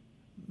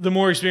 the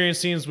more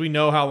experienced teams, we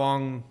know how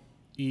long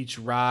each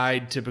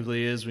ride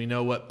typically is. We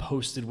know what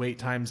posted wait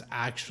times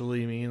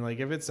actually mean. Like,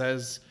 if it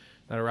says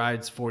that a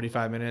ride's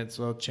 45 minutes,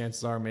 well,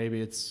 chances are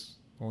maybe it's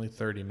only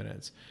 30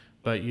 minutes.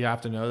 But you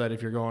have to know that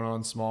if you're going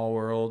on Small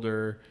World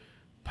or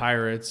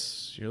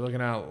Pirates, you're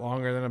looking at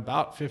longer than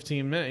about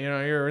 15 minutes. You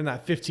know, you're in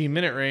that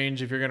 15-minute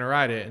range if you're going to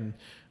ride it.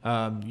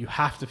 And you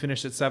have to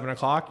finish at 7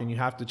 o'clock, and you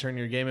have to turn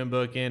your game and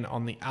book in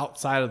on the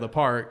outside of the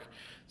park.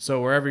 So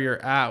wherever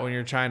you're at, when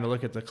you're trying to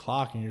look at the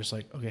clock and you're just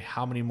like, okay,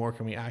 how many more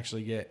can we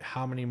actually get?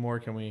 How many more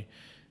can we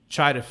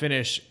try to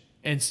finish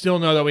and still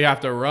know that we have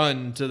to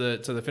run to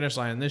the finish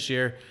line? And this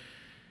year,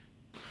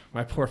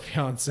 my poor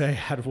fiance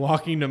had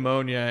walking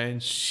pneumonia,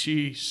 and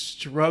she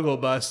struggle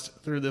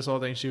bust through this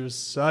whole thing. She was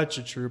such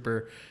a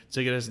trooper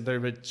to get us in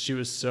 3rd, but she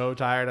was so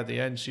tired at the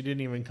end. She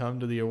didn't even come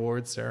to the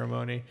awards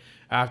ceremony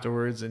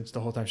afterwards. And the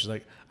whole time she's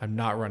like, I'm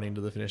not running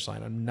to the finish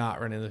line. I'm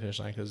not running to the finish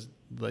line, because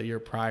the year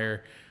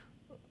prior,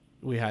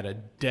 we had a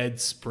dead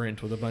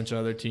sprint with a bunch of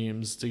other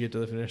teams to get to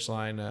the finish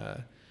line.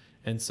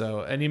 And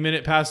so any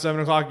minute past 7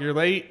 o'clock, you're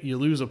late, you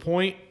lose a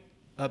point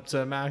up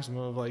to a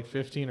maximum of like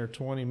 15 or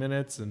 20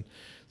 minutes. And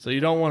so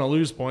you don't want to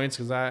lose points,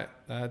 because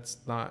that's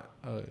not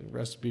a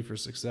recipe for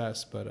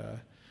success. But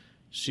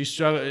she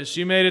struggled.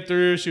 She made it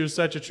through. She was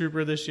such a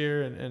trooper this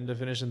year, and to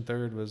finish in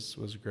 3rd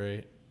was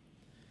great.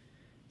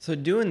 So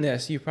doing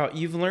this,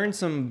 you've learned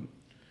some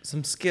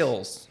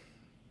skills,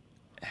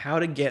 how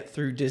to get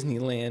through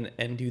Disneyland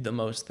and do the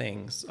most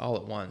things all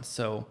at once.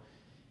 So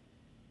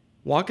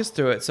walk us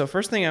through it. So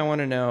first thing I want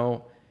to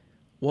know,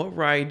 what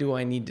ride do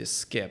I need to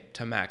skip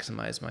to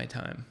maximize my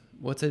time?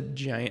 What's a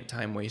giant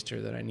time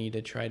waster that I need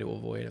to try to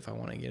avoid if I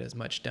want to get as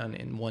much done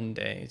in one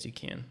day as you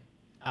can?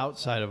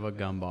 Outside of a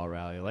gumball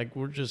rally, like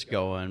we're just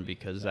going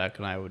because Zach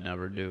and I would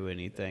never do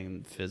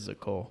anything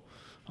physical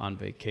on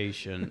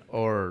vacation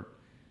or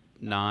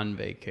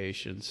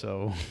non-vacation.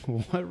 So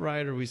what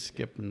ride are we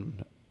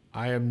skipping?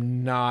 I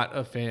am not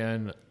a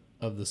fan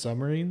of the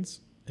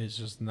submarines. It's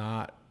just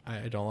not.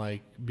 I don't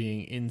like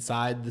being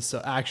inside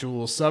the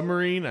actual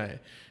submarine.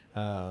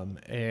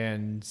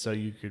 And so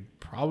you could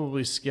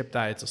probably skip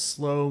that. It's a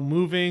slow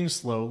moving,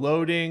 slow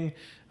loading.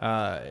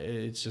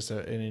 It's just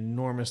an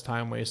enormous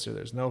time waster.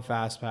 There's no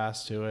fast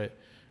pass to it.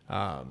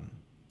 And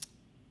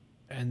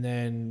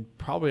then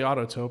probably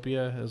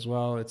Autotopia as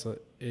well.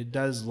 It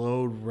does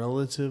load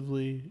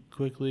relatively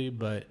quickly,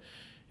 but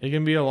it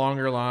can be a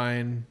longer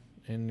line,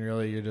 and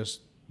really you're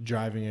just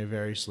driving a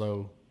very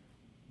slow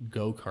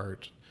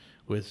go-kart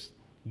with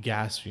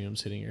gas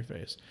fumes hitting your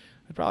face.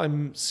 I'd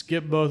probably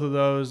skip both of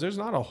those. There's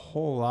not a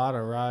whole lot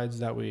of rides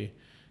that we,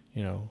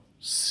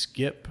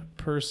 skip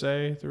per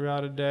se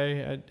throughout a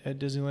day at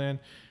Disneyland.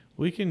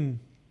 My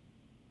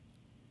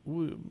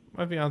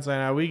fiance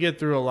and I, we get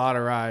through a lot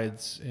of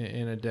rides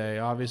in a day.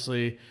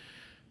 Obviously,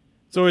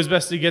 it's always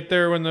best to get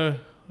there when the,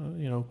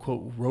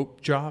 quote,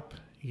 rope drop.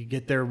 You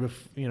get there,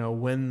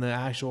 when the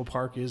actual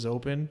park is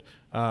open.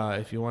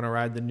 If you want to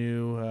ride the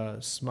new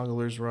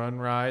Smuggler's Run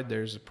ride,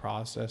 there's a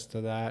process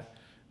to that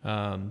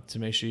to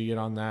make sure you get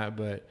on that.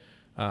 But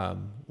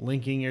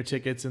linking your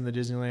tickets in the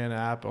Disneyland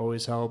app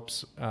always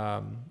helps.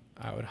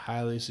 I would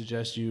highly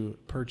suggest you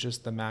purchase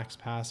the Max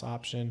Pass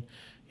option.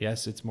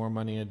 Yes, it's more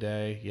money a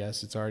day.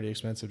 Yes, it's already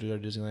expensive to go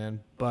to Disneyland.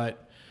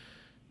 But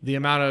the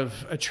amount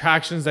of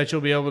attractions that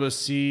you'll be able to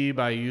see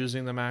by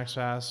using the Max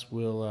Pass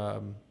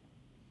will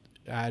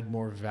add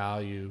more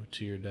value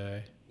to your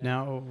day.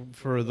 Now,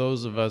 for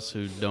those of us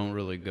who don't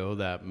really go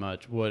that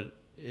much, what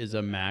is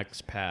a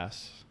Max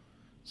Pass?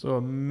 So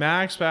a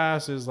Max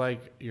Pass is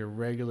like your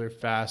regular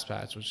Fast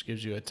Pass, which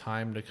gives you a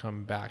time to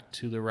come back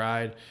to the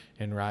ride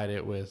and ride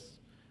it with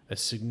a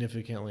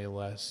significantly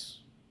less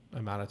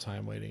amount of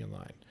time waiting in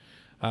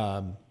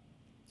line.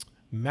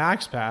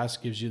 Max Pass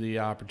gives you the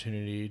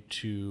opportunity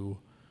to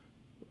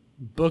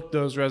book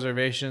those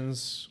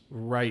reservations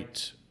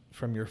right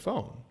from your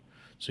phone.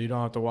 So you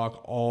don't have to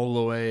walk all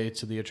the way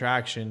to the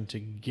attraction to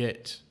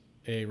get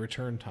a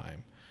return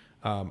time.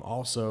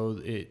 Also,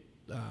 it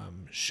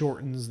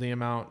shortens the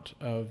amount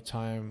of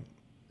time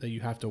that you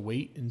have to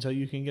wait until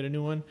you can get a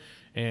new one.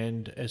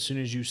 And as soon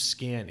as you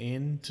scan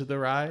into the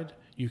ride,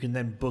 you can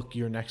then book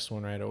your next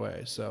one right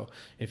away. So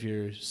if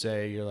you're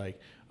like,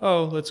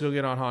 oh, let's go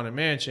get on Haunted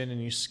Mansion,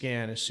 and you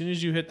scan, as soon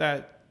as you hit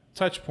that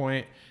touch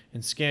point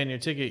and scan your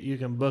ticket, you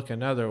can book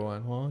another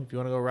one. Well, if you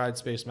want to go ride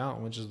Space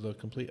Mountain, which is the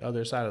complete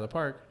other side of the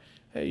park,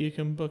 hey, you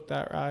can book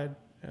that ride,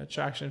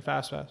 attraction,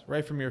 Fast Pass,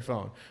 right from your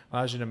phone.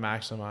 Allows you to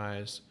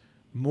maximize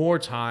more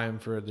time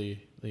for the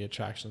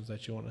attractions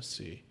that you want to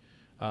see.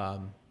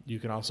 You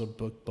can also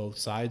book both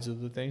sides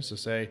of the thing. So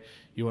say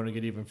you want to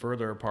get even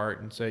further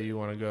apart and say you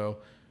want to go,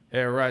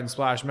 hey, we're riding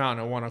Splash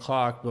Mountain at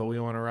 1:00, but we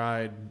want to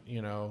ride,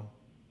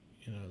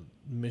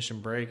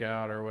 Mission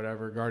Breakout or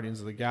whatever,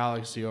 Guardians of the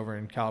Galaxy over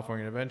in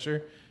California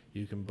Adventure.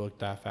 You can book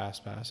that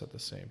Fast Pass at the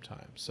same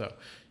time. So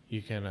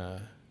you can,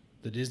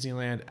 the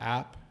Disneyland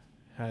app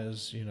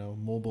has,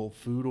 mobile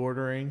food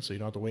ordering, so you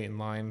don't have to wait in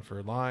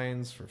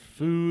lines for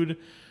food.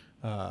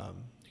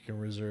 You can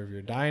reserve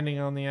your dining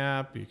on the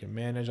app. You can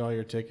manage all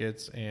your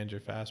tickets and your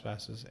Fast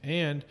Passes.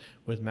 And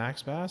with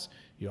Max Pass,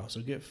 you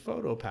also get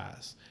Photo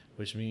Pass,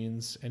 which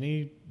means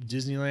any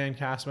Disneyland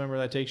cast member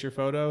that takes your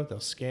photo, they'll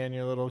scan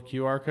your little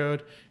QR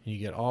code, and you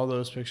get all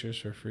those pictures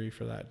for free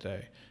for that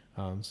day.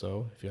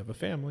 So if you have a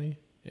family,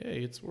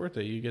 hey, it's worth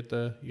it. You get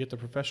the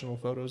professional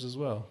photos as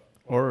well.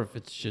 Or if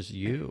it's just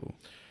you.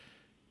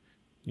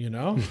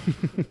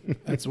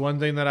 That's one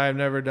thing that I've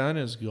never done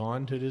is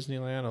gone to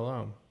Disneyland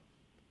alone.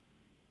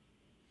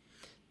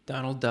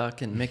 Donald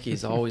Duck and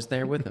Mickey's always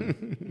there with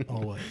him.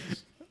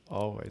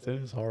 Always. It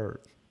is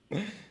hard.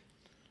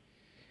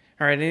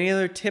 All right, any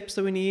other tips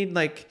that we need?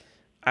 Like,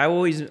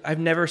 I've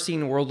never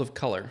seen World of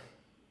Color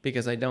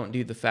because I don't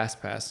do the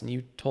Fast Pass, and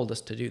you told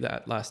us to do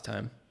that last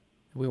time.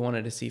 We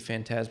wanted to see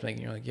Fantasmic, and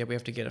you're like, yeah, we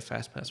have to get a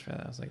Fast Pass for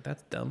that. I was like,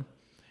 that's dumb.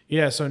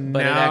 Yeah, so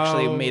but now... it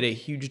actually made a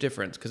huge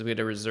difference because we had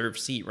a reserved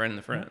seat right in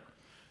the front.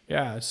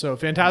 Yeah, so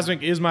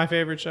Fantasmic is my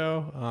favorite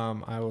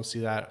show. I will see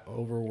that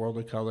over World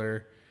of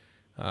Color.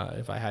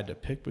 If I had to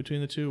pick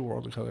between the two,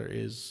 World of Color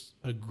is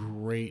a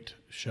great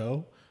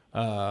show.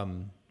 But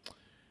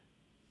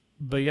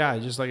yeah,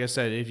 just like I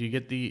said, if you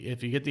get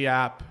the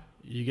app,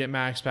 you get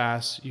Max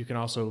Pass. You can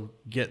also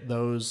get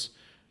those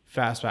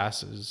Fast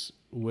Passes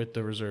with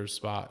the reserved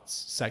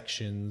spots,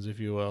 sections, if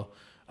you will,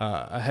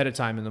 ahead of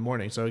time in the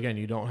morning. So again,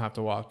 you don't have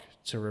to walk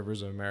to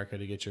Rivers of America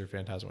to get your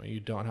Fantasmic.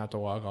 You don't have to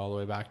walk all the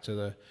way back to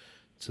the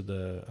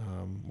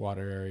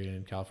water area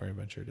in California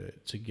Adventure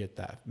to get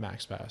that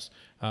Max Pass.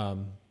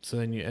 So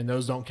then and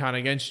those don't count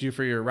against you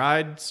for your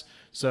rides.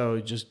 So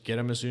just get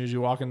them as soon as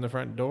you walk in the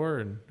front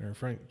door or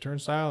front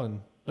turnstile,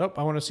 and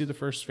I want to see the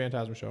first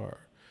Phantasm show or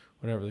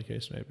whatever the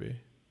case may be.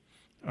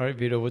 All right,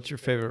 Vito, what's your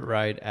favorite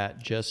ride at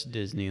Just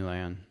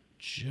Disneyland?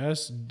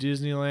 Just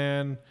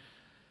Disneyland.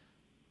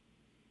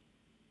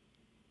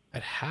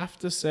 I'd have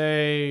to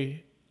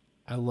say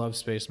I love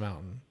Space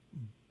Mountain,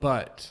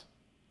 but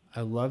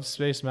I love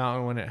Space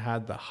Mountain when it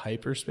had the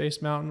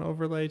Hyperspace Mountain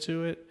overlay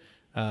to it.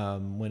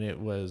 When it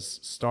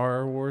was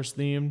Star Wars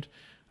themed,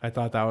 I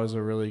thought that was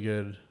a really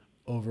good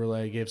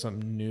overlay, gave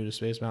something new to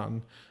Space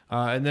Mountain.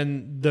 And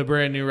then the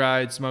brand new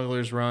ride,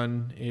 Smuggler's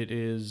Run, it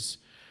is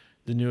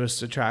the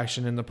newest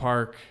attraction in the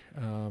park.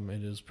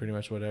 It is pretty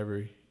much what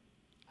every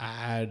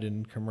ad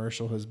and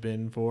commercial has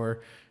been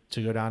for,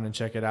 to go down and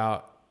check it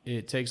out.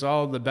 It takes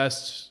all the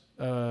best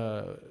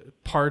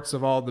parts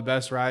of all the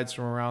best rides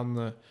from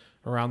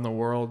around the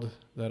world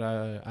that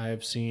I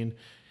have seen,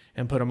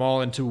 and put them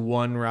all into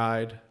one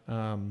ride.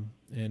 And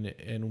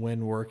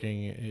when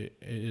working, it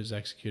is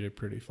executed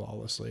pretty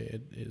flawlessly.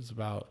 It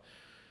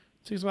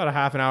takes about a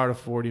half an hour to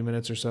 40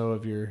 minutes or so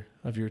of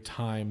your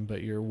time,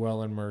 but you're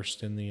well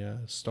immersed in the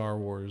Star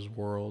Wars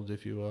world,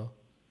 if you will.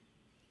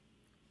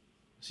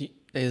 So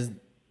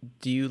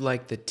do you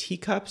like the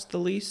teacups the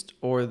least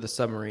or the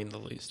submarine the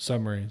least?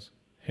 Submarines,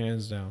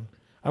 hands down.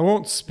 I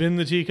won't spin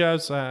the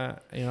teacups.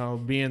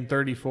 Being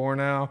 34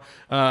 now,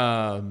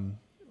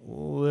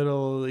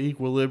 little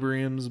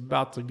equilibrium's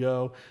about to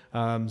go.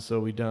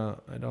 So I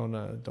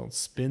don't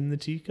spin the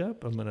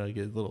teacup. I'm gonna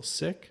get a little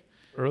sick.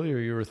 Earlier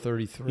you were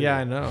 33. Yeah,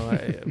 I know.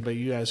 But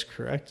you guys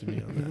corrected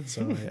me on that.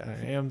 So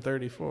I am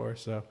 34.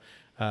 So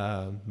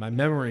my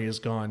memory is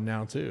gone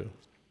now too.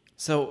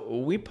 So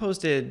we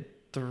posted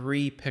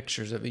 3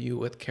 pictures of you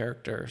with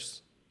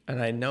characters,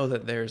 and I know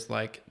that there's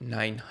like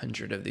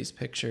 900 of these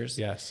pictures.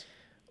 Yes.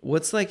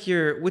 What's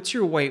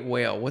your white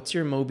whale? What's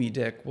your Moby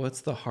Dick?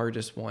 What's the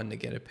hardest one to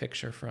get a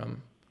picture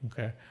from?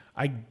 Okay.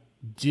 I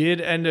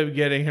did end up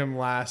getting him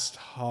last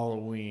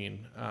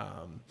Halloween.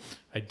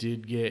 I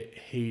did get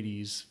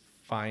Hades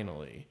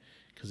finally,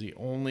 because he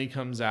only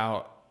comes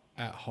out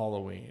at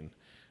Halloween.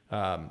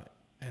 And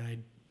I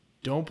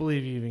don't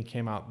believe he even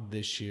came out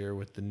this year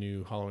with the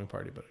new Halloween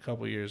party, but a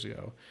couple years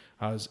ago,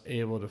 I was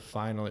able to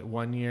finally,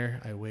 one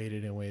year, I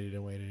waited and waited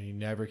and waited, and he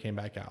never came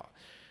back out.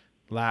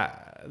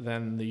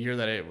 Then the year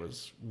that it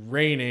was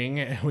raining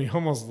and we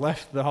almost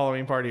left the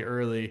Halloween party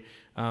early,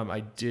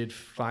 I did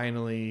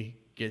finally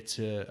get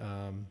to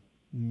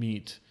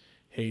meet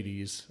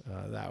Hades.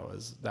 That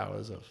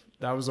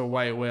was a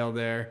white whale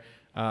there.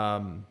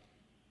 Then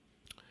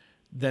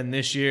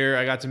this year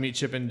I got to meet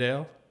Chip and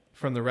Dale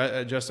from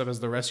the dressed up as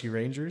the Rescue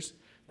Rangers.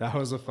 That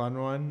was a fun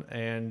one.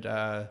 And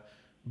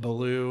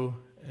Baloo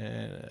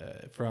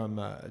from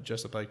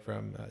dressed up like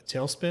from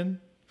Tailspin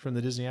from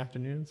the Disney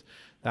Afternoons.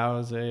 That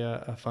was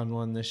a fun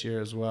one this year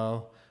as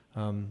well.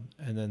 And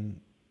then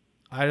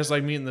I just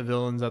like meeting the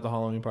villains at the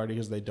Halloween party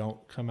because they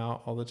don't come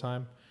out all the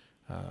time.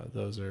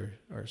 Those are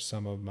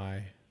some of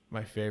my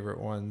favorite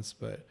ones.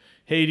 But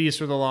Hades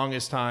for the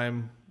longest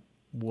time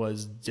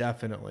was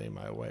definitely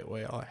my white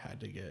whale I had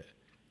to get.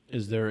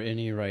 Is there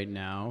any right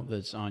now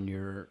that's on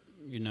your,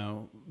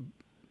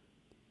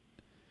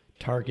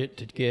 target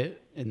to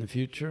get in the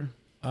future?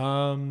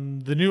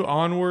 The new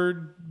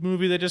Onward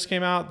movie that just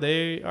came out,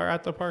 they are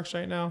at the parks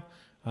right now.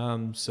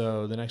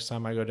 So the next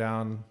time I go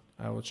down,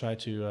 I will try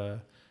to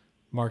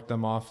mark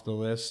them off the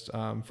list.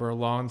 For a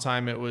long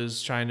time, it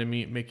was trying to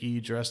meet Mickey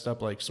dressed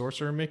up like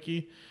Sorcerer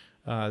Mickey.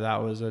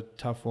 That was a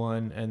tough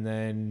one. And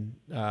then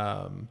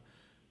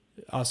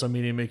also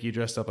meeting Mickey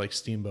dressed up like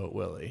Steamboat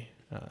Willie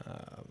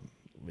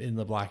in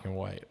the black and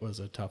white was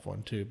a tough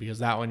one too, because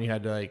that one you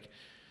had to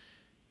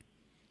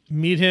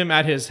meet him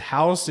at his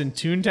house in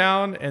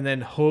Toontown and then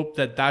hope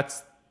that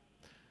that's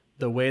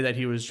the way that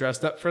he was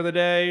dressed up for the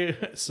day.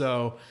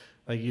 So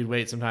you'd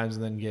wait sometimes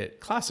and then get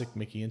classic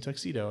Mickey in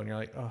tuxedo and you're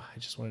like, oh, I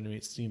just wanted to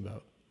meet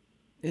Steamboat.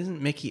 Isn't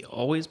Mickey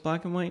always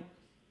black and white?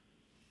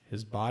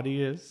 His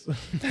body is.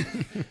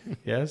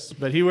 Yes,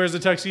 but he wears a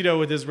tuxedo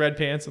with his red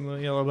pants and the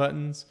yellow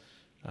buttons.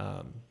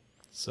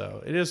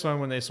 So it is fun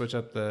when they switch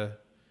up the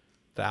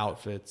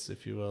outfits,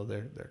 if you will,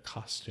 their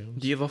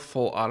costumes. Do you have a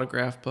full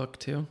autograph book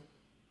too?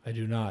 I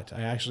do not.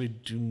 I actually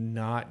do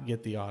not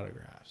get the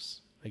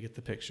autographs. I get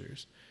the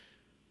pictures.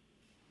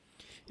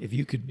 If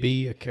you could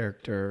be a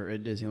character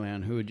at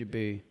Disneyland, who would you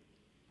be?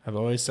 I've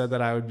always said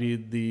that I would be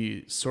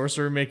the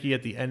Sorcerer Mickey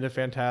at the end of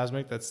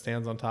Fantasmic that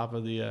stands on top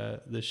of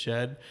the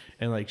shed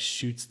and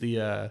shoots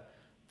the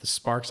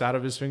sparks out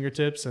of his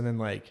fingertips and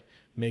then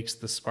makes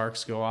the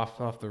sparks go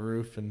off the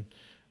roof, and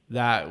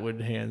that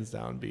would hands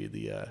down be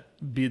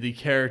the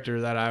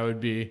character that I would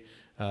be,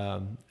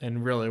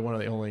 and really one of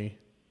the only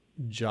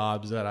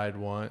jobs that I'd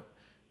want.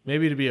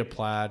 Maybe to be a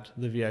Plaid,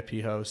 the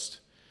VIP host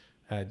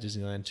at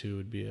Disneyland 2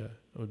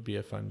 would be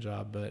a fun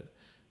job, but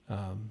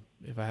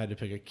if I had to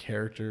pick a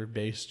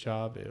character-based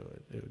job, it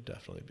would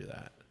definitely be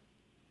that.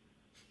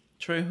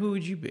 Troy, who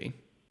would you be?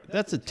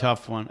 That's a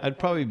tough one. I'd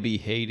probably be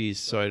Hades,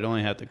 so I'd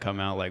only have to come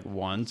out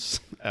once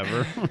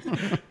ever.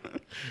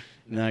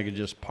 And then I could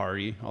just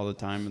party all the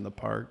time in the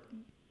park.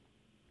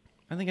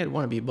 I think I'd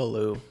want to be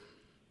Baloo.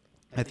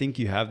 I think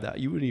you have that.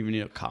 You wouldn't even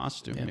need a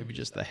costume. Yeah. Maybe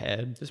just the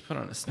head. Just put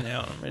on a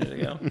snout. I'm ready to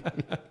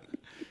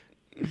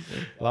go.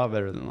 A lot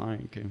better than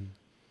Lion King.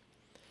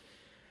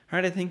 All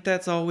right, I think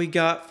that's all we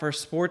got for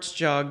Sports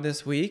Jog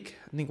this week.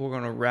 I think we're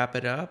going to wrap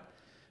it up.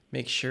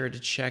 Make sure to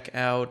check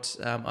out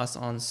us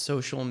on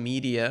social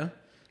media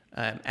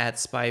at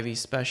Spivey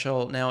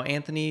Special. Now,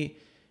 Anthony,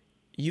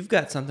 you've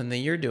got something that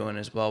you're doing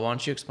as well. Why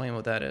don't you explain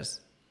what that is?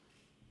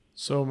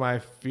 So my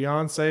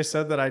fiance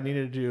said that I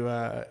needed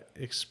to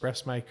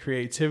express my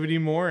creativity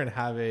more and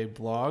have a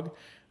blog.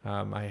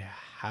 I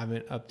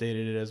haven't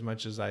updated it as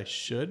much as I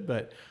should,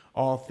 but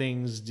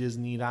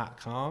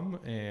allthingsdisney.com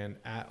and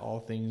at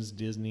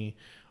allthingsdisney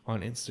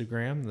on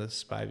Instagram. The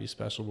Spivey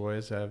Special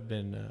Boys have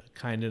been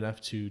kind enough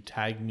to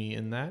tag me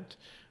in that.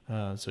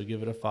 So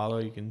give it a follow.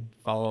 You can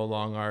follow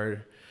along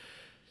our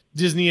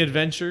Disney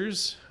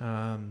adventures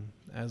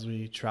as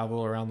we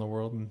travel around the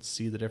world and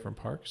see the different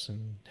parks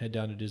and head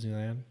down to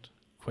Disneyland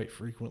quite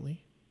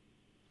frequently.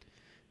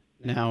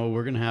 Now,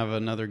 we're going to have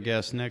another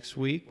guest next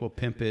week. We'll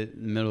pimp it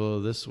in the middle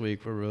of this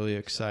week. We're really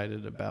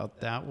excited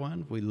about that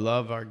one. We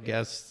love our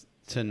guest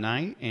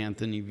tonight,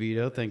 Anthony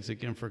Vitto. Thanks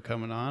again for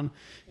coming on.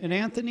 And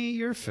Anthony,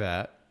 you're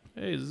fat.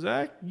 Hey,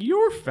 Zach,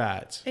 you're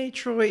fat. Hey,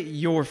 Troy,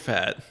 you're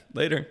fat.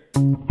 Later.